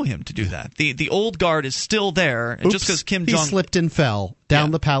allow him to do that. The old guard is still there, and just because Kim Jong he slipped and fell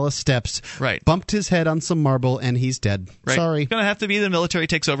down the palace steps, right, bumped his head on some marble, and he's dead. Right. Sorry, it's going to have to be the military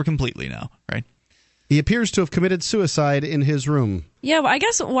takes over completely now, right? He appears to have committed suicide in his room. Yeah, well, I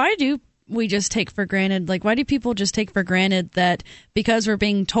guess why do we just take for granted? Why do people just take for granted that because we're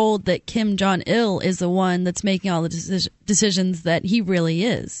being told that Kim Jong-il is the one that's making all the decisions that he really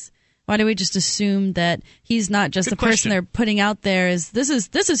is? Why do we just assume that he's not just the person they're putting out there? This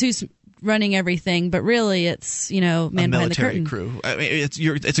is who's running everything, but really it's man behind the curtain. Crew.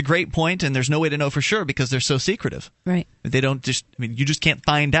 It's a great point, and there's no way to know for sure because they're so secretive. Right. They don't you just can't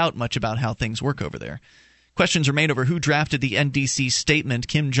find out much about how things work over there. Questions remain over who drafted the NDC statement.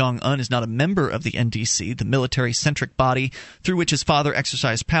 Kim Jong-un is not a member of the NDC, the military-centric body through which his father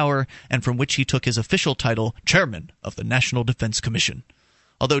exercised power and from which he took his official title, Chairman of the National Defense Commission.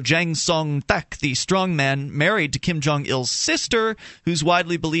 Although Jang Song-tak, the strongman married to Kim Jong-il's sister, who's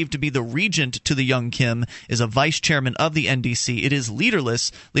widely believed to be the regent to the young Kim, is a vice chairman of the NDC, it is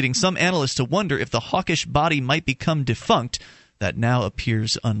leaderless, leading some analysts to wonder if the hawkish body might become defunct. That now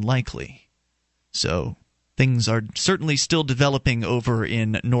appears unlikely. So things are certainly still developing over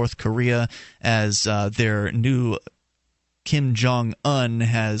in North Korea as their new Kim Jong-un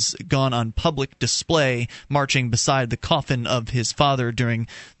has gone on public display, marching beside the coffin of his father during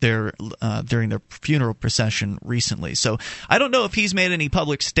their funeral procession recently. So I don't know if he's made any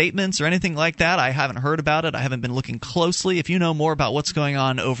public statements or anything like that. I haven't heard about it. I haven't been looking closely. If you know more about what's going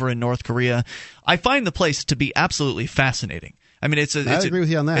on over in North Korea, I find the place to be absolutely fascinating. I agree with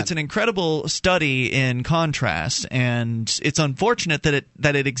you on that. It's an incredible study in contrast, and it's unfortunate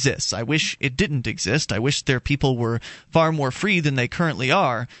that it exists. I wish it didn't exist. I wish their people were far more free than they currently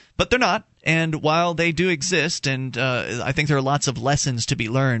are, but they're not. And while they do exist, and I think there are lots of lessons to be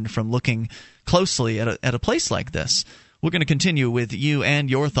learned from looking closely at a place like this. We're going to continue with you and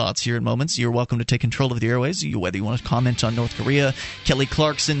your thoughts here in moments. You're welcome to take control of the airways, whether you want to comment on North Korea, Kelly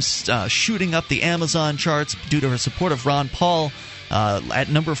Clarkson shooting up the Amazon charts due to her support of Ron Paul at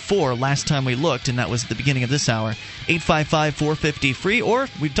number 4 last time we looked, and that was at the beginning of this hour. 855-450-FREE, or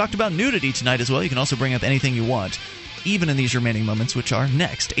we've talked about nudity tonight as well. You can also bring up anything you want, even in these remaining moments, which are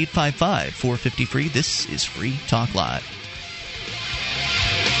next. 855-450-FREE. This is Free Talk Live.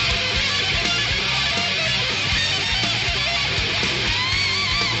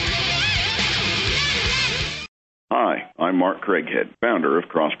 Hi, I'm Mark Craighead, founder of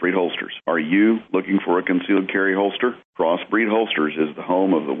Crossbreed Holsters. Are you looking for a concealed carry holster? Crossbreed Holsters is the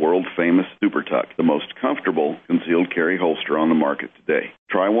home of the world-famous Super Tuck, the most comfortable concealed carry holster on the market today.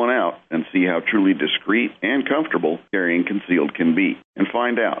 Try one out and see how truly discreet and comfortable carrying concealed can be, and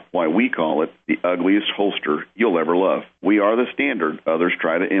find out why we call it the ugliest holster you'll ever love. We are the standard others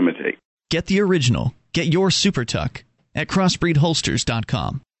try to imitate. Get the original. Get your Super Tuck at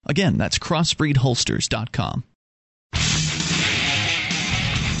crossbreedholsters.com. Again, that's crossbreedholsters.com.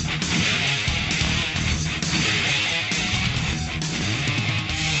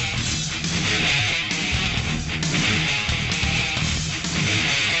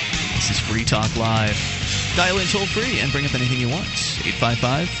 This is Free Talk Live. Dial in toll-free and bring up anything you want.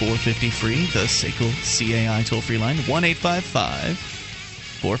 855-450-FREE, the SACL CAI toll-free line,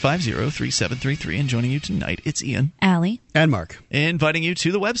 1-855-450-3733. And joining you tonight, it's Ian. Allie. And Mark. Inviting you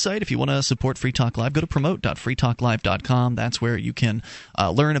to the website. If you want to support Free Talk Live, go to promote.freetalklive.com. That's where you can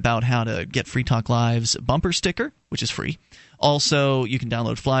learn about how to get Free Talk Live's bumper sticker, which is free. Also, you can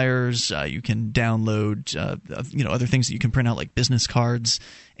download flyers. You can download other things that you can print out, like business cards,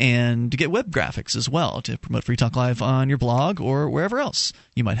 and to get web graphics as well to promote Free Talk Live on your blog or wherever else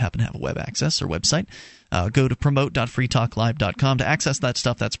you might happen to have a web access or website. Go to promote.freetalklive.com to access that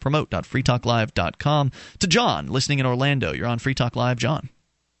stuff. That's promote.freetalklive.com. To John, listening in Orlando. You're on Free Talk Live, John.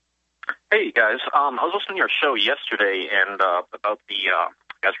 Hey, guys. I was listening to your show yesterday and about the you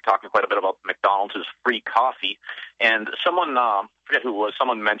guys were talking quite a bit about McDonald's free coffee, and someone, I forget who it was,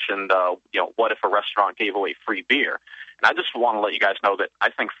 someone mentioned, what if a restaurant gave away free beer? And I just want to let you guys know that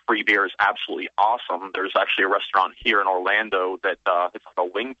I think free beer is absolutely awesome. There's actually a restaurant here in Orlando that it's like a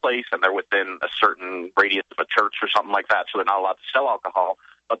wing place, and they're within a certain radius of a church or something like that, so they're not allowed to sell alcohol.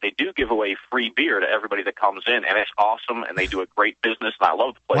 But they do give away free beer to everybody that comes in, and it's awesome, and they do a great business, and I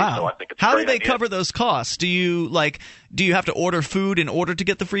love the place, Wow. so I think it's How a do great they idea. cover those costs? Do you have to order food in order to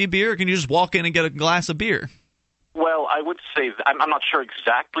get the free beer, or can you just walk in and get a glass of beer? Well, I would say I'm not sure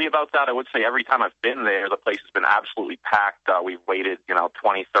exactly about that. I would say every time I've been there, the place has been absolutely packed. We've waited,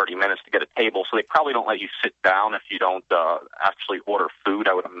 20, 30 minutes to get a table, so they probably don't let you sit down if you don't actually order food,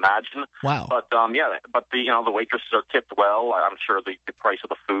 I would imagine. Wow. But the waitresses are tipped well. I'm sure the price of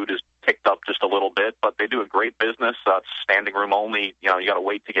the food is ticked up just a little bit, but they do a great business. It's standing room only. You got to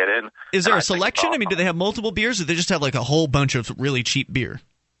wait to get in. Is there a selection? I mean, do they have multiple beers, or do they just have like a whole bunch of really cheap beer?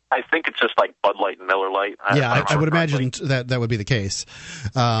 I think it's just like Bud Light and Miller Light. I would imagine that would be the case.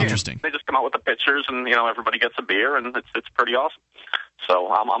 Interesting. They just come out with the pitchers, and everybody gets a beer, and it's pretty awesome.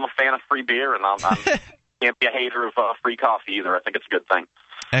 So I'm a fan of free beer, and I can't be a hater of free coffee either. I think it's a good thing.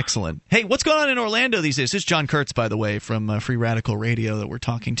 Excellent. Hey, what's going on in Orlando these days? This is John Kurtz, by the way, from Free Radical Radio that we're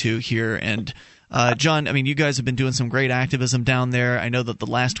talking to here. And John, I mean, you guys have been doing some great activism down there. I know that the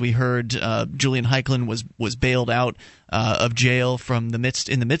last we heard, Julian Heiklin was bailed out of jail in the midst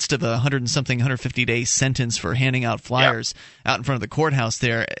of a 150-day sentence for handing out flyers out in front of the courthouse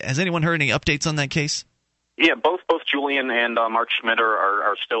there. Has anyone heard any updates on that case? Yeah, both Julian and Mark Schmidt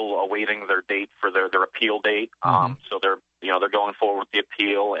are still awaiting their date for their appeal date. So they're going forward with the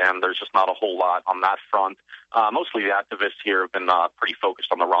appeal, and there's just not a whole lot on that front. Mostly the activists here have been pretty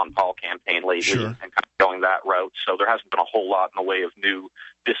focused on the Ron Paul campaign lately and kind of going that route. So there hasn't been a whole lot in the way of new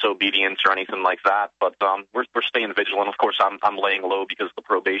disobedience or anything like that. But we're staying vigilant. Of course, I'm laying low because of the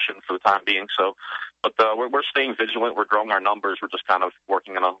probation for the time being. But we're staying vigilant. We're growing our numbers. We're just kind of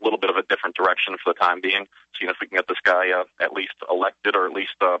working in a little bit of a different direction for the time being, seeing if we can get this guy at least elected, or at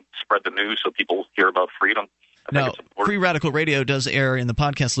least spread the news so people hear about freedom. Now, Free Radical Radio does air in the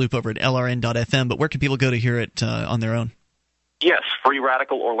podcast loop over at lrn.fm, but where can people go to hear it on their own? Yes,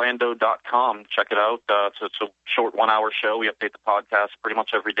 freeradicalorlando.com. Check it out. It's a short 1-hour show. We update the podcast pretty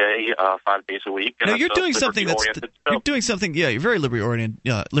much every day, 5 days a week. Now, you're doing something you're a very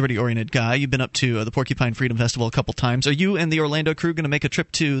liberty-oriented guy. You've been up to the Porcupine Freedom Festival a couple times. Are you and the Orlando crew going to make a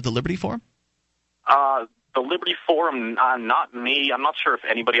trip to the Liberty Forum? The Liberty Forum, not me. I'm not sure if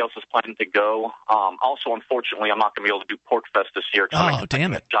anybody else is planning to go. Also, unfortunately, I'm not going to be able to do Pork Fest this year because I'm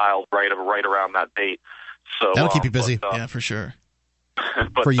damn it. a child right around that date. So that'll keep you busy. Yeah, for sure.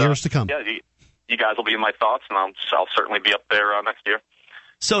 For years to come. Yeah, you guys will be in my thoughts, and I'll certainly be up there next year.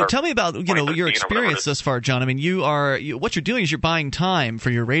 So tell me about your experience thus far, John. I mean, what you're doing is you're buying time for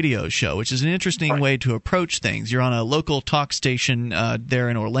your radio show, which is an interesting way to approach things. You're on a local talk station there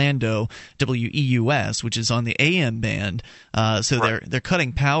in Orlando, WEUS, which is on the AM band. So they're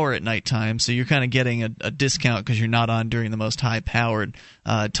cutting power at nighttime, so you're kind of getting a discount because you're not on during the most high-powered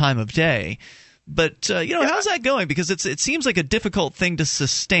time of day. But how's that going? Because it seems like a difficult thing to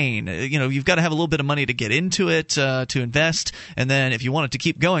sustain. You've got to have a little bit of money to get into it, to invest, and then if you want it to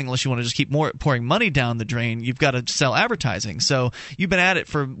keep going, unless you want to just keep pouring money down the drain, you've got to sell advertising. So you've been at it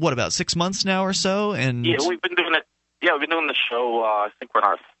for about 6 months now or so, and we've been doing it. Yeah, we've been doing the show. I think we're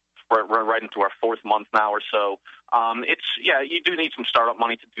right into our 4th month now or so. You do need some startup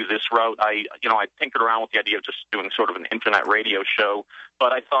money to do this route. I tinkered around with the idea of just doing sort of an internet radio show,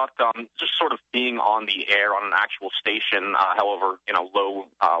 but I thought just sort of being on the air on an actual station, however low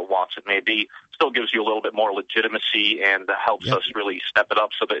watts it may be, still gives you a little bit more legitimacy and helps us really step it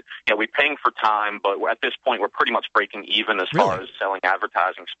up. So that we're paying for time, but at this point we're pretty much breaking even as far as selling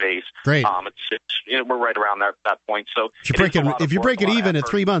advertising space. Great. We're right around that point. So if you break it even at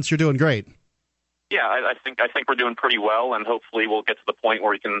 3 months, you're doing great. Yeah, I think we're doing pretty well, and hopefully we'll get to the point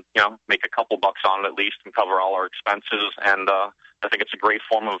where we can, make a couple bucks on it at least and cover all our expenses. And I think it's a great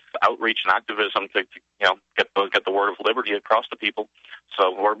form of outreach and activism to get the word of liberty across to people.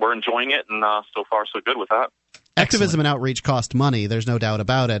 So we're enjoying it, and so far so good with that. Activism and outreach cost money. There's no doubt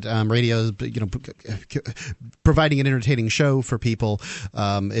about it. Radio, providing an entertaining show for people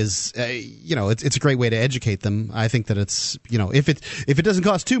is, it's a great way to educate them. I think that it's, if it doesn't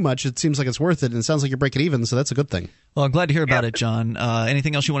cost too much, it seems like it's worth it, and it sounds like you're breaking even, so that's a good thing. Well, I'm glad to hear about it, John.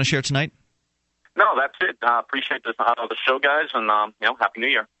 Anything else you want to share tonight? No, that's it. Appreciate the show, guys, and Happy New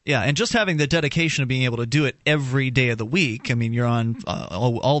Year. Yeah, and just having the dedication of being able to do it every day of the week. I mean, you're on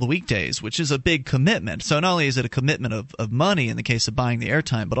all the weekdays, which is a big commitment. So not only is it a commitment of money in the case of buying the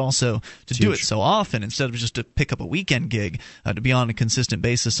airtime, but also to do it so often instead of just to pick up a weekend gig, to be on a consistent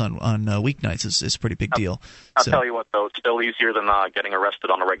basis on weeknights is a pretty big deal. I'll tell you what, though, it's still easier than getting arrested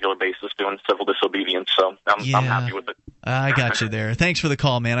on a regular basis doing civil disobedience, so I'm happy with it. I got you there. Thanks for the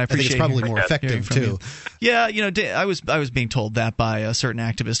call, man. I appreciate it. I think it's probably more effective, too. Yeah, I was being told that by a certain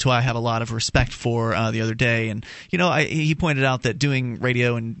activist who I have a lot of respect for the other day, and he pointed out that doing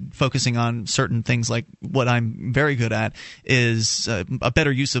radio and focusing on certain things like what I'm very good at is a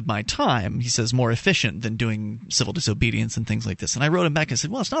better use of my time. He says more efficient than doing civil disobedience and things like this. And I wrote him back and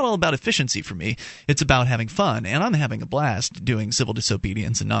said, well, it's not all about efficiency for me. It's about having fun, and I'm having a blast doing civil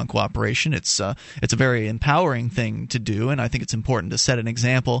disobedience and non-cooperation. It's a very empowering thing to do, and I think it's important to set an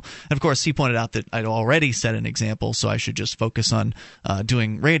example. And of course, he pointed out that I'd already set an example, so I should just focus on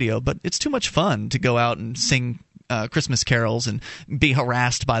doing radio. But it's too much fun to go out and sing Christmas carols and be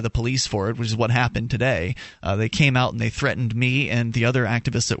harassed by the police for it, which is what happened today. They came out and they threatened me and the other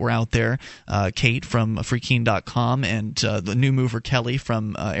activists that were out there, Kate from freekeen.com and the new mover Kelly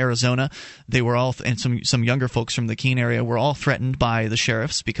from Arizona. They were all, and some younger folks from the Keene area were all threatened by the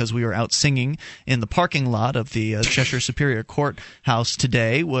sheriffs because we were out singing in the parking lot of the Cheshire Superior Courthouse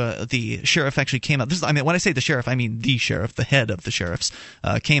today. The sheriff actually came out. When I say the sheriff, I mean the sheriff, the head of the sheriffs,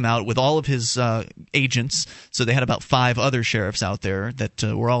 came out with all of his agents. So they had about 5 other sheriffs out there that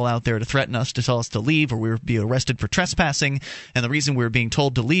were all out there to threaten us, to tell us to leave, or we would be arrested for trespassing. And the reason we were being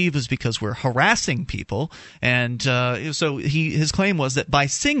told to leave is because we're harassing people. And so his claim was that by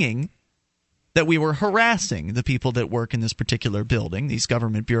singing, that we were harassing the people that work in this particular building, these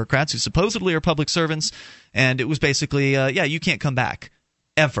government bureaucrats who supposedly are public servants. And it was basically, you can't come back,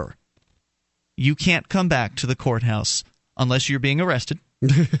 ever. You can't come back to the courthouse unless you're being arrested.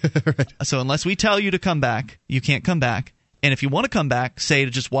 Right. So unless we tell you to come back, you can't come back. And if you want to come back, say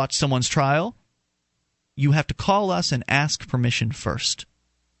to just watch someone's trial, you have to call us and ask permission first.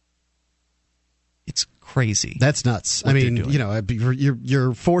 It's crazy. That's nuts. I mean,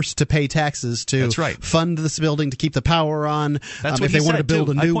 you're forced to pay taxes to fund this building, to keep the power on. That's if they wanted to build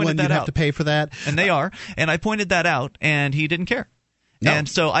a new one, you'd have to pay for that. And they are. And I pointed that out, and he didn't care. No. And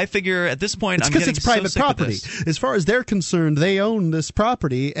so I figure at this point, it's because it's private property. As far as they're concerned, they own this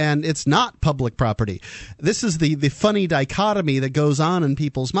property, and it's not public property. This is the funny dichotomy that goes on in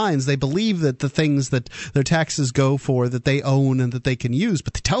people's minds. They believe that the things that their taxes go for, that they own and that they can use,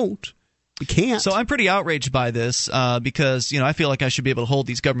 but they don't. You can't. So I'm pretty outraged by this because I feel like I should be able to hold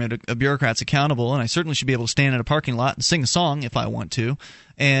these government bureaucrats accountable, and I certainly should be able to stand in a parking lot and sing a song if I want to.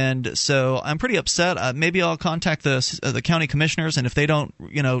 And so I'm pretty upset. Maybe I'll contact the county commissioners, and if they don't,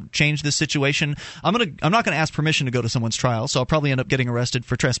 change this situation, I'm not going to ask permission to go to someone's trial. So I'll probably end up getting arrested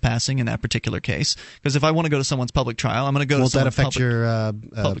for trespassing in that particular case. Because if I want to go to someone's public trial, I'm going to go to someone's public. Will that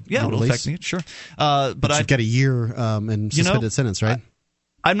affect your yeah, it'll affect me, sure. But you've got a year in suspended sentence, right?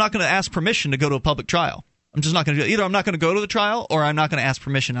 I'm not going to ask permission to go to a public trial. I'm just not going to do it. Either I'm not going to go to the trial, or I'm not going to ask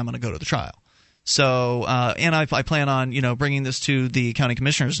permission. I'm going to go to the trial. So, and I plan on, bringing this to the county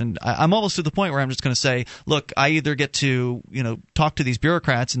commissioners, and I'm almost to the point where I'm just going to say, look, I either get to, talk to these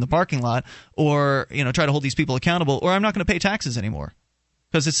bureaucrats in the parking lot, or, try to hold these people accountable, or I'm not going to pay taxes anymore.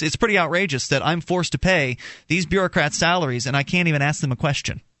 Because it's pretty outrageous that I'm forced to pay these bureaucrats' salaries, and I can't even ask them a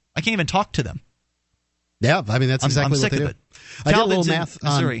question. I can't even talk to them. Yeah, I mean, that's exactly what they do. I did a little math in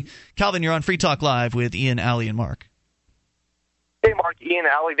Missouri. Calvin, you're on Free Talk Live with Ian, Allie, and Mark. Hey, Mark, Ian,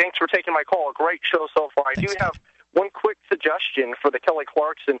 Allie, thanks for taking my call. Great show so far. I do have one quick suggestion for the Kelly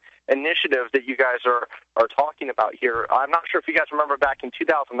Clarkson initiative that you guys are talking about here. I'm not sure if you guys remember back in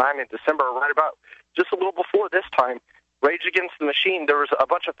 2009 in December, right about just a little before this time, Rage Against the Machine, there was a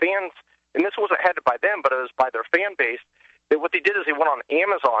bunch of fans, and this wasn't headed by them, but it was by their fan base. What they did is they went on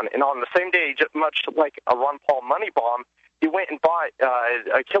Amazon, and on the same day, much like a Ron Paul money bomb, he went and bought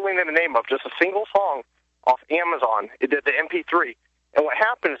Killing in the Name of, just a single song off Amazon. It did the MP3. And what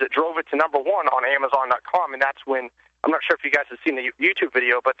happened is it drove it to number 1 on Amazon.com, and that's when, I'm not sure if you guys have seen the YouTube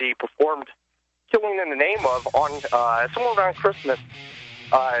video, but they performed killing in the name of on somewhere around Christmas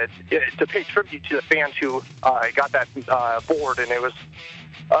to pay tribute to the fans who got that board, and it was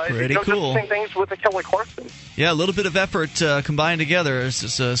pretty cool. Just the same things with the Kelly Clarkson. Yeah, a little bit of effort combined together.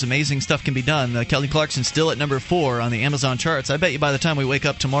 Some amazing stuff can be done. Kelly Clarkson's still at number 4 on the Amazon charts. I bet you by the time we wake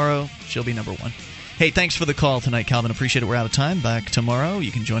up tomorrow, she'll be number 1. Hey, thanks for the call tonight, Calvin. Appreciate it. We're out of time. Back tomorrow.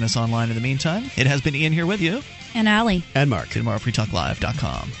 You can join us online in the meantime. It has been Ian here with you. And Allie. And Mark. See you tomorrow,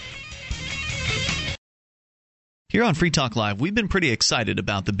 freetalklive.com. Here on Free Talk Live, we've been pretty excited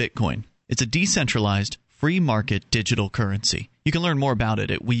about the Bitcoin. It's a decentralized, free market digital currency. You can learn more about it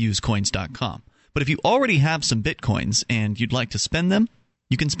at weusecoins.com. But if you already have some Bitcoins and you'd like to spend them,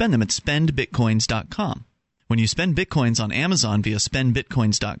 you can spend them at spendbitcoins.com. When you spend Bitcoins on Amazon via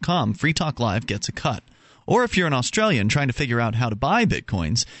spendbitcoins.com, Free Talk Live gets a cut. Or if you're an Australian trying to figure out how to buy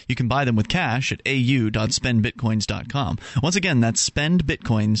Bitcoins, you can buy them with cash at au.spendbitcoins.com. Once again, that's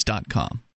spendbitcoins.com.